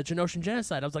the Genoshan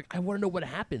Genocide. I was like, I want to know what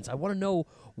happens. I want to know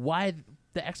why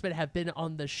the X-Men have been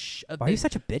on the. Why are you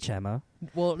such a bitch, Emma?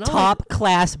 Well, not Top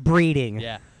class breeding.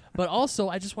 Yeah, But also,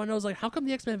 I just want to know, is like, how come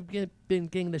the X-Men have been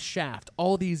getting the shaft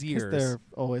all these 'Cause years? they're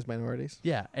always minorities.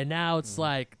 Yeah, and now it's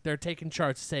like they're taking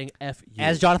charts saying "F you."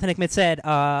 As Jonathan Hickman said,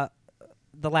 the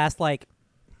last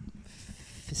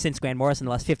since Grant Morrison,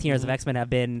 the last 15 years of X-Men have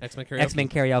been X-Men karaoke. X-Men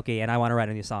karaoke, and I want to write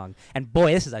a new song. And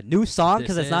boy, this is a new song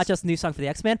because This it's not is. just a new song for the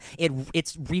X-Men.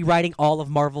 It's rewriting all of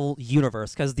Marvel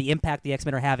universe because the impact the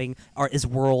X-Men are having is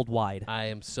worldwide. I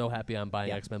am so happy I'm buying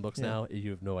Yeah. X-Men books Yeah. now. You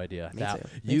have no idea. Me Now, too.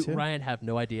 Me you, too. Ryan, have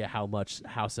no idea how much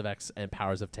House of X and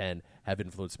Powers of 10 have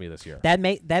influenced me this year. That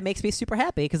makes me super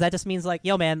happy because that just means like,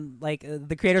 yo, man, like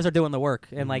the creators are doing the work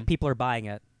and like people are buying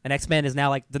it. And X-Men is now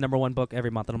like the #1 book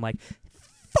every month, and I'm like,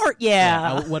 fart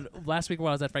yeah. Last week when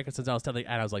I was at Frankenstein's, I was telling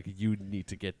Anna, I was like, you need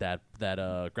to get that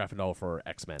graphic novel for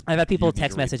X-Men. I've had people You need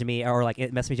text to read message me or like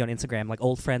message me on Instagram, like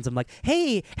old friends. I'm like,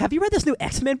 hey, have you read this new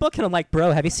X-Men book? And I'm like,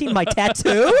 bro, have you seen my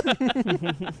tattoo?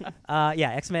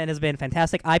 Yeah, X-Men has been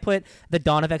fantastic. I put the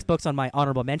Dawn of X books on my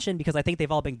honorable mention because I think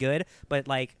they've all been good, but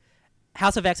like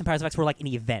House of X and Powers of X were like an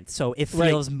event, so it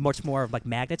feels much more of like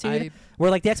magnitude. Where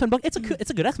like the X-Men book, it's a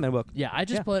good X-Men book. Yeah, I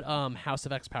just Yeah. put House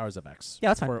of X, Powers of X. Yeah,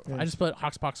 that's fine. Yeah. I just put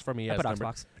Hoxpox for me I as put number,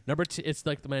 Xbox. number 2. It's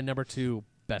like my number 2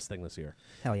 best thing this year.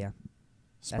 Hell yeah.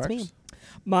 Sparks? me.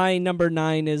 My number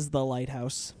 9 is The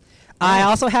Lighthouse. I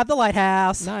also have the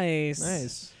Lighthouse. Nice.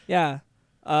 Nice. Yeah.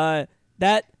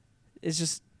 That is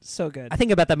just so good. I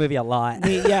think about that movie a lot.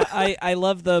 I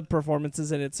love the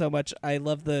performances in it so much. I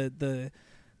love the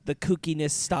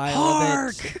kookiness style of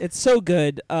it. It's so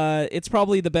good. It's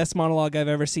probably the best monologue I've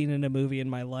ever seen in a movie in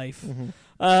my life.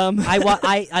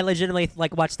 I legitimately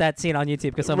like watched that scene on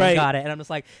YouTube because someone Right. got it, and I'm just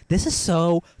like, this is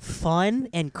so fun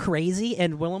and crazy.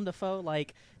 And Willem Dafoe,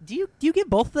 like, do you give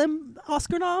both of them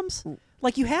Oscar noms?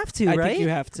 Like, you have to, I right? think you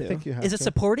have to. I think you have Is it to.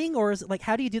 supporting or is it like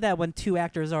how do you do that when two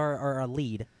actors are a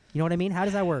lead? You know what I mean? How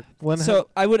does that work? So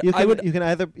I would you can, I would you can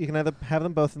either have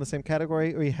them both in the same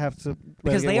category, or you have to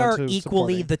Because they relegate one are to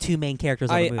equally supporting. the two main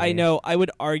characters of the movie. I know I would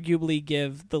arguably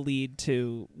give the lead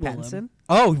to Willem. Pattinson.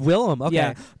 Oh, Willem. Okay.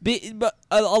 Yeah, but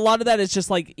a lot of that is just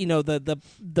like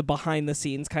the behind the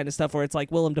scenes kind of stuff where it's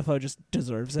like Willem Dafoe just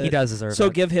deserves it. He does deserve So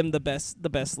it. give him the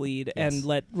best lead Yes. and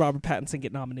let Robert Pattinson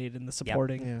get nominated in the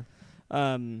supporting.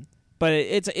 Yeah. But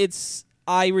it's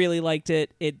I really liked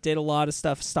it. It did a lot of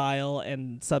stuff, style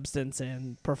and substance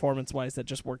and performance wise, that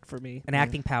just worked for me. An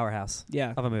acting powerhouse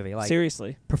Yeah, of a movie. Like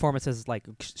seriously. performances like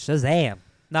Shazam.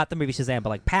 Not the movie Shazam, but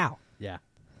like pow. Yeah.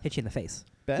 Hit you in the face.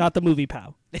 Ben? Not the movie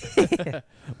Pow.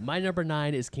 My number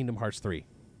 9 is Kingdom Hearts 3.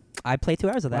 I played 2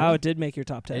 hours of that. Wow, it did make your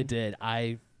top 10. It did.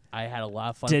 I had a lot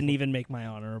of fun. Didn't even make my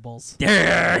honorables.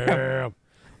 Damn.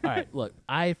 All right, look,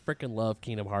 I freaking love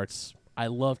Kingdom Hearts. I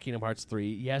love Kingdom Hearts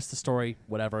 3. Yes, the story,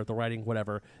 whatever, the writing,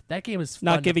 whatever. That game is fun.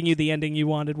 Not giving you the ending you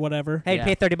wanted, whatever. Hey, Yeah.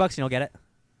 pay $30 and you'll get it.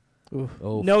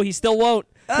 Oh, No, he still won't.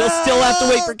 He'll still have to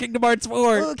wait for Kingdom Hearts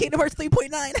 4. Kingdom Hearts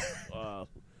 3.9.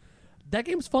 that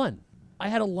game's fun. I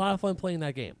had a lot of fun playing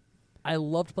that game. I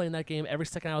loved playing that game. Every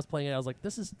second I was playing it, I was like,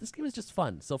 this game is just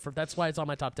fun. So that's why it's on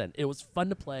my top 10. It was fun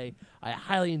to play. I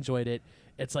highly enjoyed it.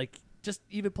 It's like just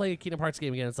even playing a Kingdom Hearts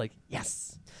game again, it's like,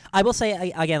 yes. I will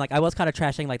say again, like I was kind of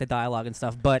trashing like the dialogue and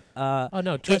stuff, but Oh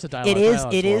no, trust the dialogue. it is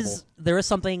Dialogue's it is horrible. there is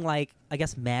something like I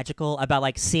guess magical about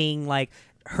like seeing like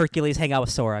Hercules hang out with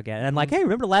Sora again and like, hey,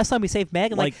 remember the last time we saved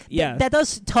Meg? And Like, yeah. that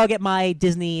does tug at my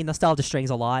Disney nostalgia strings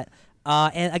a lot.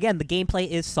 And again, the gameplay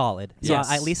is solid, so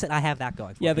Yes. at least I have that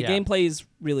going. For Yeah, me. the gameplay is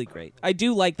really great. I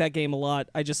do like that game a lot.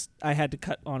 I had to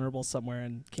cut honorables somewhere,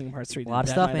 and Kingdom Hearts 3 did Lot of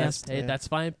that stuff, my man. best. Hey, Yeah. that's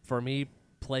fine for me.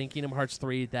 Playing Kingdom Hearts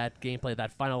 3, that gameplay,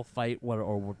 that final fight,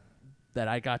 that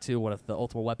I got to with the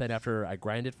ultimate weapon after I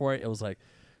grinded for it, it was like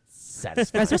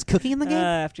satisfying. Guys, there's cooking in the game.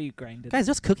 After you grinded. Guys,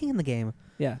 there's cooking in the game.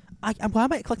 Yeah. Why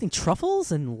am I collecting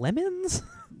truffles and lemons?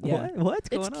 Yeah. What's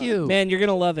it's going on? cute. Man, you're going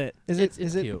to love it. Is It's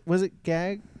it cute. was it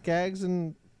gags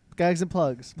and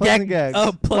plugs? Plugs and gags.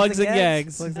 Oh, Plugs and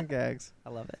gags. Plugs and gags. I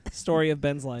love it. Story of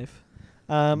Ben's life.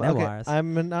 Okay, Memoirs.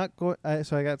 I'm not going.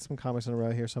 So I got some comics in a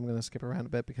row here, so I'm going to skip around a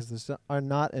bit because these are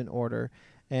not in order,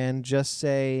 and just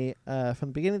say from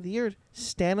the beginning of the year,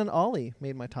 Stan and Ollie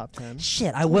made my top 10.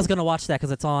 Shit, I was gonna watch that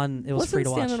because it's on. It was Wasn't free to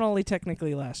watch. Stan and Ollie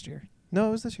technically last year? No,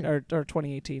 it was this year. Or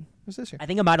 2018? It was this year. I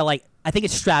think it might have I think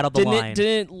it straddled the line.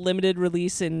 Didn't it limited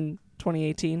release in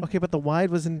 2018? Okay, but the wide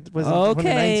was in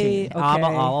Okay. 2019.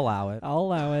 I'll allow it. I'll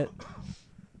allow it.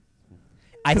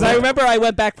 I Because I think- remember I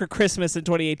went back for Christmas in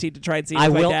 2018 to try and see it I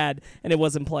with my will- dad, and it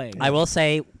wasn't playing. I will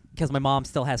say because my mom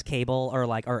still has cable or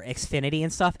Xfinity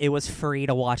and stuff. It was free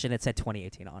to watch and it said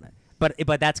 2018 on it.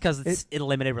 But that's because it's a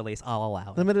limited release. I'll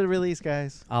allow it. Limited release,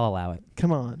 guys. I'll allow it.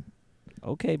 Come on.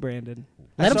 Okay, Brandon.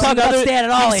 Let him I've talk seen about other- Stan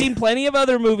and I've Ollie. seen plenty of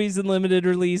other movies in limited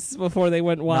release before they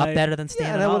went wide. Not better than Stan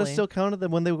Yeah, and and I would have Ollie. still counted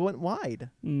them when they went wide.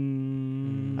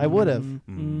 Mm, I would have.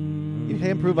 Mm. You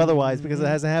can't prove otherwise because it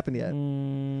hasn't happened yet.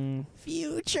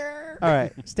 Future. All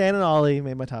right, Stan and Ollie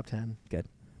made my top 10. Good.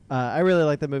 I really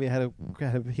liked that movie. It had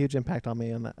a huge impact on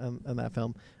me on that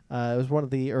film. It was one of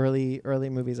the early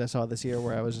movies I saw this year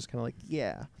where I was just kind of like,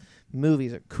 yeah,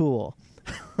 movies are cool.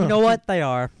 You know what? They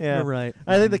are. Yeah. You're right.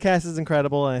 I think the cast is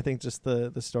incredible, and I think just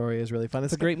the story is really fun.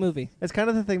 It's a great movie. It's kind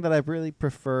of the thing that I really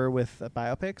prefer with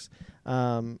biopics.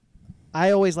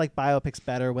 I always like biopics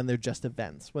better when they're just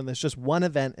events, when there's just one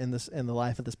event in the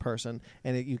life of this person,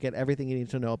 and you get everything you need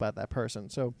to know about that person.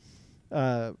 So,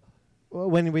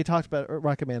 when we talked about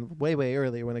Rocketman way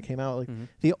earlier when it came out, like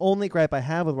the only gripe I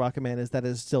have with Rocketman is that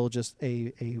it's still just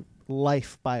a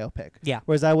life biopic. Yeah.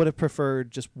 Whereas I would have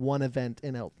preferred just one event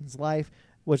in Elton's life,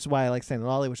 which is why I like Stan and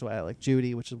Ollie, which is why I like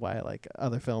Judy, which is why I like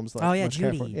other films like Oh, yeah, Much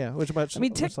Care Judy. For- yeah, which much I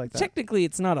mean, much like that. technically,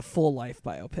 it's not a full life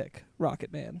biopic,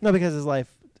 Rocket Man. No, because his life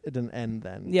it didn't end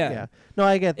then. Yeah. No,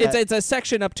 I get that. It's a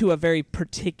section up to a very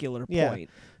particular Yeah. point.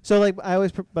 So like I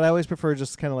always prefer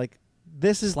just kind of like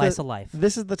this is Slice of life.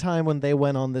 This is the time when they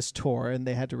went on this tour and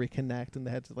they had to reconnect and they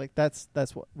had to like that's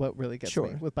what really gets me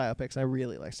Sure. with biopics. I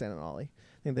really like Stan and Ollie.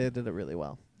 I think they did it really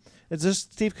well. It's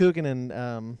just Steve Coogan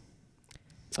and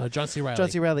John C. Reilly. John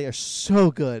C. Reilly are so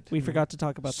good. We forgot to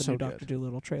talk about the So new good. Dr.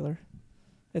 Dolittle trailer.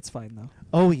 It's fine though.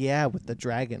 Oh yeah, with the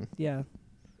dragon. Yeah.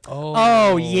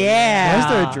 Oh, yeah. Why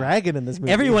is there a dragon in this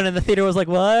movie? Everyone in the theater was like,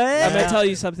 "What?" I'm gonna tell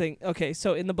you something. Okay,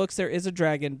 so in the books there is a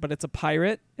dragon, but it's a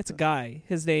pirate. It's a guy.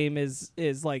 His name is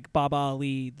like Baba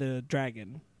Ali the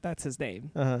dragon. That's his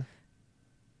name. Uh-huh.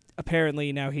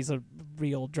 Apparently now he's a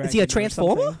real dragon. he a or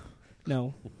transformer? something.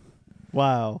 No.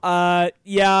 Wow.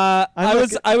 Yeah. I'm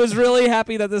I was really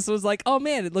happy that this was like, oh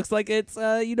man, it looks like it's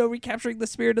recapturing the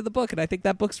spirit of the book, and I think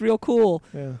that book's real cool.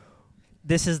 Yeah.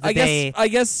 This is the I day.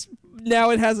 guess now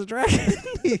it has a dragon.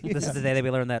 This is the day that we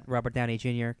learned that Robert Downey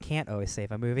Jr. can't always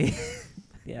save a movie.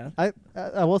 Yeah.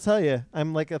 I will tell you,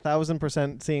 I'm like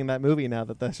 1,000% seeing that movie now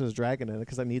that there's a dragon in it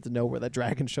because I need to know where that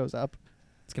dragon shows up.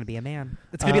 It's gonna be a man.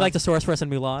 It's gonna be like the Sorceress in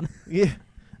Mulan.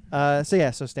 Yeah.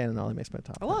 So Stan and Ollie makes my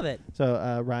top. I love it.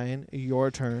 So Ryan,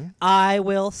 your turn. I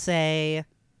will say,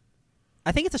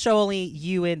 I think it's a show only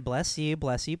you and bless you.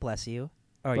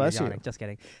 Oh, Bless you're you. yawning. Just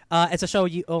kidding. It's a show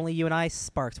only you and I,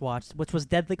 Sparks, watched, which was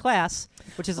Deadly Class,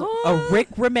 which is a Rick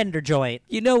Remender joint.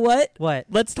 You know what? What?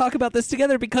 Let's talk about this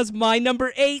together because my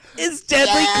number 8 is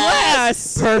Deadly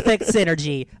Class. Perfect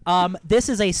synergy. This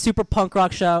is a super punk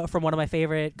rock show from one of my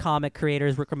favorite comic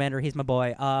creators, Rick Remender. He's my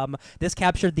boy. This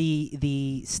captured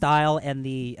the style and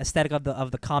the aesthetic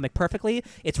of the comic perfectly.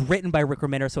 It's written by Rick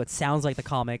Remender, so it sounds like the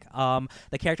comic.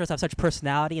 The characters have such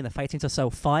personality, and the fight scenes are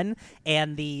so fun,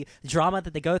 and the drama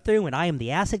that they go through. And I am the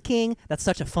Acid King. That's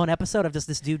such a fun episode of just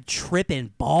this dude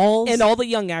tripping balls. And all the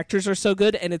young actors are so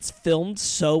good, and it's filmed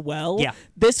so well. Yeah.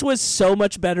 This was so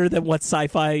much better than what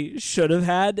Sci-Fi should have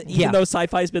had, even Yeah. though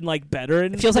Sci-Fi's been like better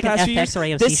in It feels the like an past few FX years. or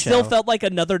AMC This still show. felt like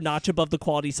another notch above the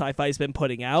quality Sci-Fi's been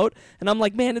putting out. And I'm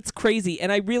like, man, it's crazy.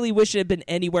 And I really wish it had been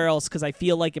anywhere else because I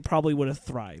feel like it probably would have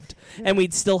thrived. And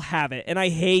we'd still have it. And I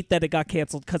hate that it got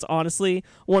canceled because honestly,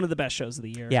 one of the best shows of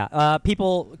the year. Yeah,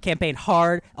 people campaigned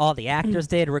hard. All the actors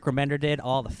did. Rick Remender did.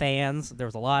 All the fans. There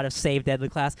was a lot of save Deadly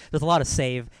Class. There's a lot of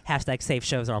save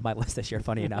shows are on my list this year.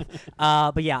 Funny enough,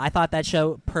 but yeah, I thought that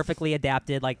show perfectly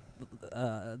adapted like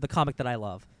the comic that I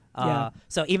love. Yeah.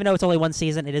 So even though it's only one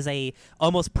season, it is a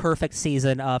almost perfect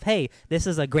season of hey, this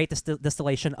is a great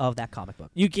distillation of that comic book.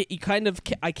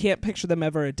 I can't picture them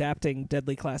ever adapting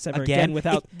Deadly Class ever Again, again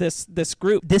without this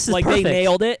group. This is like perfect. they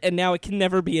nailed it, and now it can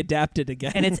never be adapted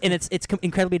again. And it's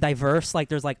incredibly diverse. Like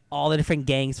there's like all the different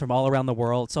gangs from all around the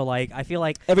world. So like I feel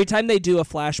like every time they do a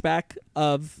flashback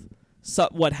of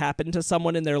what happened to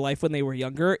someone in their life when they were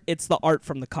younger, it's the art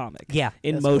from the comic. Yeah.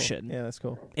 in That's motion. Cool. Yeah, that's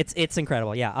cool. it's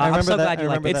incredible. Yeah, I I'm remember so that. glad I you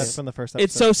like remember that it. from the first episode.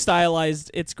 It's so stylized.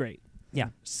 It's great. Yeah.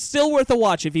 Still worth a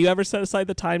watch. If you ever set aside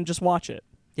the time, just watch it.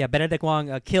 Yeah, Benedict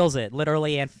Wong kills it,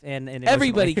 literally and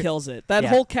Everybody emotionally. kills it. That Yeah.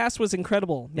 whole cast was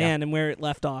incredible, Yeah. man, and where it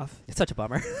left off. It's such a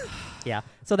bummer. Yeah.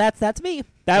 So that's me.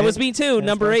 That Yeah. was me too. Yeah,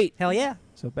 Number that's 8. Hell yeah.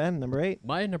 So Ben, number 8.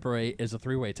 My number 8 is a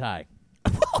 3-way tie.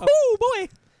 Oh boy.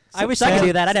 I wish I could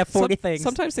do that. I'd have 40 things.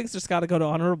 Sometimes things just got to go to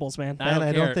honorables, man. I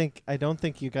don't care. I don't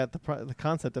think you got the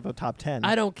concept of a top 10.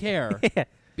 I don't care.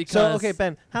 Because So okay,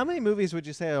 Ben, how many movies would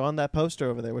you say are on that poster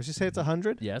over there? Would you say it's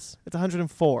 100? Yes. It's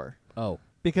 104 Oh.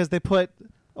 because they put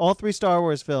all 3 Star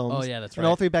Wars films. Oh, yeah, that's and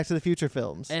all right. 3 Back to the Future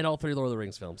films. And all 3 Lord of the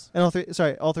Rings films. And all 3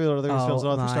 Lord of the Rings films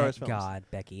and all 3 Star my Wars films. God,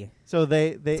 Becky. So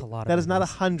they That's a lot of that is not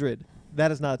movies. 100.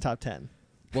 That is not a top 10.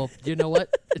 Well, you know what?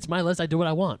 It's my list. I do what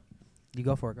I want. You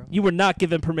go for it, girl. You were not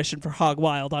given permission for Hog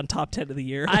Wild on top 10 of the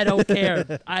year. I don't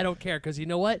care. I don't care because you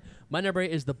know what? My number 8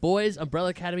 is The Boys, Umbrella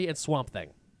Academy, and Swamp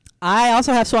Thing. I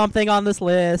also have Swamp Thing on this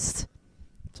list.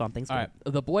 Swamp Thing's All good.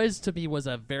 right, The Boys to me was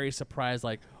a very surprise.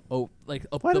 Like, Why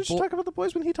the did you talk about The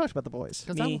Boys when he talked about The Boys?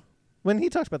 'cause Me. When he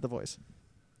talked about The Boys.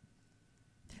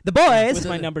 The Boys. With the-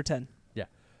 my number 10.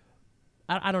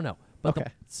 I don't know. But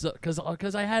Okay.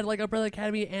 Because I had like Umbrella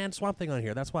Academy and Swamp Thing on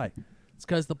here. That's why. It's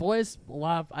because The Boys,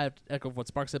 I echo what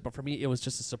Spark said, but for me, it was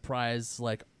just a surprise.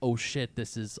 Like, oh shit,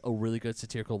 this is a really good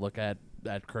satirical look at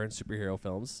current superhero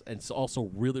films, and it's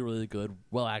also really, really good,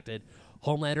 well acted.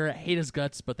 Homelander, I hate his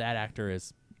guts, but that actor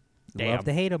is damn. Love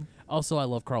to hate him. Also, I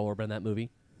love Carl Urban in that movie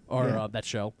or Yeah. that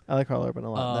show. I like Carl Urban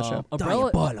a lot in that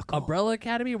show. Umbrella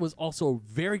Academy was also a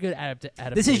very good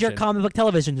adaptation. This is your comic book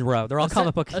television row. They're all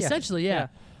comic book. Essentially, yeah.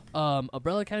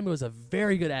 Umbrella Academy was a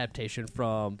very good adaptation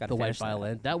from Gotta The White finish that.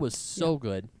 Violin. That was so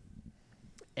good.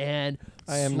 And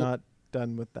I am not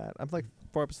done with that. I'm like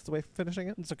 4 episodes away from finishing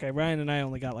it. It's okay. Ryan and I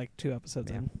only got like 2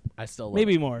 episodes in. I still love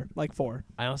Maybe it. more, like 4.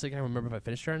 I honestly can't remember if I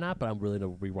finished it or not, but I'm willing to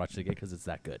rewatch it again because it's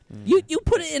that good. You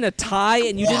put it in a tie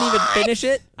and you didn't even finish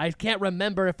it? I can't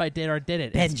remember if I did or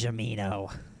didn't.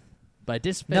 Benjamino. But I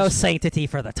did No finish. sanctity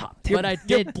for the top tier. But I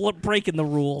You're did. breaking the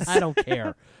rules. I don't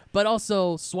care. But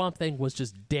also, Swamp Thing was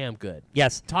just damn good.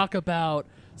 Yes. Talk about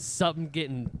something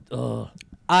getting. Ugh.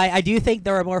 I do think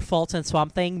there are more faults in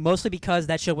Swamp Thing, mostly because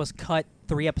that show was cut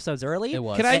 3 episodes early. It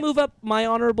was. Can I move up my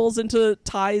honorables into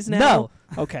ties now? No.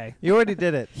 Okay. You already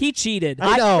did it. He cheated.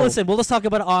 I know. Listen, we'll just talk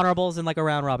about honorables and like a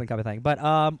round robin kind of thing. But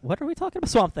what are we talking about?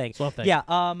 Swamp Thing. Swamp Thing.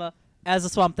 Yeah. As a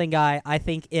Swamp Thing guy, I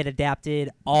think it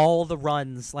adapted all the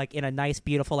runs like in a nice,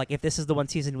 beautiful. Like if this is the one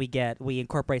season we get, we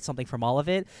incorporate something from all of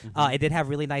it. It did have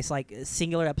really nice like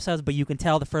singular episodes, but you can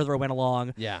tell the further it went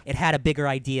along, Yeah. it had a bigger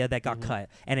idea that got cut,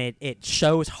 and it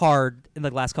shows hard in the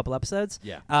last couple episodes.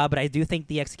 Yeah. But I do think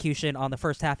the execution on the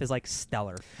first half is like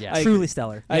stellar. Yeah. I Truly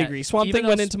stellar. I Yeah, agree. Swamp even Thing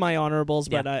went though- into my honorables,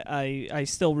 but Yeah. I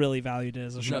still really valued it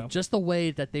as a show. No, just the way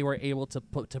that they were able to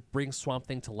bring Swamp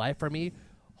Thing to life for me,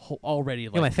 already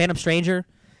like You know, my Phantom Stranger,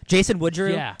 Jason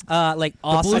Woodrue. Yeah. Like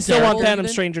awesome. Blue I still want Daredevil Phantom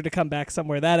even? Stranger to come back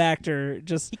somewhere. That actor,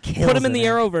 just kills put him in it, the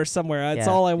man. Arrowverse somewhere. That's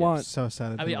Yeah. all I Yeah. want. So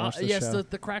sad. I mean, watch this yes, show.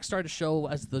 the crack started to show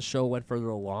as the show went further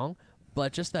along,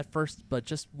 but just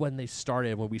when they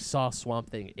started, when we saw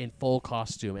Swamp Thing in full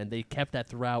costume, and they kept that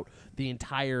throughout the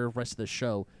entire rest of the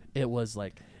show, it was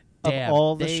like, damn. of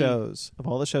all the they- shows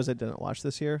I didn't watch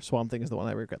this year, Swamp Thing is the one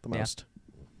I regret the Yeah. most.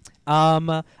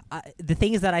 The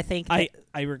thing is that I think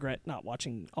I regret not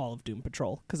watching all of Doom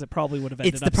Patrol because it probably would have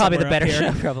ended it's up probably the somewhere better up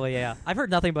here. show. Probably, yeah. I've heard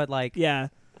nothing but like Yeah,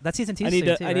 that season 2. I need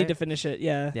to. Too, I need to right? finish it.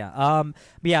 Yeah. Yeah.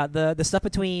 But yeah. The stuff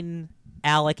between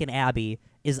Alec and Abby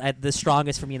is the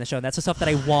strongest for me in the show. And that's the stuff that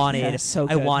I wanted. Yeah, so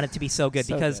I good. want it to be so good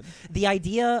So because good. the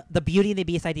idea, the Beauty and the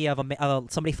Beast idea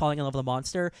of somebody falling in love with a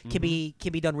monster can be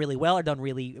done really well or done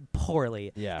really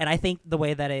poorly. Yeah. And I think the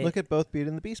way that it Look at both Beauty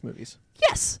and the Beast movies.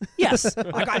 yes,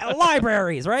 I got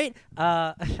libraries, right?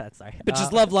 Sorry.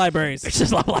 Bitches love libraries.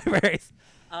 Bitches love libraries.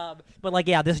 But like,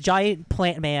 yeah, this giant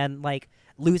plant man, like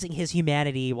losing his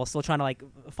humanity while still trying to like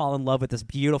fall in love with this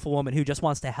beautiful woman who just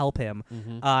wants to help him,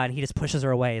 and he just pushes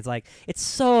her away. It's like it's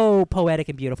so poetic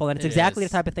and beautiful, and it's It exactly is.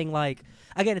 the type of thing. Like,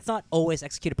 again, it's not always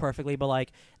executed perfectly, but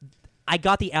like, I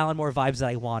got the Alan Moore vibes that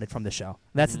I wanted from the show.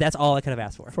 That's all I could have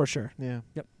asked for. For sure. Yeah.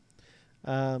 Yep.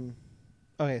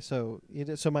 Okay, so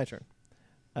my turn.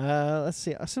 Let's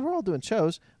see. So we're all doing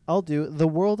shows. I'll do The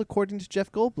World According to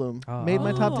Jeff Goldblum. Made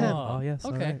my top 10. Oh yes.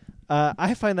 Okay. alright.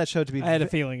 I find that show to be. I had a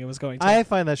feeling it was going to. I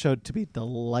find that show to be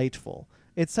delightful.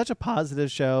 It's such a positive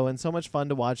show and so much fun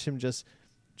to watch him just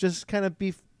kind of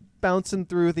be bouncing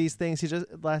through these things.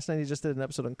 Last night he just did an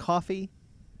episode on coffee.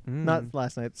 Not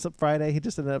last night. Friday he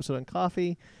just did an episode on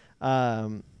coffee.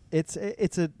 It's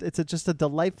just a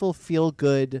delightful feel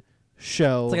good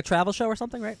show. It's like a travel show or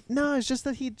something, right? No, it's just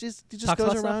that he just Talks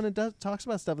goes about around and talks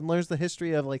about stuff and learns the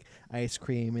history of like ice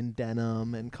cream and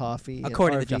denim and coffee.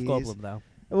 According to and Jeff RVs. Goldblum, though.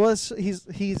 Well,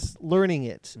 he's learning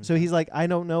it, so he's like, I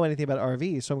don't know anything about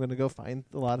RVs, so I'm going to go find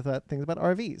a lot of things about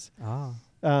RVs. Oh.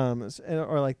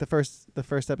 Or like the first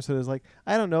episode is like,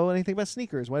 I don't know anything about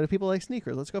sneakers. Why do people like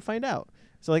sneakers? Let's go find out.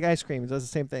 So like ice cream does the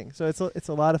same thing. So it's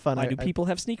a lot of fun. Why do people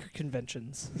have sneaker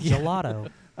conventions? Gelato.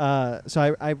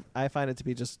 So I find it to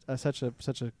be just such a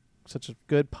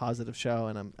good positive show,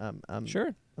 and I'm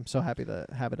Sure. I'm so happy to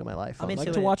have it in my life. I'm I'd into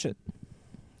like to it. watch it.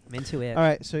 I'm into it. All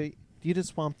right, so you did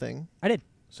Swamp Thing. I did.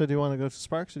 So do you want to go to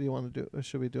Sparks, or do you want to or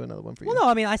should we do another one for you? Well, no,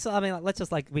 I mean, let's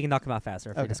just like we can knock them out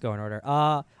faster if we Okay. just go in order.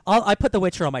 I put The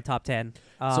Witcher on my top 10.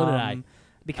 So did I.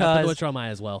 Because I put The Witcher on mine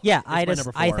as well. yeah, It's my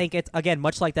number I 4. think it's again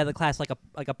much like the other class, like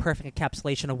a perfect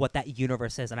encapsulation of what that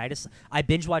universe is. And I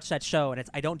binge watched that show, and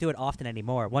I don't do it often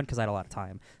anymore. One, because I had a lot of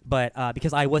time, but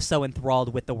because I was so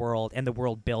enthralled with the world and the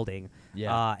world building.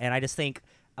 Yeah. And I just think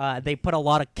They put a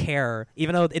lot of care,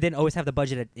 even though it didn't always have the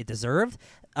budget it deserved.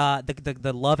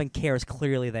 The love and care is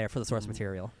clearly there for the source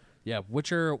material. Yeah,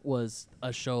 Witcher was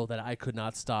a show that I could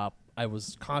not stop. I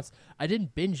was I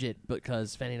didn't binge it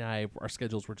because Fanny and I, our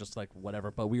schedules were just like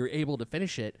whatever, but we were able to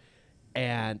finish it.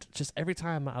 And just every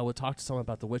time I would talk to someone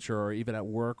about The Witcher, or even at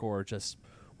work, or just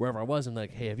wherever I was, I'm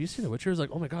like, hey, have you seen The Witcher? It's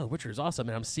like, oh my God, The Witcher is awesome.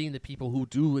 And I'm seeing the people who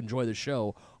do enjoy the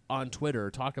show on Twitter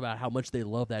talk about how much they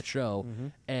love that show.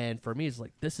 And for me, it's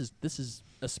like, this is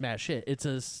a smash hit.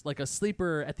 It's like a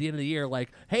sleeper at the end of the year, like,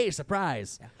 hey,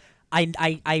 surprise. Yeah.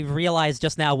 I realized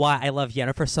just now why I love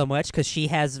Yennefer so much, because she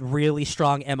has really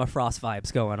strong Emma Frost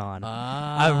vibes going on.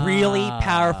 A really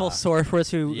powerful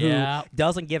sorceress who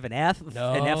doesn't give an F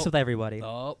and F's with everybody.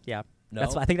 Yeah. No.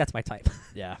 I think that's my type.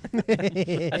 Yeah. I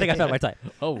think I found my type.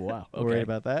 Oh, wow. Okay. Worried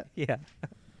about that? Yeah.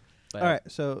 But All right,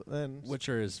 so then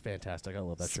Witcher is fantastic. I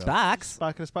love that show. Spox.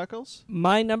 Spock Sparkles.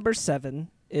 My number 7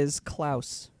 is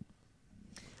Klaus.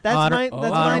 That's Honor- mine. That's oh.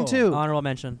 mine too. Honorable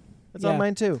mention. That's Yeah. on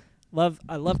mine too.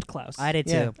 I loved Klaus. I did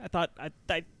Yeah. too. I thought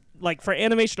I like for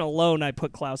animation alone, I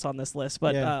put Klaus on this list,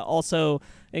 but Yeah. also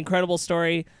incredible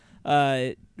story,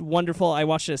 wonderful. I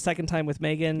watched it a second time with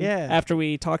Megan. Yeah. After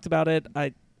we talked about it,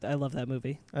 I love that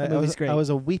movie. That movie's great. I was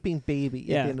a weeping baby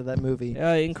Yeah. at the end of that movie.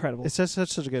 Incredible. It's just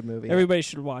such a good movie. Everybody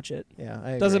should watch it. Yeah,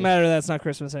 I Doesn't agree. matter that it's not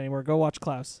Christmas anymore. Go watch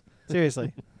Klaus.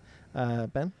 Seriously.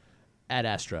 Ben? Ad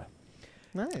Astra.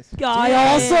 Nice.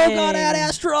 I also got Ad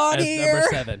Astra on As here. number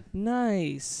 7.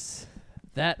 Nice.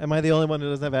 That Am I the only one who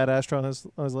doesn't have Ad Astra on his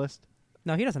list?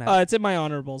 No, he doesn't have. It's in my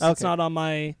honorables. It's Okay. not on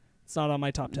my. It's not on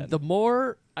my top 10. the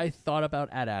more I thought about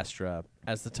Ad Astra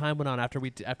as the time went on, after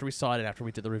we saw it and after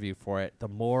we did the review for it, the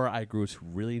more I grew to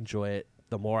really enjoy it.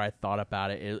 The more I thought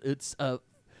about it. It's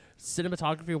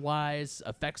cinematography wise,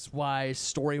 effects wise,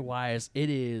 story wise, it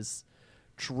is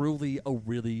truly a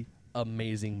really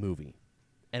amazing movie,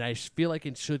 and I feel like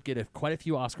it should get quite a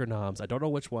few Oscar noms. I don't know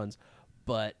which ones,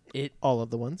 but it All of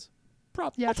the ones.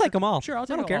 probably. Yeah, I'll take them all. Sure, I'll I take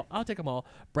don't them care. all. I'll take them all.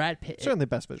 Brad Pitt. Certainly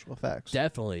best visual effects.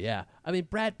 Definitely, yeah. I mean,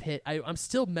 Brad Pitt. I'm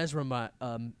still mesmerized.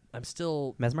 I'm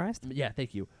still. Mesmerized? Yeah,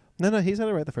 thank you. No, he said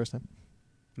it right the first time.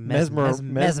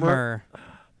 Mesmer.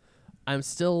 I'm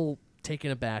still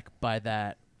taken aback by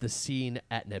the scene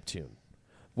at Neptune,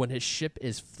 when his ship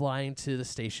is flying to the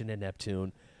station in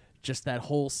Neptune. Just that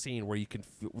whole scene where you can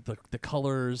the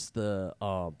colors, the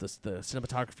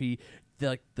cinematography,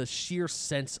 the sheer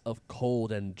sense of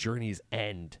cold and journey's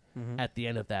end at the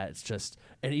end of that. It's just,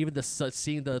 and even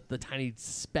seeing the tiny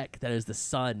speck that is the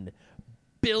sun,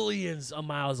 billions of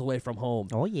miles away from home.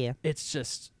 Oh yeah. It's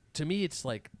just, to me, it's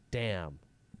like, damn,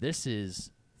 this is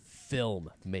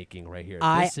film making right here.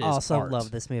 I This is also art.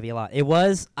 love this movie a lot. It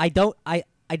was. I don't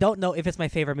know if it's my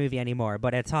favorite movie anymore,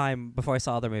 but at the time before I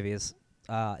saw other movies,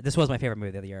 this was my favorite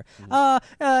movie of the year.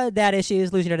 Dad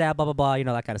issues, losing your dad, blah blah blah,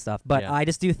 that kind of stuff. But Yeah. I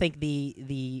just do think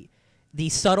the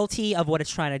subtlety of what it's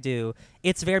trying to do,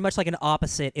 it's very much like an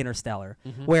opposite Interstellar,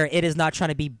 where it is not trying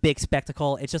to be big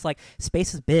spectacle. It's just like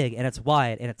space is big and it's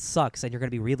wide and it sucks and you're gonna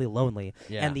be really lonely.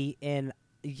 Yeah. And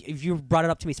if you brought it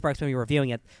up to me, Sparks, when we were reviewing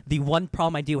it, the one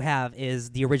problem I do have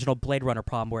is the original Blade Runner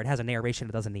problem, where it has a narration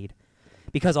it doesn't need.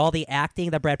 Because all the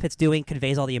acting that Brad Pitt's doing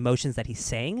conveys all the emotions that he's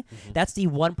saying. That's the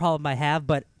one problem I have,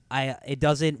 but it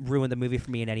doesn't ruin the movie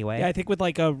for me in any way. Yeah, I think with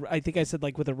I think I said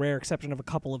with a rare exception of a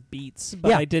couple of beats, but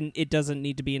Yeah. it doesn't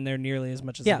need to be in there nearly as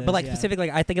much as Yeah, it but is, specifically,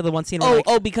 I think of the one scene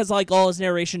where because all his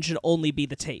narration should only be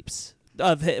the tapes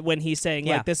of when he's saying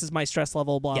Yeah. this is my stress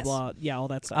level, blah Yes. blah, yeah, all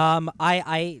that stuff.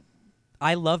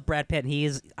 I love Brad Pitt,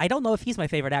 and I don't know if he's my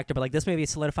favorite actor, but this movie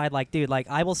is solidified. Dude,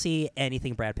 I will see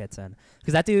anything Brad Pitt's in,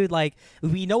 because that dude,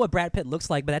 we know what Brad Pitt looks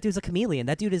like, but that dude's a chameleon.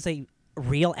 That dude is a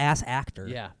real ass actor.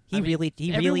 Yeah, he really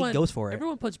goes for it.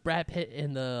 Everyone puts Brad Pitt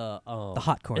in the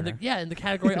hot corner. in the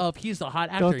category of he's the hot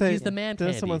actor. He's the man.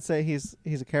 Doesn't someone say he's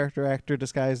a character actor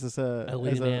disguised as a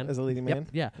leading man? As a leading man?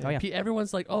 Yeah. Oh, yeah.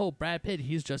 Everyone's like, oh, Brad Pitt,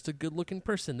 he's just a good-looking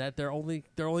person that they're only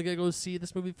gonna go see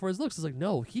this movie for his looks. It's like,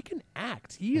 no, he can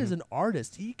act. He is an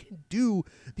artist. He can do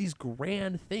these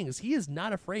grand things. He is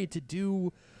not afraid to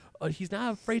do. He's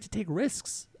not afraid to take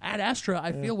risks. Ad Astra,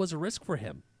 I feel, was a risk for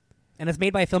him. And it's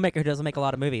made by a filmmaker who doesn't make a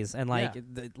lot of movies, and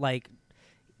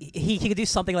he could do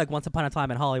something like Once Upon a Time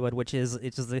in Hollywood, which is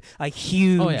a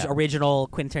huge original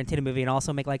Quentin Tarantino movie, and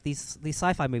also make these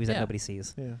sci-fi movies that nobody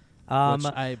sees. Yeah.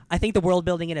 I think the world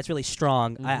building in it's really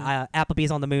strong. Applebee's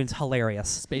on the Moon's hilarious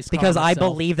Space because Column I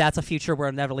itself. believe that's a future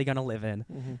we're never going to live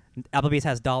in. Applebee's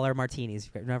has dollar martinis.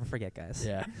 You never forget, guys.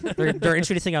 Yeah. they're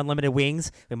introducing unlimited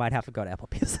wings. We might have to go to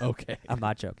Applebee's. Okay. I'm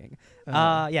not joking.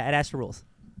 Yeah, it Astra rules.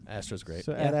 Astra's great.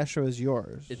 So Ad Astra is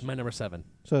yours. It's my number 7.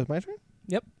 So it's my turn?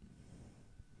 Yep.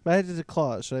 But I did a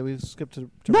clause. Should we skip to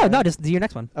No, Ryan? no, just do your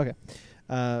next one. Okay.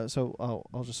 So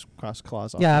I'll just cross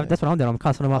claws off. Yeah, my- that's what I'm doing. I'm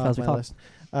crossing them off as we my talk. list.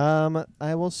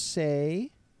 I will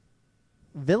say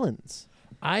villains.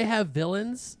 I have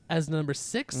Villains as number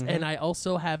 6, Mhm. and I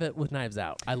also have it with Knives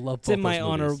Out. I love It's both in my those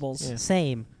movies. honorables. Yeah.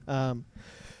 Same.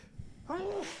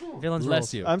 Villains Bless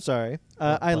rules. you. I'm sorry.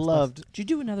 I Bless, bless. loved. Did you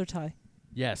do another tie?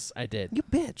 Yes, I did. You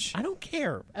bitch. I don't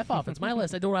care. F off. It's my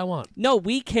list. I do what I want. No,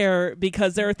 we care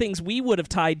because there are things we would have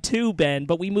tied to, Ben,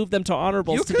 but we moved them to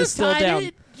honorables to could've distill tied down.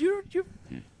 it. You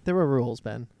There were rules,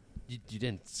 Ben.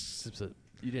 didn't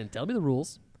tell me the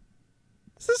rules.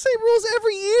 It's the same rules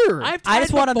every year. I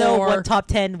just want to know before. what top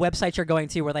 10 websites you're going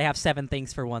to where they have 7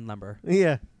 things for one number.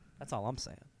 Yeah, That's all I'm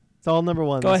saying. it's all number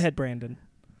one. Go ahead, Brandon.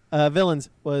 Villains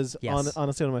was Yes.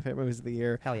 honestly one of my favorite movies of the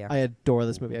year. Hell yeah. I adore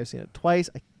this movie. I've seen it twice.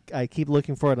 I keep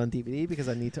looking for it on DVD because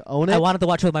I need to own it. I wanted to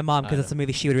watch it with my mom I because it's a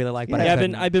movie she would really like, but Yeah, I Yeah,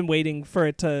 couldn't. I've been waiting for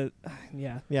it to.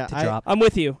 Yeah, yeah, to drop. I'm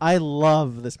with you. I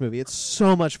love this movie. It's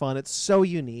so much fun. It's so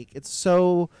unique. It's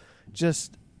so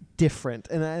just different,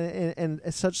 and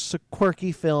it's such a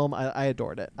quirky film. I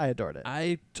adored it. I adored it.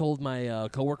 I told my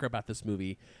coworker about this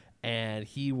movie, and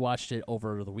he watched it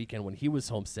over the weekend when he was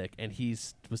homesick, and he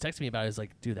was texting me about it. He's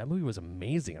like, dude, that movie was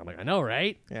amazing. I'm like, I know,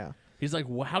 right? Yeah, He's like,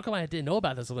 well, how come I didn't know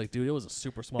about this? I'm like, dude, it was a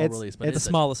super small It's- release, but It's the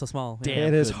smallest, so small. Damn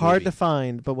it is good hard movie. to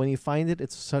find, but when you find it,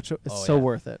 it's so Oh, yeah.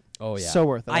 worth it. Oh, yeah. So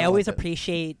worth it. I always loved it.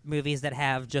 appreciate movies that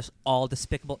have just all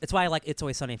despicable. It's why I like It's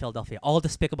Always Sunny in Philadelphia. All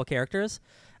despicable characters,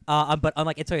 but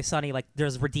unlike It's Always Sunny, like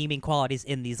there's redeeming qualities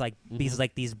in these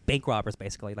these bank robbers,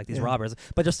 basically like these Yeah. robbers.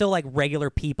 But they're still like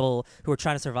regular people who are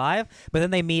trying to survive. But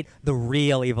then they meet the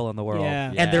real evil in the world, Yeah.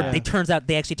 and Yeah.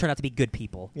 they actually turn out to be good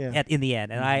people Yeah. in the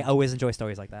end. And I always enjoy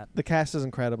stories like that. The cast is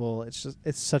incredible. It's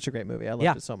such a great movie. I loved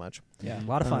Yeah. it so much. Yeah, a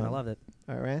lot of fun. I Um, loved it.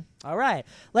 All right. All right,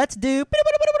 let's do.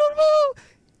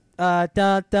 Da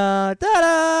da da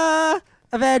da.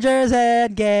 Avengers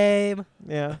Endgame.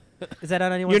 Yeah. Is that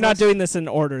on anyone's You're not list? doing this in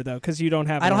order though, because you don't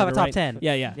have. I don't an have a order, top right? 10.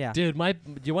 Yeah, yeah. Yeah. Dude, do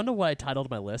you want to know what I titled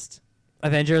my list?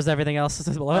 Avengers, everything else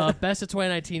is below it. Best of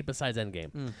 2019 besides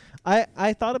Endgame.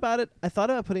 I thought about it. I thought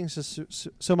about putting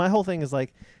so my whole thing is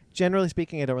like, generally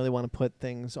speaking, I don't really want to put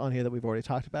things on here that we've already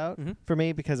talked about Mhm. for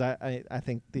me because I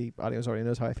think the audience already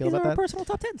knows how I feel These about are our that. personal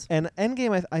top 10s. And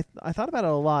Endgame, I thought about it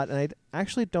a lot, and I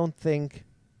actually don't think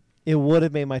it would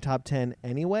have made my top 10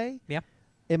 anyway. Yeah.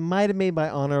 It might have made my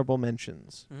honorable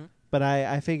mentions, Mhm. but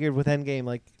I figured with Endgame,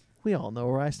 like we all know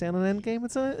where I stand on Endgame.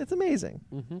 It's amazing.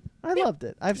 Mm-hmm. I loved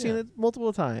it. I've seen Yeah. it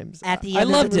multiple times. At the I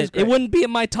end, loved was it. great. It wouldn't be in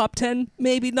my top 10,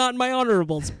 maybe not in my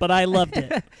honorables, but I loved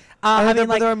it. I mean,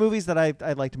 like, there are movies that I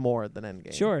liked more than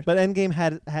Endgame. Sure. but Endgame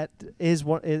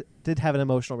it did have an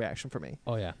emotional reaction for me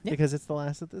Oh, yeah. Yeah. because it's the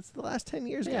last 10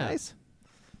 years, Yeah. guys.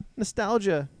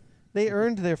 Nostalgia. They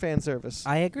earned their fan service.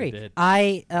 I agree. They did.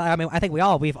 I mean, I think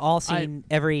we've all seen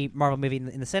every Marvel movie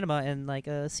in the cinema, and like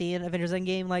seeing Avengers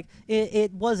Endgame, like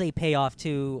it was a payoff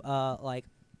to like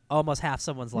almost half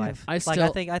someone's life. I like, still-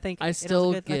 I think I it still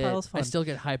was a good, I thought it was I fun. still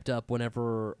get hyped up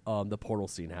whenever the portal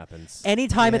scene happens.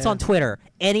 Anytime it's Yeah. on Twitter,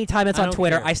 I don't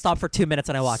Twitter, care. I stop for 2 minutes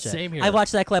and I watch it. Same here. I've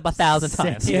watched that clip 1,000 Same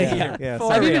times. here. Yeah, yeah,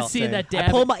 For I've real. even seen Same. that I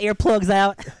damn. pull my earplugs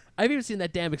out. I've even seen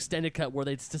that damn extended cut where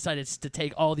they decided to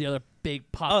take all the other big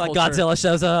pop Oh, like culture, Godzilla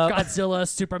shows up. Godzilla,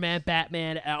 Superman,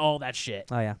 Batman, all that shit.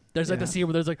 Oh yeah. There's like Yeah. the scene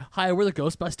where there's like, "Hi, we're the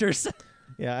Ghostbusters."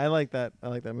 Yeah, I like that. I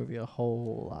like that movie a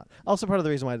whole lot. Also, part of the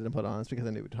reason why I didn't put it on is because I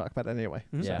knew we'd talk about it anyway.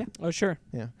 Mhm. Yeah. Oh, sure.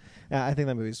 Yeah, I think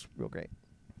that movie's real great.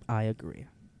 I agree.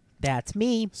 That's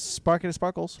me. Spark it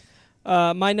sparkles.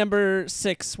 My number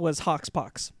 6 was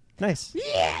Hoxpox. Nice.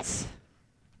 Yes.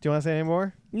 Do you want to say any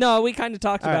more? No, we kind of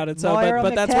talked All about right. it, so Moira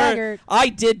but that's where McTaggart. I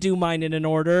did do mine in an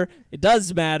order. It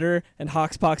does matter, and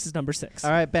Hoxpox is number 6. All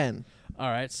right, Ben. All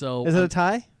right, so Is it a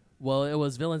tie? well, it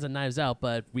was Villains and Knives Out,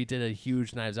 but we did a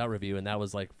huge Knives Out review, and that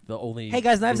was like the only. Hey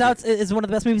guys, Knives movie- Out is one of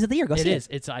the best movies of the year. Go It see is.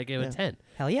 it. It's. I gave Yeah. it 10.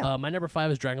 Hell yeah. My number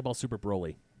 5 is Dragon Ball Super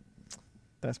Broly.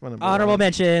 That's my number. Honorable one.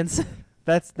 mentions.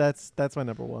 That's my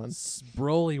number one.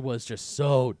 Broly was just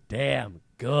so damn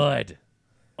good.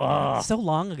 So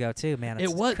long ago too, man.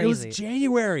 It's It was. crazy. It was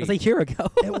January. It was a year ago.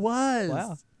 It was.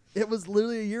 Wow. It was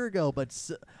literally a year ago, but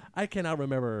I cannot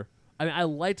remember. I mean, I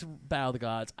liked Battle of the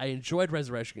Gods. I enjoyed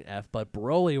Resurrection F, but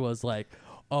Broly was like,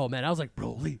 oh man, I was like,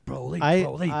 Broly.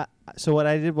 So what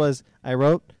I did was I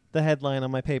wrote the headline on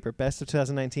my paper, Best of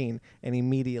 2019, and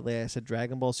immediately I said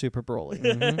Dragon Ball Super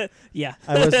Broly. Yeah.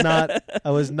 I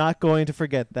was not going to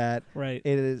forget that. Right.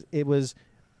 It was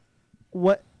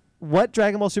what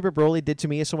Dragon Ball Super Broly did to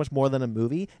me is so much more than a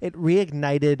movie. It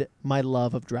reignited my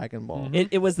love of Dragon Ball.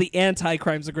 It was the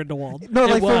anti-Crimes of Grindelwald. No, It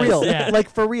like for was, real. yeah. Like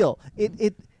for real.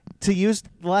 to use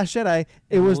The Last Jedi,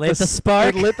 it was lit the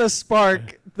spark. It lit the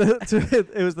spark. It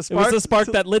was the It spark. was the spark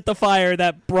that lit the fire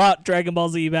that brought Dragon Ball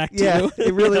Z back to Yeah, you.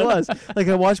 it really was. Like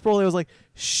I watched Broly, I was like,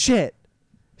 shit.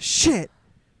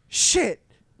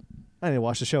 I need to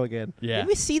watch the show again. Yeah. Did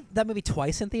we see that movie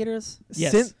twice in theaters?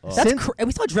 Yes. Since, Oh. That's since,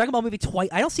 we saw Dragon Ball movie twice.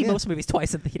 I don't see Yeah. most movies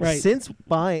twice in theaters.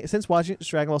 Right. since watching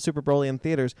Dragon Ball Super Broly in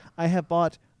theaters, I have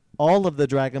bought all of the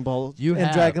Dragon Ball You and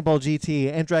have. Dragon Ball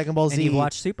GT and Dragon Ball And Z you've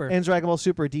watched Super. and Dragon Ball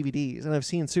Super DVDs, and I've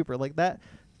seen Super like that.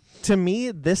 To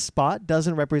me, this spot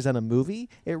doesn't represent a movie;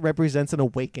 it represents an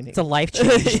awakening. It's a life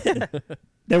change.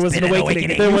 There was an been an awakening.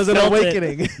 awakening. There You was an felt it.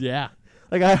 awakening. Yeah.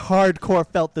 Like I hardcore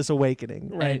felt this awakening.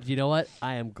 Right. And you know what?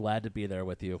 I am glad to be there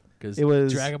with you because It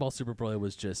was- Dragon Ball Super Broly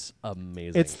was just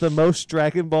amazing. It's the most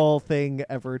Dragon Ball thing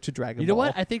ever to Dragon You know Ball.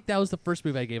 what? I think that was the first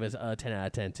movie I gave us a 10 out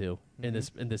of 10 to in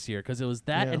this year because it was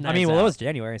that Yeah. and I mean, Knives well, it Out. was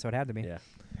January, so it had to be. Yeah.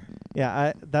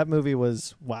 Yeah, that movie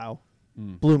was wow.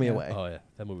 Mm. Blew me Yeah. away. Oh yeah,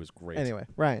 that movie was great. Anyway,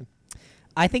 Ryan.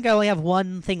 I think I only have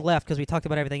one thing left because we talked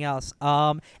about everything else.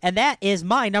 And that is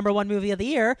my number one movie of the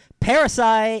year,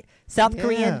 Parasite, South Yeah.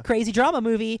 Korean crazy drama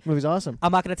movie. Movie's awesome.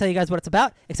 I'm not going to tell you guys what it's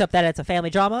about, except that it's a family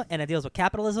drama and it deals with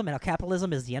capitalism and how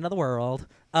capitalism is the end of the world.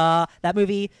 That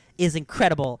movie is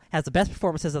incredible. Has the best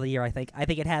performances of the year, I think. I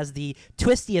think it has the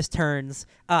twistiest turns.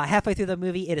 Halfway through the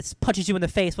movie, it punches you in the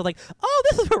face with like, oh,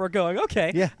 this is where we're going.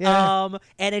 Okay. Yeah.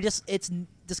 And it just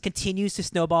continues to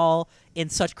snowball in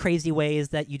such crazy ways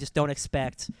that you just don't expect.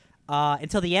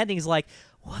 Until the ending is like,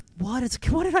 what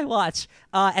did I watch?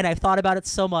 And I've thought about it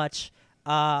so much.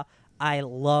 I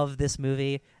love this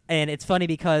movie, and it's funny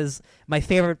because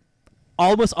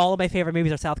almost all of my favorite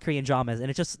movies are South Korean dramas,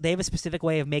 and they have a specific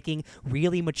way of making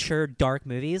really mature, dark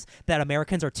movies that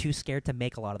Americans are too scared to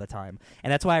make a lot of the time,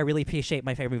 and that's why I really appreciate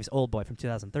my favorite movie is Old Boy from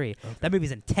 2003. Okay. That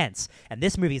movie's intense, and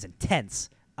this movie is intense.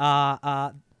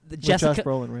 With Jessica, Josh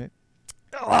Brolin,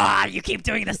 right? you keep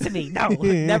doing this to me. No,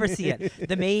 never see it.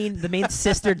 The main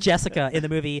sister Jessica in the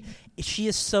movie, she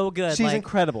is so good. She's like,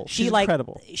 incredible. She She's like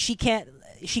incredible. she can't.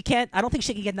 I don't think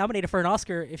she can get nominated for an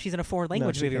Oscar if she's in a foreign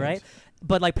language she movie, can't. right?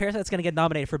 But like Parasite's going to get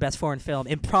nominated for best foreign film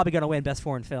and probably going to win best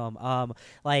foreign film. I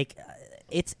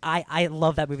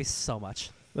love that movie so much.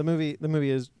 The movie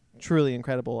is truly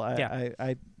incredible. Yeah.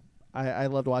 I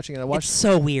loved watching it. It's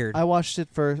so weird. I watched it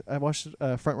Front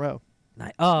Row.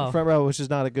 Oh, Front Row, which is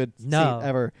not a good No. seat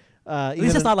ever. at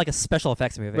least it's not like a special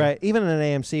effects movie, right. Even in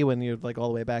an AMC when you're like all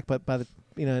the way back, but by the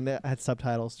and I had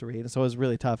subtitles to read, so it was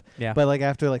really tough. Yeah. But like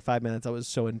after like 5 minutes, I was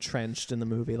so entrenched in the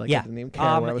movie, like I didn't even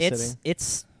care where I was sitting.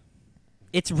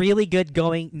 It's really good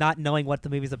not knowing what the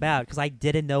movie's about because I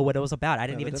didn't know what it was about. I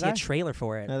didn't Neither even did see I. a trailer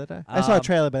for it. Neither did I saw a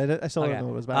trailer, but I still Okay. don't know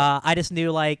what it was about. I just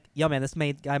knew like, yo man, this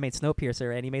guy made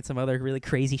Snowpiercer and he made some other really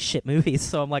crazy shit movies.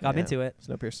 So I'm like, I'm Yeah. into it.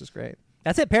 Snowpiercer's great.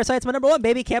 That's it. Parasite's my number one,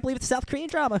 baby. Can't believe it's a South Korean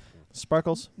drama.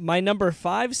 Sparkles. My number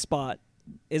 5 spot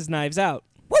is Knives Out.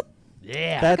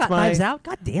 Yeah. That's Got my Knives Out.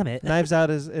 God damn it. Knives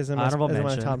Out is in my, Honorable is in my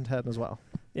mention. top 10 as well.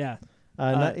 Yeah.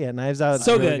 Knives Out.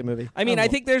 So is a really good. movie. I mean, I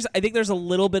think there's a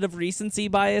little bit of recency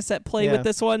bias at play Yeah. with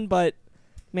this one, but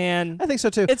man, I think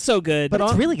so too. it's so good. But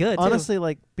it's really good, too. Honestly,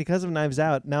 like because of Knives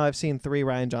Out, now I've seen 3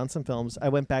 Rian Johnson films. I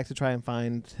went back to try and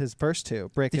find his first 2,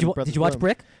 Brick. Did and you Brothers watch Bloom.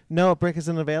 Brick? No, Brick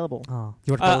isn't available. Oh,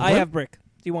 you watch I have Brick. Do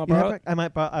you want to You have borrow Brick? I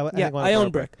might. I Yeah, think I own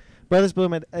Brick. Brothers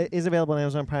Bloom is available on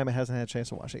Amazon Prime. It hasn't had a chance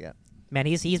to watch it yet, Man,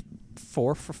 he's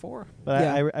 4 for 4. but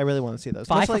Yeah. I really want to see those.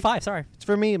 5 Much for like, 5. Sorry. It's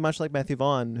for me, much like Matthew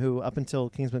Vaughn, who up until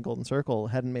Kingsman: Golden Circle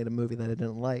hadn't made a movie that I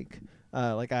didn't like.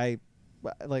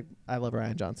 I love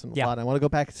Rian Johnson a Yeah. lot. I want to go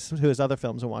back to his other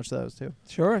films and watch those too.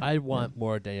 Sure. I want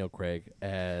more Daniel Craig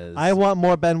as. I want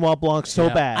more Benoit Blanc so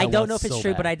Yeah. bad. I don't want know if it's so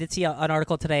true, bad. but I did see an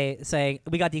article today saying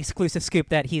we got the exclusive scoop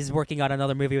that he's working on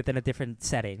another movie within a different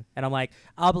setting. And I'm like,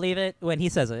 I'll believe it when he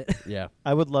says it. Yeah.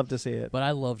 I would love to see it. But I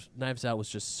loved Knives Out. Was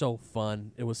just so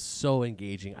fun. It was so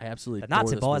engaging. I absolutely The adore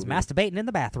Nazi this boy is movie. masturbating in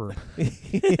the bathroom.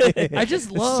 I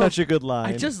just love such a good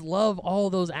line. I just love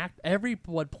all those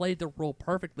everyone played their role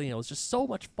perfectly. And it was just so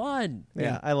much fun.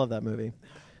 yeah, I love that movie.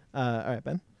 All right,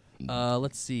 Ben.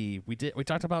 Let's see. We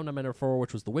talked about my number 4,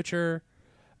 which was The Witcher.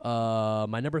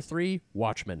 My number 3,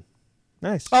 Watchmen.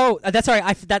 Nice. Oh, that's sorry.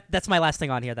 That's my last thing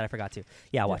on here that I forgot to.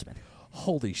 Yeah, Watchmen.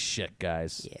 Holy shit,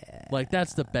 guys! Yeah. Like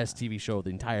that's the best TV show of the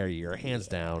entire year, hands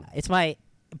down. It's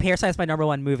Parasite's my number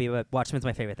one movie, but Watchmen's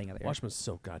my favorite thing of the year. Watchmen's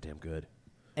so goddamn good.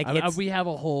 It's- We have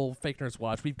a whole Fake Nerds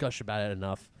watch. We've gushed about it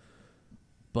enough.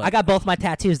 But I got both my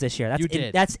tattoos this year. You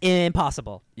did. That's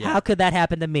impossible. Yeah. How could that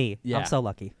happen to me? Yeah. I'm so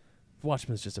lucky.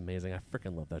 Watchmen's just amazing. I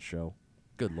freaking love that show.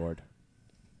 Good lord.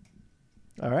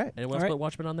 All right. Anyone else All right. put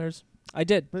Watchmen on theirs? I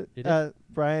did. You did?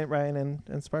 Ryan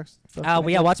and Sparks. Well,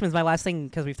 yeah, Watchmen's my last thing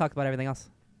because we've talked about everything else.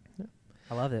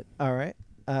 I love it. All right.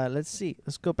 Let's see.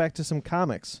 Let's go back to some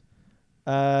comics.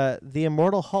 The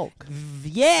Immortal Hulk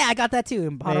Yeah, I got that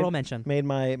too. Honorable mention. made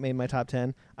my top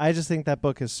 10. I just think that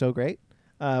book is so great.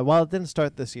 While it didn't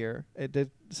start this year, it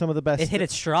did some of the best. It hit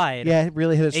its stride. Yeah, it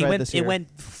really hit its It stride went. this year. It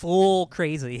went full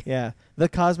crazy. Yeah, the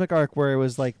cosmic arc where it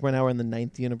was like now we're in the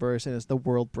 9th universe and it's the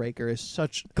World Breaker is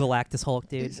such. Galactus Hulk,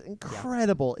 dude. It's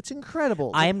incredible. It's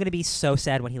incredible. I am gonna be so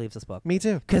sad when he leaves this book. Me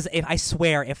too. Because I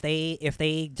swear, if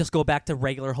they just go back to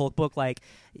regular Hulk book, like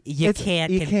you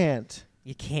can't. You can't.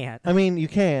 You can't. I mean, you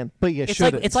can, but you It's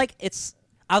shouldn't.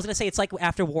 I was gonna say it's like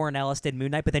after Warren Ellis did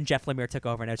Moon Knight, but then Jeff Lemire took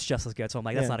over and it's just as good. So I'm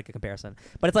like, that's Yeah. not a good comparison.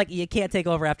 But it's like you can't take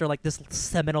over after like this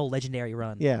seminal legendary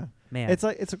run. Yeah, man. it's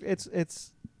like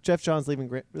it's Jeff Johns leaving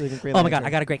Green Oh my god, Lantern. I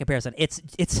got a great comparison. It's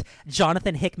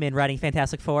Jonathan Hickman writing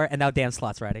Fantastic Four, and now Dan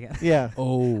Slott's writing it. Yeah.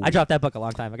 Oh. I dropped that book a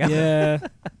long time ago. Yeah.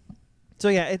 So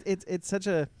yeah, it's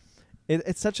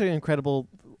such an incredible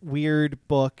weird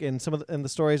book, and the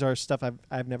stories are stuff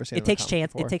I've never seen. It takes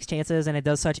chances, and it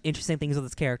does such interesting things with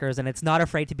its characters, and it's not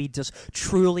afraid to be just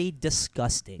truly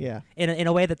disgusting. Yeah. In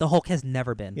a way that the Hulk has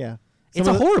never been. Yeah. It's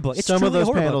a horror book. It's some of truly a those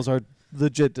horror panels book. are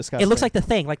legit disgusting. It looks like The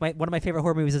Thing. Like one of my favorite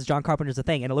horror movies is John Carpenter's The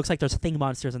Thing, and it looks like there's Thing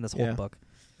monsters in this Hulk Yeah. book.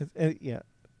 Yeah.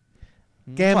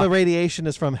 Gamma radiation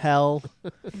is from hell. Oh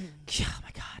my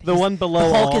god. The one below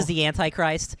the Hulk all, is the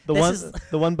Antichrist. the This one is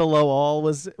the one below all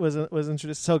was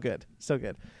introduced. So good.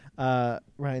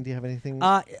 Ryan, do you have anything?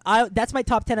 that's my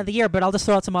top 10 of the year, but I'll just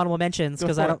throw out some honorable mentions Go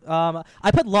because for I don't.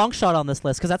 I put Longshot on this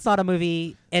list because that's not a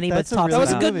movie anybody's That's a talking really That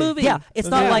was a about. good movie. Yeah, it's That's a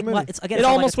not good like movie. it's again. It it's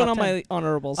not almost like went a on top 10. my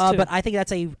honorables too. But I think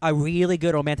that's a really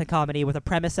good romantic comedy with a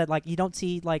premise that like you don't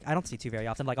see I don't see too very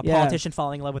often, like a Yeah. politician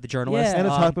falling in love with a journalist. Yeah. and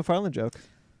a Um, Todd McFarlane joke.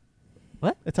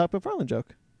 What? A Todd McFarlane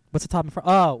joke. What's the top in front?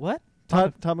 Oh, what?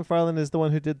 Todd McFarlane is the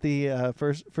one who did the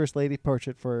first lady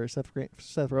portrait for Seth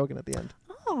Rogen at the end.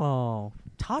 Oh,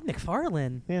 Todd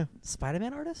McFarlane, Yeah.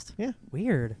 Spider-Man artist. Yeah.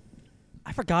 Weird.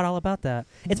 I forgot all about that.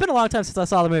 It's been a long time since I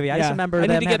saw the movie. I just remember I need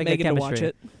them to get having good Megan to watch chemistry.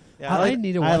 it. Yeah, I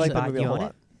need to I watch like that. that movie a You whole own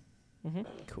lot. Mm-hmm.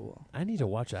 Cool. I need to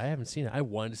watch it. I haven't seen it. I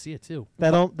wanted to see it too.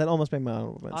 That almost made my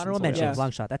honorable mention. Honorable so mention, yeah.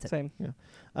 long shot. That's it. Same. You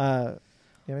have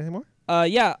anything more?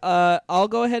 I'll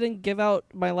go ahead and give out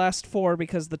my last four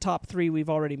because the top three we've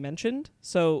already mentioned.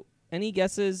 So, any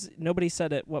guesses? Nobody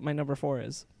said it. What my number 4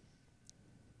 is?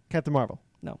 Captain Marvel.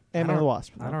 No. Ant-Man and the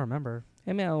Wasp. I don't remember.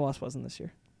 Ant-Man and the Wasp wasn't this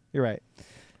year. You're right.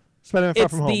 Spider-Man Far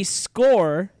It's From the Home.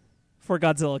 score for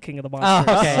Godzilla King of the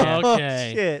Monsters. okay.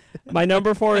 Okay. Shit. My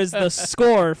number 4 is the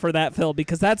score for that film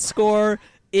because that score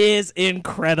is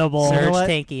incredible. You know Surge what?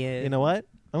 Tanky. You know what?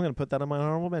 I'm going to put that on my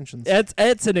honorable mentions.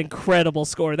 It's an incredible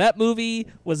score. That movie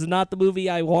was not the movie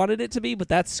I wanted it to be, but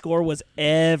that score was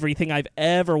everything I've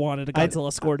ever wanted a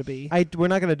Godzilla score to be. We're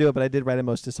not going to do it, but I did write a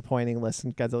most disappointing list,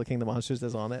 and Godzilla King of the Monsters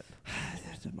is on it.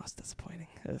 It's the most disappointing.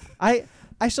 Ugh.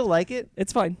 I still like it,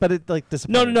 It's fine. but it like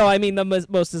disappointing. No. I mean the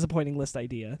most disappointing list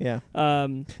idea. Yeah.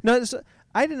 Um, No,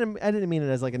 I didn't mean it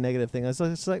as like a negative thing. I was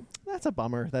just like, that's a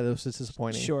bummer that it was just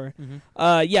disappointing. sure.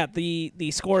 Mhm. Yeah.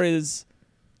 The score is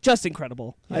just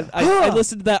incredible. I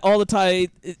listened to that all the time.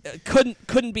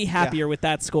 Couldn't be happier with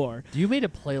that score. You made a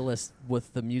playlist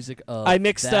with the music of I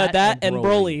mixed that and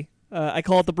Broly. I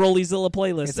call it the Brolyzilla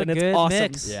playlist, It's a and it's good awesome.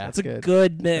 mix. Yeah. it's a That's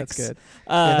good mix. That's good.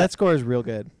 Yeah, that score is real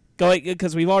good. Going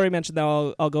because we've already mentioned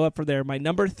that. I'll go up from there. My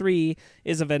number 3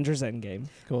 is Avengers Endgame.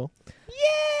 Cool.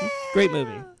 Great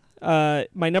movie.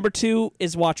 My number 2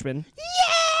 is Watchmen.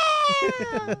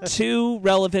 Too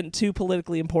relevant, too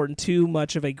politically important, too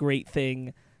much of a great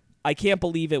thing. I can't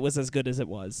believe it was as good as it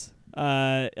was.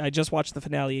 I just watched the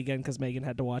finale again because Megan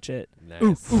had to watch it.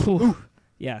 Nice.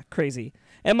 Yeah, crazy.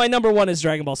 And my number 1 is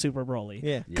Dragon Ball Super Broly.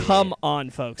 Yeah. Yeah. Come on,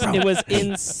 folks. It was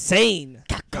insane.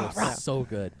 That was so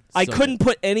good. I So couldn't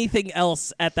put anything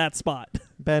else at that spot.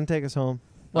 Ben, take us home.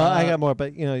 Well, I got more,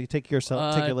 but you take your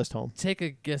list home. good. Take a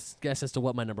guess as to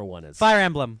what my number 1 is. Fire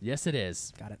Emblem. Yes, it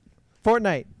is. Got it.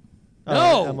 Fortnite. No!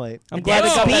 Oh, I'm late. I'm glad I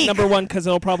got that Speak. number 1 because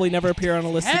it'll probably never appear on a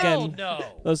list Hell again. no.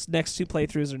 Those next 2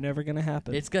 playthroughs are never going to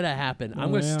happen. It's gonna happen. No,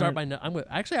 I'm gonna they start aren't. my.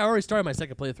 Actually, I already started my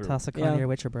second playthrough. Toss a coin Yeah. to your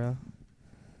Witcher, bro.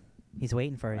 He's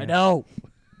waiting for you. I know.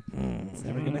 It's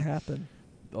never going to happen.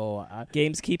 Oh,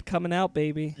 Games keep coming out,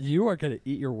 baby. you are gonna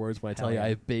eat your words when I tell Hell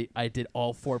you yeah. I did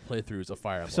all 4 playthrough of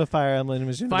Fire Emblem. So Fire Emblem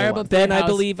is your Fire number Emblem. one. Then I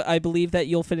House- believe that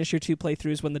you'll finish your 2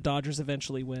 playthroughs when the Dodgers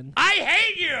eventually win. I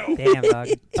hate you. Damn, dog.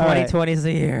 All right. 2020 is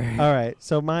the year. All right.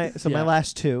 So my Yeah.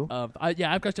 last 2.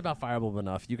 I've gushed about Fire Emblem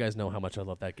enough. You guys know how much I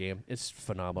love that game. It's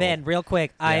phenomenal. Ben, real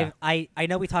quick, Yeah. I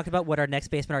know we talked about what our next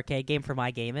Basement Arcade game for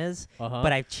my game is, Uh-huh.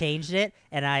 but I've changed it,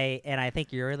 and I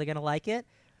think you're really gonna like it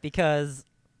because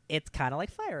it's kind of like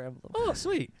Fire Emblem. Oh,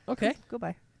 sweet. Okay.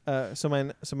 Goodbye. So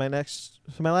my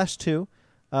last 2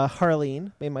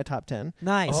 Harleen made my top 10.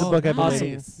 Nice. It's a Oh, book I've been nice. waiting.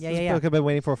 Yeah, It's yeah, a yeah. book I've been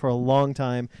waiting for a long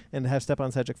time, and to have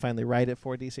Stepan Sedgwick finally write it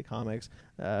for DC Comics.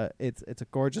 It's a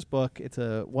gorgeous book. It's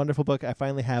a wonderful book. I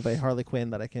finally have a Harley Quinn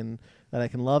that I can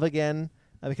love again,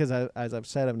 because as I've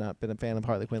said, I've not been a fan of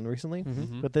Harley Quinn recently.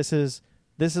 Mhm. But this is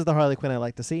the Harley Quinn I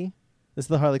like to see. This is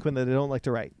the Harley Quinn that I don't like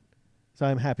to write. So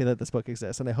I'm happy that this book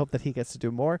exists, and I hope that he gets to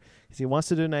do more, because he wants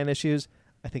to do 9 issues.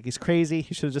 I think he's crazy.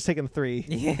 He should have just taken 3.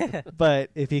 Yeah. But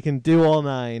if he can do all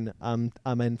 9, I'm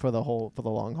in for the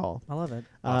long haul. I love it.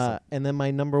 Awesome. And then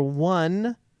my number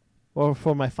 1, or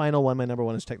for my final one, my number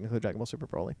 1 is technically Dragon Ball Super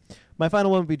Broly. My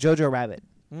final one would be Jojo Rabbit.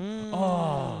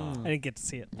 Oh. I didn't get to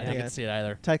see it. I didn't Yeah. get to see it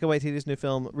either. Taika Waititi's new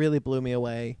film really blew me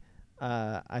away.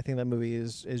 I think that movie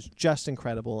is just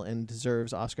incredible and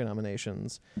deserves Oscar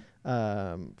nominations.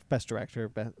 Best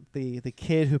director, the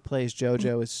kid who plays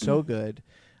JoJo is so good.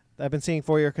 I've been seeing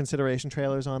For Your Consideration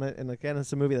trailers on it, and again,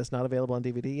 it's a movie that's not available on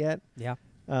DVD yet. Yeah.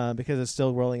 Because it's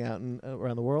still rolling out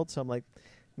around the world. So I'm like,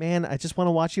 man, I just want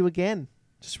to watch you again.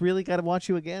 Just really got to watch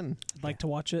you again. I'd like to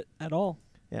watch it at all.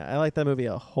 Yeah, I like that movie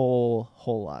a whole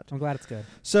lot. I'm glad it's good.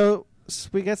 So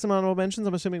we get some honorable mentions.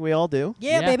 I'm assuming we all do.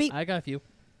 Yeah, baby. I got a few.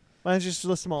 Why don't you just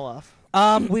list them all off?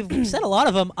 We've said a lot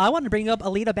of them. I wanted to bring up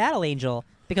Alita Battle Angel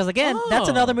because again, that's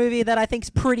Oh. another movie that I think's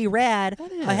pretty rad.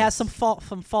 That It has is.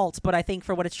 some faults, but I think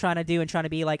for what it's trying to do and trying to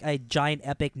be like a giant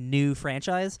epic new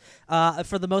franchise,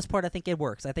 for the most part, I think it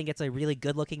works. I think it's a really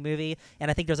good-looking movie, and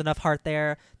I think there's enough heart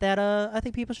there that I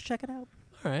think people should check it out.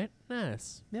 All right.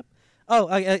 Nice. Oh,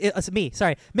 it's me.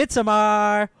 Sorry,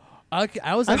 Midsommar. Okay,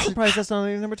 I was I'm actually surprised that's not on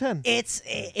your number 10. It's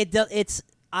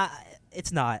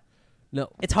not. no.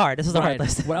 It's hard. This is a hard Right.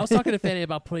 list. When I was talking to Fanny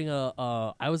about putting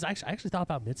I actually thought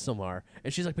about Midsommar,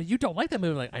 and she's like, "But you don't like that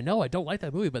movie." I'm like, I know I don't like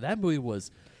that movie, but that movie was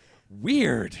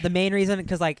weird. The main reason,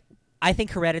 because like I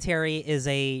think Hereditary is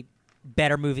a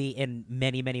better movie in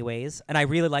many, many ways, and I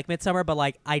really like Midsommar, but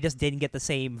like I just didn't get the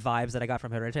same vibes that I got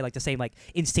from Hereditary, like the same like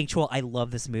instinctual. I love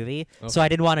this movie, so I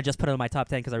didn't want to just put it in my top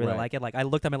 10 because I really Right. like it. Like I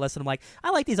looked at my list and I'm like, I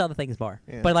like these other things more,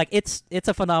 Yeah. but like it's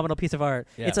a phenomenal piece of art.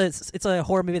 Yeah. It's a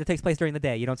horror movie that takes place during the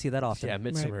day. You don't see that often. Yeah,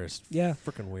 Midsommar is Yeah.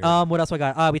 freaking weird. What else we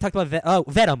got? We talked about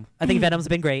Venom. I think Venom's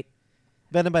been great.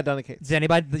 Venom by Donna Cates. Venom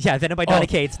by Donny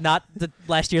Cates, not the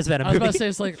last year's Venom I was movie. about to say,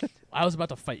 it's like I was about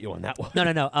to fight you on that one.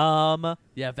 No.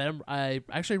 Yeah, Venom. I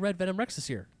actually read Venom Rex this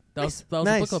year. That was a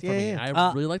Nice. book club for Yeah, me. yeah.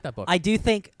 I really like that book. I do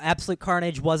think Absolute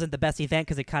Carnage wasn't the best event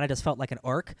because it kind of just felt like an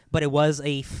arc, but it was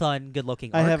a fun,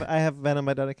 good-looking arc. I have Venom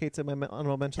by Donna Cates in my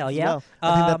honorable mentions Hell as yeah. well.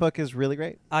 I think that Um, book is really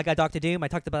great. I got Doctor Doom. I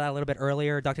talked about that a little bit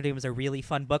earlier. Doctor Doom is a really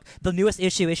fun book. The newest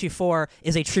issue 4,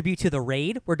 is a tribute to The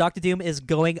Raid, where Doctor Doom is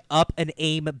going up an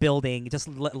AIM building, just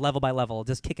level by level,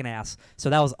 just kicking ass. So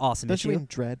that was awesome Don't you issue. mean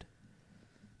Dread?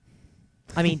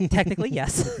 I mean, technically,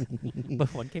 yes.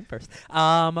 But one came first.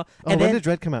 Oh, And when then did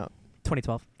Dread come out?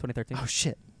 2012, 2013. Oh,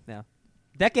 shit.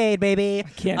 Decade, baby.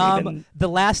 Can't even. The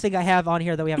last thing I have on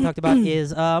here that we haven't talked about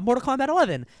is Mortal Kombat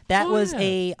 11. That Oh, was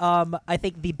yeah. I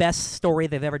think the best story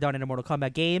they've ever done in a Mortal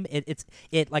Kombat game. It's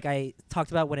like I talked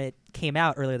about when it came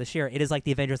out earlier this year. It is like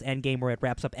the Avengers Endgame where it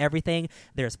wraps up everything.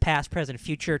 There's past, present,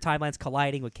 future timelines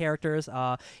colliding with characters.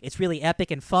 It's really epic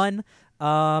and fun.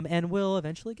 And we'll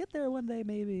eventually get there one day,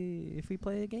 maybe if we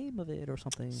play a game of it or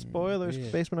something. Spoilers Yeah.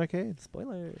 for Basement Arcades.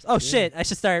 Spoilers. Oh shit! I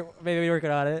should start maybe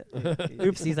working on it.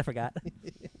 Oopsies, I forgot.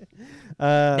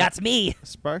 That's me.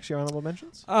 Sparks, your honorable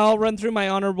mentions? I'll run through my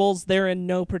honorables. They're in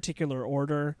no particular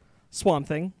order. Swamp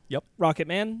Thing. Yep. Rocket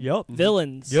Man. Yep.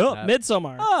 Villains. Yep.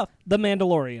 Midsommar. Oh. The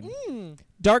Mandalorian.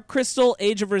 Dark Crystal,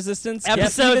 Age of Resistance.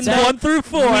 Episodes Even though 1 through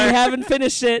 4. We haven't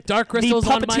finished it. Dark Crystal's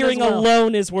the on mine as puppeteering well.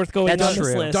 alone is worth going That's on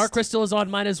this true. list. Dark Crystal is on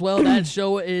mine as well. That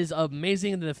show is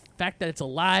amazing, and the fact that it's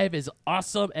alive is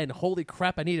awesome. And holy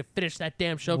crap, I need to finish that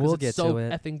damn show because We'll it's get so to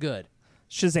it. effing good.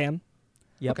 Shazam.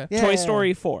 Yep. Okay. Yeah. Toy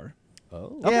Story 4.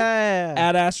 Oh. Yeah.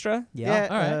 Ad Astra. Yeah.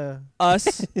 all right. Us.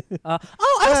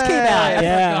 Us came out.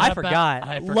 Yeah. I forgot.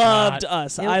 I forgot. Loved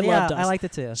Us. It- I yeah, loved Us. I liked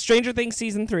it too. Stranger Things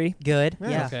Season 3. Good. Yeah.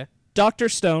 Yeah. Okay. Dr.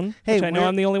 Stone, Hey, which I know we're-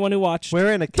 I'm the only one who watched.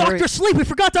 We're in a Doctor Sleep. We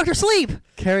forgot Doctor Sleep.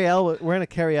 Carrie Elwes. We're in a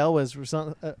Carrie Elwes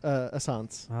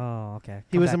assance. Oh, okay.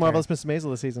 He was in Marvelous Miss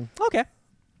Maisel this season. Okay.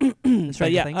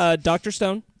 But yeah, Dr.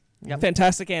 Stone. Yep.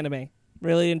 Fantastic anime.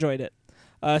 Really enjoyed it.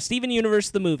 Steven Universe,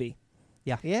 the movie.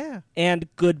 Yeah. And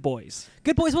Good Boys.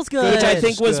 Good Boys was good. Which I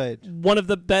think was Good. one of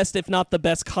the best, if not the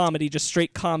best comedy, just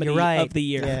straight comedy You're right. of the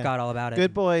year. I Yeah. forgot all about it.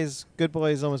 Good Boys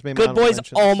almost made my Good honorable Boys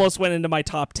mentions. almost went into my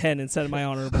top 10 instead of my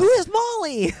honorable. Who is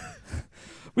Molly?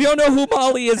 We don't know who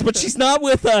Molly is, but she's not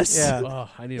with us. Yeah. Oh,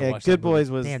 I need to Yeah, watch Good that movie. Boys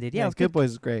was. Damn, dude. Yeah, it was Good good.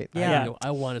 Boys is great. Yeah. I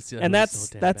want to see that And movie that's-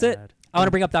 so damn that's it. bad. I want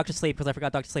to bring up Doctor Sleep because I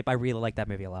forgot Doctor Sleep. I really like that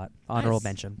movie a lot. Honorable Nice.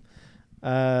 mention.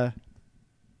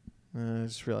 I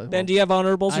just realized. Ben, do you have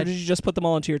honorables, I- or did you just put them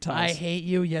all into your I ties? hate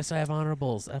you. Yes, I have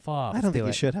honorables. F off. I don't think do you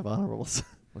it. should have honorables.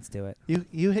 Let's do it.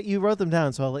 You wrote them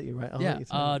down, so I'll let you write. I'll let Yeah, you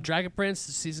tell me. Dragon Prince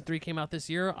season 3 came out this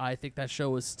year. I think that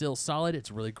show is still solid.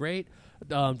 It's really great.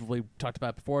 We talked about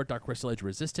it before. Dark Crystal Age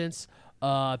Resistance,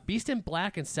 Beast in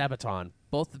Black, and Sabaton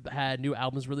both had new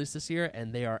albums released this year,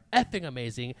 and they are effing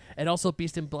amazing. And also,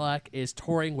 Beast in Black is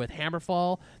touring with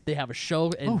Hammerfall. They have a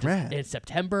show rad. in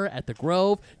September at the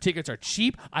Grove. Tickets are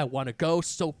cheap. I want to go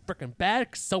so freaking bad.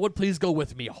 Someone please go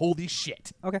with me. Holy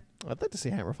shit! Okay. I'd like to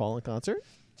see Hammerfall in concert.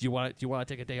 Do you want to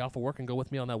take a day off of work and go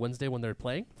with me on that Wednesday when they're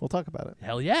playing? We'll talk about it.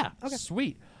 Hell yeah! Okay,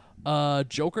 sweet.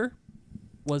 Joker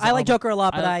was. I like Joker a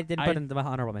lot, but I didn't put I- it into my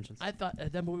honorable mentions. I thought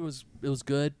that movie was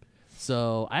good.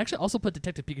 So I actually also put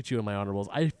Detective Pikachu in my honorables.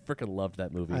 I freaking loved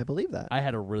that movie. I believe that. I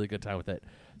had a really good time with it.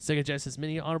 Sega Genesis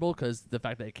Mini honorable because the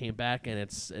fact that it came back and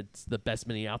it's the best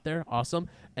mini out there, awesome.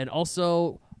 And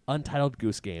also Untitled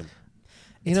Goose Game.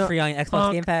 You It's know, free on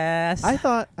Xbox Game Pass. I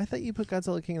thought you put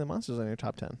Godzilla King of the Monsters on your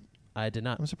top 10. I did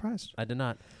not. I'm surprised. I did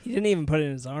not. He didn't even put it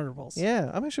in his honorables. Yeah,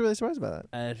 I'm actually really surprised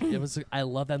about that. It was. I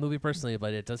love that movie personally,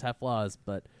 but it does have flaws.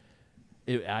 But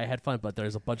I had fun. But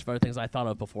there's a bunch of other things I thought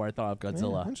of before I thought of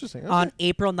Godzilla. Yeah, interesting. Okay. On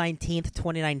April 19th,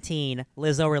 2019,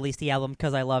 Lizzo released the album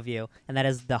 "Cause I Love You," and that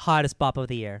is the hottest bop of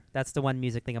the year. That's the one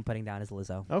music thing I'm putting down is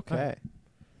Lizzo. Okay.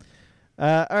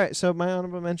 All right. So my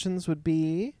honorable mentions would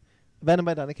be Venom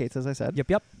by Donny Cates, as I said.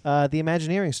 Yep. The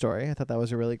Imagineering Story. I thought that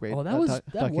was a really great Oh, that was-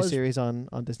 that was- docu-series on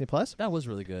Disney Plus. That was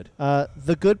really good.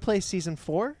 The Good Place season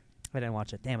 4 I didn't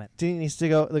watch it. Damn it. needs to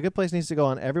go. The Good Place needs to go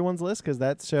on everyone's list because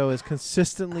that show is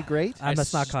consistently great I'm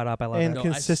just not s- caught up. I love and it. No,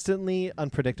 consistently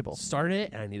unpredictable. Started it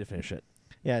and I need to finish it.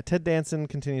 Yeah, Ted Danson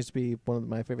continues to be one of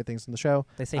my favorite things in the show.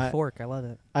 They say I- fork. I love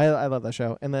it. I love that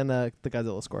show. And then the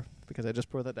Godzilla score because I just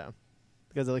wrote that down.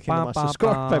 The Godzilla King of Bum, Monsters bum,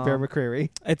 score by bum. Bear McCreary.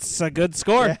 It's a good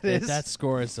score. Yeah, it is. That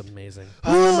score is amazing.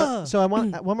 So I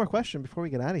want one more question before we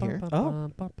get out of here.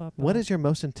 Oh. What is your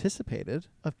most anticipated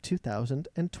of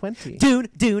 2020? Dune.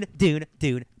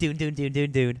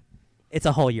 It's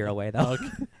a whole year away though.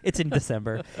 It's in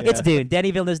December. It's Yeah. Dune.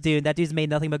 Danny Villeneuve's Dune. That dude's made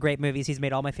nothing but great movies. He's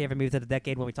made all my favorite movies of the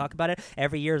decade. When we talk about it,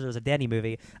 every year there's a Danny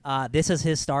movie. This is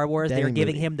his Star Wars. Danny They're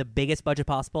giving movie. him the biggest budget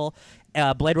possible.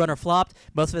 Blade Runner flopped.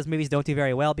 Most of his movies don't do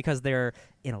very well because they're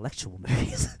intellectual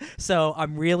movies. So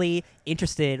I'm really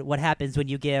interested what happens when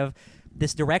you give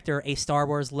this director a Star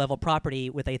Wars level property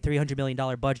with a $300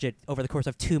 million budget over the course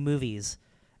of 2 movies,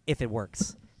 if it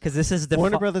works. Because this is the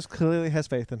Warner Brothers clearly has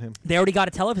faith in him. they already got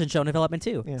a television show in development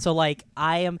too. Yeah. So like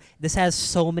this has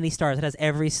so many stars. It has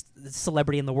every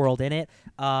celebrity in the world in it.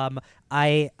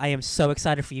 I am so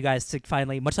excited for you guys to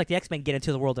finally, much like the X-Men, get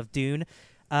into the world of Dune.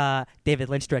 David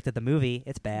Lynch directed the movie.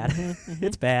 It's bad.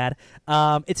 It's bad.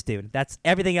 It's Dune. That's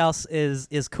everything else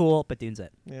is cool, but Dune's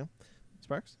it. Yeah.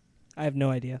 Sparks? I have no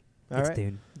idea. All It's right.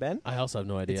 Dune. Ben? I also have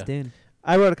no idea. It's Dune.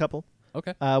 I wrote a couple.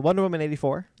 Okay. Wonder Woman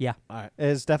 84 Yeah. All right.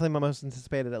 is definitely my most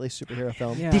anticipated, at least, superhero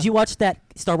film. Yeah. Did you watch that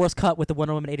Star Wars cut with the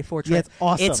Wonder Woman 84 Yeah, trailer? it's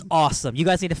awesome. It's awesome. You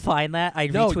guys need to find that. I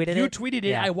No, retweeted you it. tweeted it.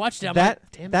 Yeah. I watched it. I'm that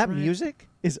like, damn that it, Ryan. music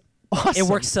is awesome. It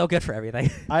works so good for everything.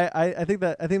 I think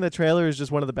the trailer is just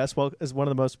one of the best is one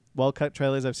of the most well cut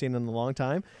trailers I've seen in a long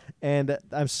time, and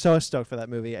I'm so stoked for that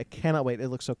movie. I cannot wait. It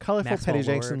looks so colorful. Maxwell Patty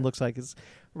Jenkson Lord. looks like it's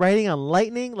riding on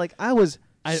lightning. Like I was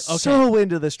Okay. so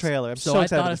into this trailer. I'm so, I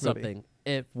excited thought for of this movie. something.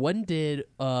 When did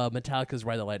Metallica's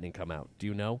 "Ride the Lightning" come out? Do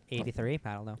you know? 83?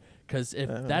 I don't know. Because if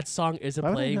Uh, that song isn't why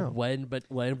would I playing know? when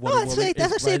Wonder Oh, that's Woman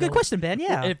is actually a riding good the- question, Ben.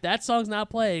 Yeah. If that song's not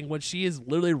playing when she is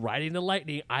literally riding the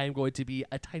lightning, I am going to be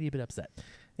a tiny bit upset.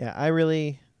 Yeah, I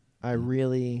really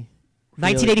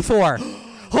 1984.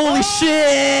 Holy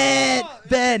shit,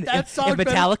 Ben! That If song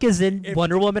better- Metallica's in if-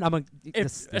 Wonder Woman, I'm a.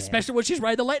 Especially when she's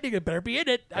riding the lightning, it better be in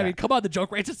it. I mean, come on, the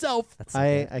joke writes itself. That's so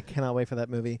I good. cannot wait for that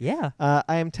movie. Yeah.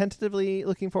 I am tentatively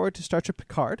looking forward to Star Trek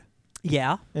Picard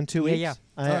Yeah. in 2 Yeah, weeks. yeah.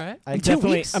 I, All right. I I'm 2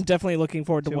 definitely, weeks? I'm definitely looking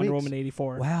forward to 2 Wonder weeks. Woman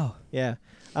 84. Wow. Yeah.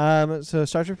 So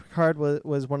Star Trek Picard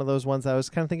was one of those ones I was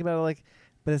kind of thinking about, like,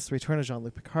 but it's the return of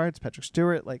Jean-Luc Picard, it's Patrick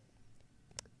Stewart. Like,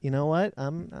 you know what?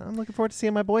 I'm looking forward to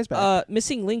seeing my boys back.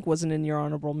 Missing Link wasn't in your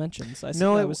honorable mentions. I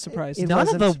No, I it- was surprised. it None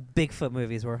of the wasn't- Bigfoot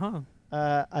movies were, huh?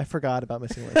 I forgot about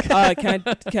Missing Link.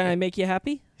 Can I make you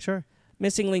happy? Sure.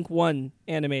 Missing Link 1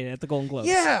 animated at the Golden Globes.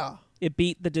 Yeah. It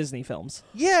beat the Disney films.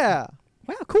 Yeah.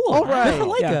 Wow, cool. All right. Good for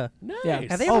Leica. Yeah. Nice. Yeah.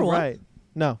 Have they All ever won? right.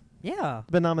 No, Yeah.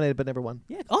 been nominated but never won.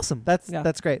 Yeah. Awesome. That's Yeah.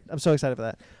 great. I'm so excited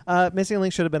for that. Missing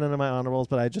Link should have been under my honorables,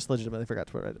 but I just legitimately forgot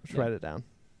to write it down.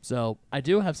 So I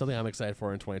do have something I'm excited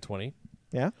for in 2020.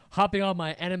 Yeah. Hopping on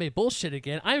my anime bullshit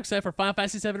again, I'm excited for Final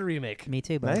Fantasy VII Remake. Me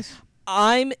too, bud. Nice.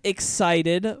 I'm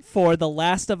excited for The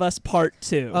Last of Us Part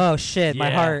 2. Oh shit, my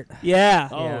Yeah. heart. Yeah.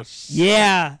 Oh, Yeah.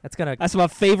 Yeah. That's That's my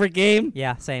favorite game.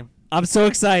 yeah, same. I'm so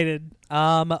excited.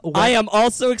 I am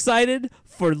also excited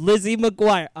for Lizzie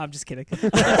McGuire. I'm just kidding.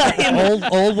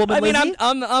 old woman I mean, Lizzie?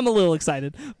 I'm a little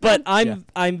excited, but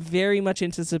I'm very much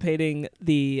anticipating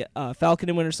the Falcon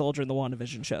and Winter Soldier and the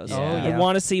WandaVision shows. Oh, I yeah.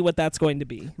 want to see what that's going to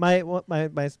be. My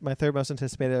third most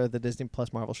anticipated are the Disney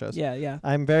Plus Marvel shows. Yeah.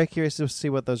 I'm very curious to see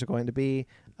what those are going to be,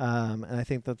 and I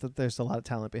think that there's a lot of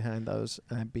talent behind those.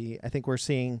 I think we're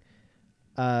seeing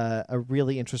a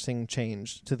really interesting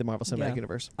change to the Marvel Cinematic Yeah.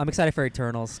 Universe. I'm excited for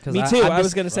Eternals because Me too. I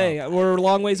was gonna say we're a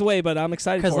long ways away, but I'm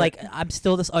excited because for like it. I'm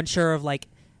still just unsure of like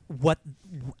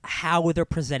how they're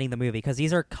presenting the movie because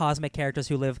these are cosmic characters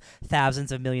who live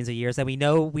thousands of millions of years and we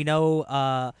know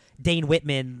Dane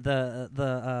Whitman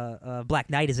the Black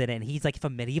Knight is in it and he's like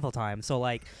from medieval times, so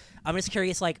like I'm just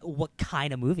curious like what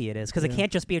kind of movie it is because it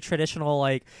can't just be a traditional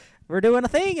like we're doing a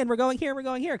thing and we're going here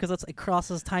because it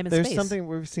crosses time and There's space. something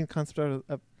we've seen concept art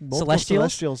of multiple Celestials?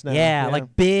 Celestials now. yeah,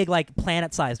 like big like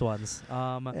planet-sized ones.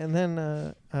 And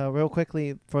then, real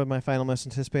quickly, for my final most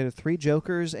anticipated, 3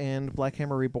 Jokers and Black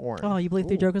Hammer Reborn. Oh, you believe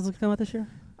 3 Ooh. Jokers will come out this year?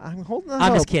 I'm holding the I'm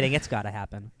hope. just kidding. It's got to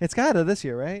happen. It's gotta this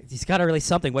year, right? He's got to release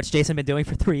something. What's Jason been doing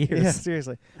for 3 years? Yeah,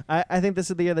 seriously. I think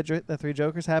this is the year that the 3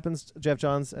 Jokers happens. Jeff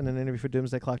Johns, in an interview for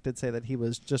Doomsday Clock, did say that he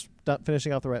was just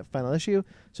finishing off the final issue,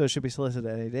 so it should be solicited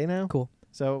any day now. Cool.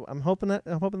 So I'm hoping that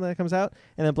it comes out.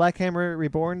 And then Black Hammer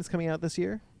Reborn is coming out this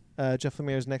year. Jeff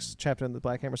Lemire's next chapter in the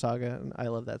Black Hammer saga, and I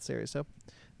love that series, so I'm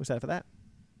excited for that.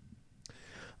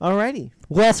 Alrighty.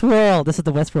 Westworld. This is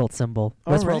the Westworld symbol.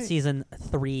 All Westworld right. season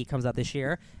 3 comes out this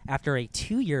year after a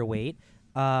 2-year wait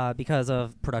because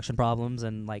of production problems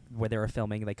and like where they were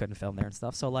filming, they couldn't film there and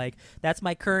stuff. So like that's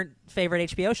my current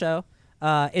favorite HBO show.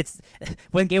 It's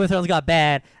when Game of Thrones got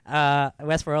bad,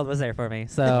 Westworld was there for me.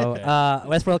 So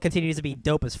Westworld continues to be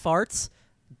dope as farts,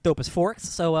 dope as forks.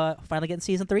 So finally getting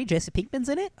season 3. Jesse Pinkman's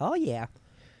in it. Oh yeah,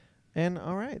 And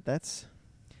all right, that's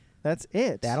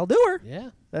it. that'll do her. Yeah.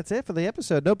 That's it for the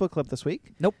episode. No book club this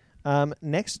week. Nope.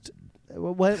 Next,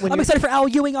 when I'm excited for Al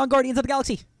Ewing on Guardians of the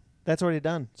Galaxy. That's already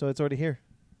done, so it's already here.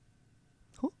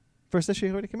 First issue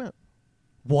already came out.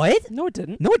 What? No, it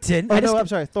didn't. No, it didn't. Oh I just no, I'm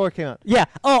sorry. Thor came out. yeah.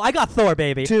 Oh, I got Thor,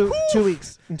 baby. 2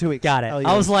 weeks. In 2 weeks. Got it. I'll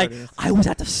I was use like, Guardians. I was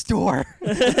at the store.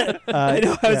 I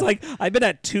know. I was yeah. like, I've been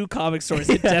at 2 comic stores.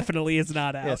 It definitely is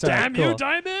not out. Yeah, sorry. Damn cool. you,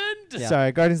 Diamond! Yeah.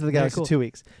 Sorry, Guardians of the Very Galaxy. cool. 2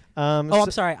 weeks. Oh,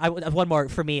 I'm sorry. One more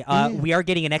for me. Yeah. We are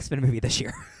getting an X-Men movie this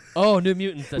year. Oh, New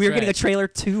Mutants. That's we are right. getting a trailer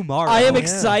tomorrow. I am yeah.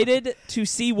 excited to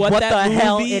see what What that the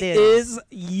hell movie it is.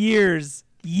 Years.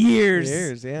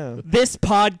 Years, yeah. This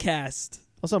podcast,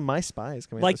 Also, My Spy is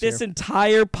coming out like this this year.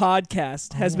 entire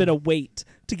podcast, has been a wait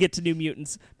to get to New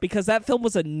Mutants because that film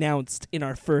was announced in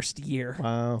our first year.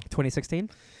 Wow. 2016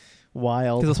 because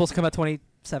Wild. it was supposed to come out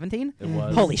 2017. It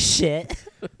was. Holy shit!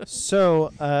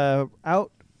 So,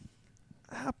 out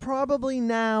probably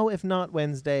now, if not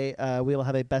Wednesday, we will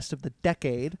have a best of the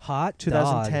decade, Hot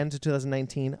 2010 to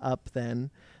 2019 up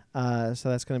then. So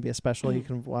that's going to be a special you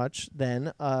can watch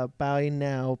then. By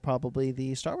now, probably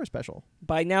the Star Wars special.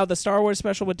 By now, the Star Wars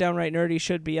special with Downright Nerdy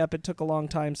should be up. It took a long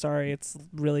time. Sorry, it's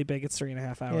really big. It's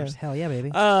 3.5 hours. Hell yeah,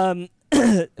 baby.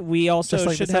 We also Just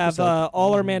like should this have episode.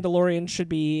 all our Mandalorians should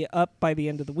be up by the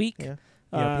end of the week. Yeah.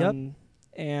 Yep.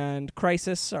 And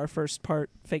Crisis, our first part,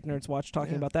 Fake Nerds Watch,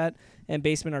 talking Yeah. about that. And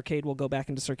Basement Arcade will go back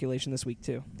into circulation this week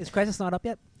too. Is Crisis not up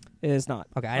yet? It is not.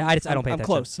 Okay, I don't pay I'm attention.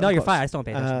 close. No, I'm you're close. fine. I just don't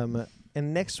pay attention.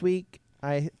 And next week,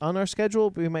 on our schedule,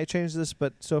 we might change this,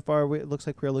 but so far it looks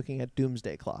like we're looking at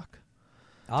Doomsday Clock.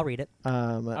 I'll read it.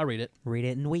 I'll read it. Read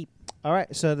it and weep. All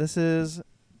right, so that's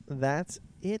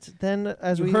it. Then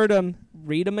as You we heard them.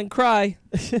 Read them and cry.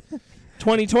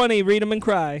 2020, read them and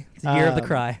cry. It's the year of the Um,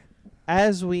 cry.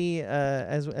 As we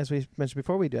mentioned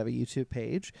before, we do have a YouTube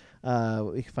page.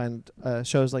 We can find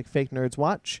shows like Fake Nerds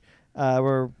Watch,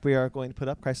 where we are going to put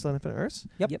up Crisis on Infinite Earths.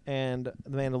 Yep. And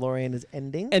The Mandalorian is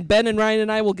ending. And Ben and Ryan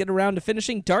and I will get around to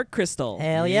finishing Dark Crystal.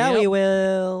 Hell yeah, we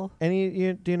will. Do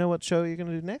you know what show you're going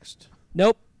to do next?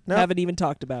 Nope. No? Haven't even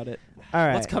talked about it. All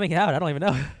right. What's coming out? I don't even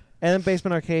know. And then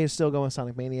Basement Arcade is still going with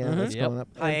Sonic Mania. Mhm. That's Yep. going up.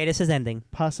 Hiatus is ending.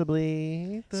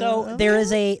 Possibly. So there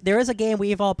is a game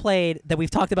we've all played that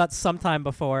we've talked about sometime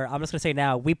before. I'm just gonna say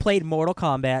now we played Mortal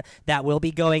Kombat that will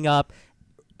be going up,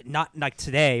 not like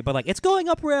today, but like it's going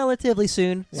up relatively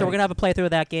soon. So Right. we're gonna have a playthrough of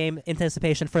that game in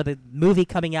anticipation for the movie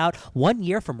coming out 1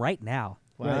 year from right now.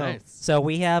 Wow. Nice. So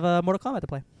we have Mortal Kombat to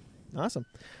play. Awesome.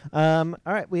 All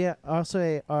right. We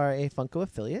also are a Funko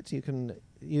affiliate. You can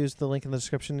use the link in the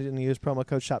description and use promo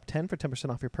code SHOP10 for 10%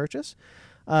 off your purchase.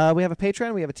 We have a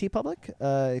Patreon. We have a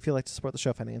TeePublic if you'd like to support the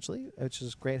show financially, which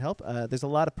is great help. There's a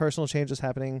lot of personal changes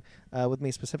happening with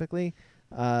me specifically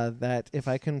that if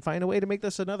I can find a way to make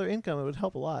this another income, it would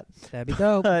help a lot. That'd be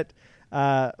dope.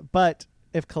 But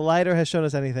if Collider has shown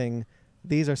us anything,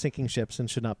 these are sinking ships and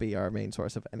should not be our main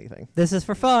source of anything. This is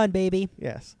for fun, baby.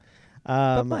 Yes.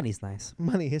 But money's nice.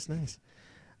 Money is nice.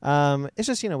 It's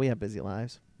just, we have busy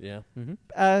lives. Yeah.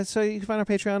 Mm-hmm. So you can find our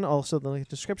Patreon, also the link in the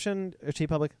description, or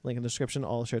TeePublic, link in the description.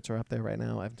 All the shirts are up there right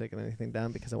now. I haven't taken anything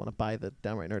down because I want to buy the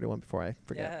downright nerdy one before I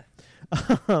forget.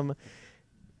 Yeah.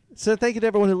 So thank you to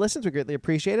everyone who listens. We greatly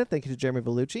appreciate it. Thank you to Jeremy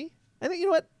Vellucci. And you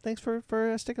know what? Thanks for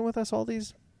sticking with us all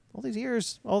these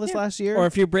years, last year. Or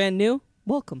if you're brand new,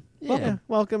 welcome. Yeah.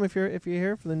 Welcome if you're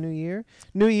here for the new year.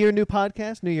 New year, new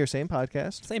podcast. New year, same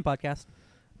podcast. Same podcast.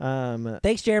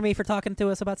 Thanks, Jeremy, for talking to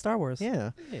us about Star Wars.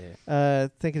 Yeah. Yeah.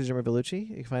 Thank you to Jeremy Vellucci.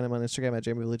 You can find him on Instagram at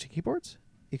Jeremy Vellucci Keyboards.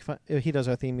 You can find, he does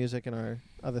our theme music and our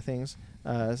other things.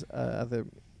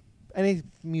 Any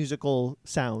musical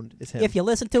sound is him. If you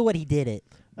listen to it, he did it.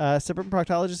 Suburban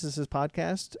Proctologist is his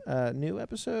podcast. New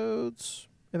episodes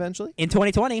eventually. In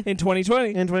 2020. In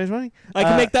 2020. In 2020. I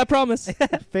can make that promise.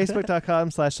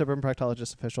 Facebook.com/Suburban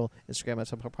Proctologist Official. Instagram at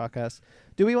Suburban Podcast.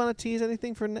 Do we want to tease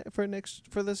anything for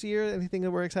this year? Anything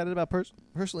that we're excited about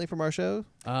personally from our show?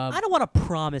 I don't want to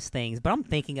promise things, but I'm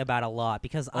thinking about a lot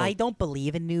because I don't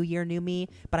believe in New Year, New Me,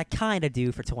 but I kind of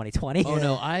do for 2020. Oh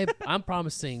no, I'm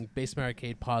promising Basement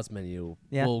Arcade pause menu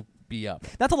will be up.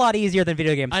 That's a lot easier than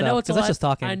video game stuff. I know it's a lot. That's just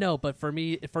talking. I know, but for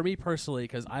me personally,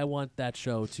 because I want that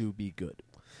show to be good.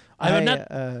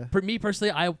 For me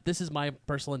personally, this is my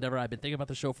personal endeavor. I've been thinking about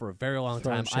the show for a very long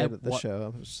time. Shit at the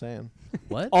show. I'm just saying.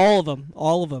 What? All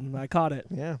of them. I caught it.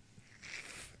 Yeah.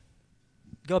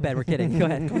 Go, Ben. We're kidding. Go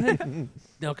ahead.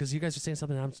 No, because you guys are saying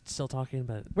something and I'm still talking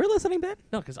about. We're listening, Ben.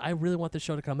 No, because I really want this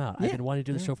show to come out. Yeah. I've been wanting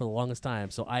to do the show for the longest time,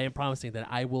 so I am promising that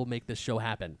I will make this show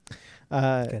happen.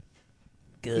 Good.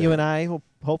 You and I will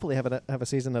hopefully have a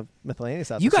season of Miscellaneous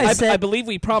out. You this guys year. I believe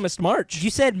we promised March. You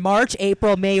said March,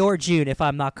 April, May, or June, if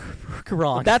I'm not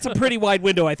wrong. That's a pretty wide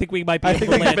window. I think we might be able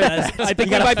to land this. I think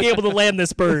we might be able to land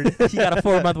this bird. You got a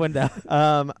 4-month window.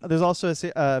 There's also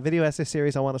a video essay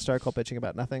series I want to start called Bitching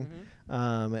About Nothing.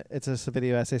 It's just a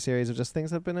video essay series of just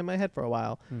things that have been in my head for a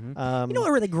while. You know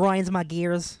what really grinds my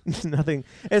gears? Nothing.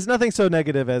 It's nothing so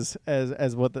negative as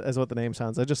what the name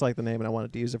sounds. I just like the name and I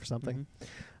wanted to use it for something.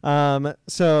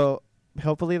 So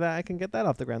hopefully that I can get that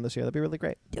off the ground this year. That'd be really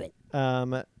great. Do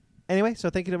it. Anyway, so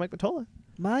thank you to Mike Matola.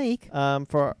 Mike.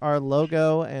 For our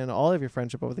logo and all of your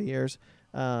friendship over the years.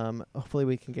 Hopefully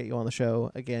we can get you on the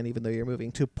show again, even though you're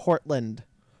moving to Portland.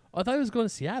 Oh, I thought he was going to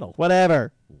Seattle.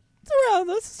 Whatever. It's around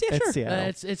this. Yeah, It's sure.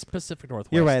 Seattle. It's Pacific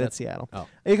Northwest. You're right. That's- It's Seattle. Oh.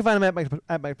 You can find him at Mike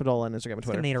Matola on Instagram and It's going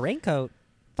Twitter. to need a raincoat.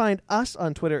 Find us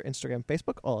on Twitter, Instagram,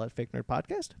 Facebook, all at Fake Nerd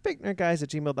Podcast.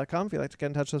 FakeNerdGuys@gmail.com. If you'd like to get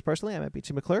in touch with us personally, I'm at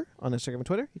BT McClure on Instagram and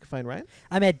Twitter. You can find Ryan.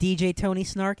 I'm at DJ Tony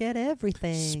Snark at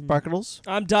everything. Sparkles.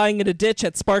 I'm dying in a ditch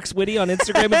at Sparks Witty on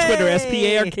Instagram and Twitter.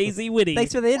 Hey! SPARKZ Witty.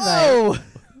 Thanks for the invite.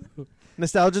 Whoa!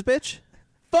 Nostalgia bitch.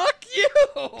 Fuck you!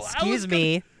 Excuse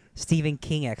me, Stephen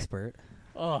King expert.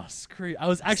 Oh, screw! I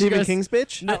was actually Stephen gonna King's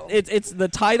bitch. No, it's the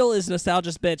title is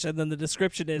Nostalgia's Bitch, and then the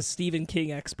description is Stephen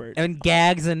King expert. And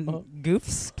gags and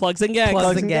goofs. Plugs and gags. Plugs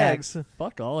Plugs and and gags. gags.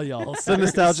 Fuck all y'all. The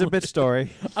Nostalgia bitch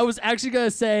story. I was actually gonna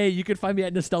say you can find me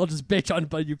at Nostalgia's Bitch on,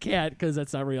 but you can't because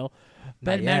that's not real.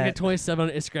 Ben yet. Magnet 27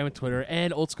 on Instagram and Twitter,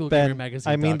 and Old School Gamer Ben,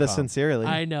 Magazine. I mean this sincerely.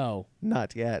 I know.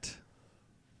 Not yet.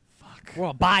 We're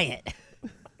gonna buy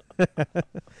it.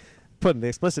 Putting the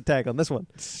explicit tag on this one.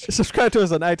 Subscribe to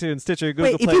us on iTunes, Stitcher,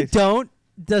 Google Wait, Play. if you don't,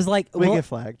 does we well, get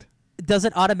flagged. does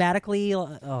it automatically?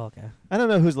 Oh, okay. I don't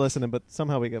know who's listening, but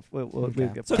somehow we get we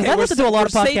Okay. get So, Because I listen to a lot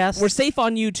of we're safe- podcasts. We're safe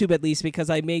on YouTube at least because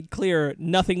I made clear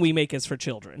nothing we make is for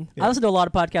children. Yeah. I listen to a lot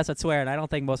of podcasts that swear, and I don't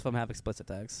think most of them have explicit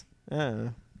tags.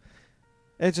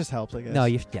 It just helps, I guess. No,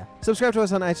 Subscribe to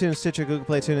us on iTunes, Stitcher, Google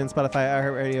Play, TuneIn, Spotify,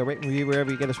 iHeartRadio, rate and review wherever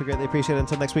you get us. We greatly appreciate it.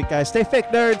 Until next week, guys, stay fake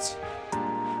nerds.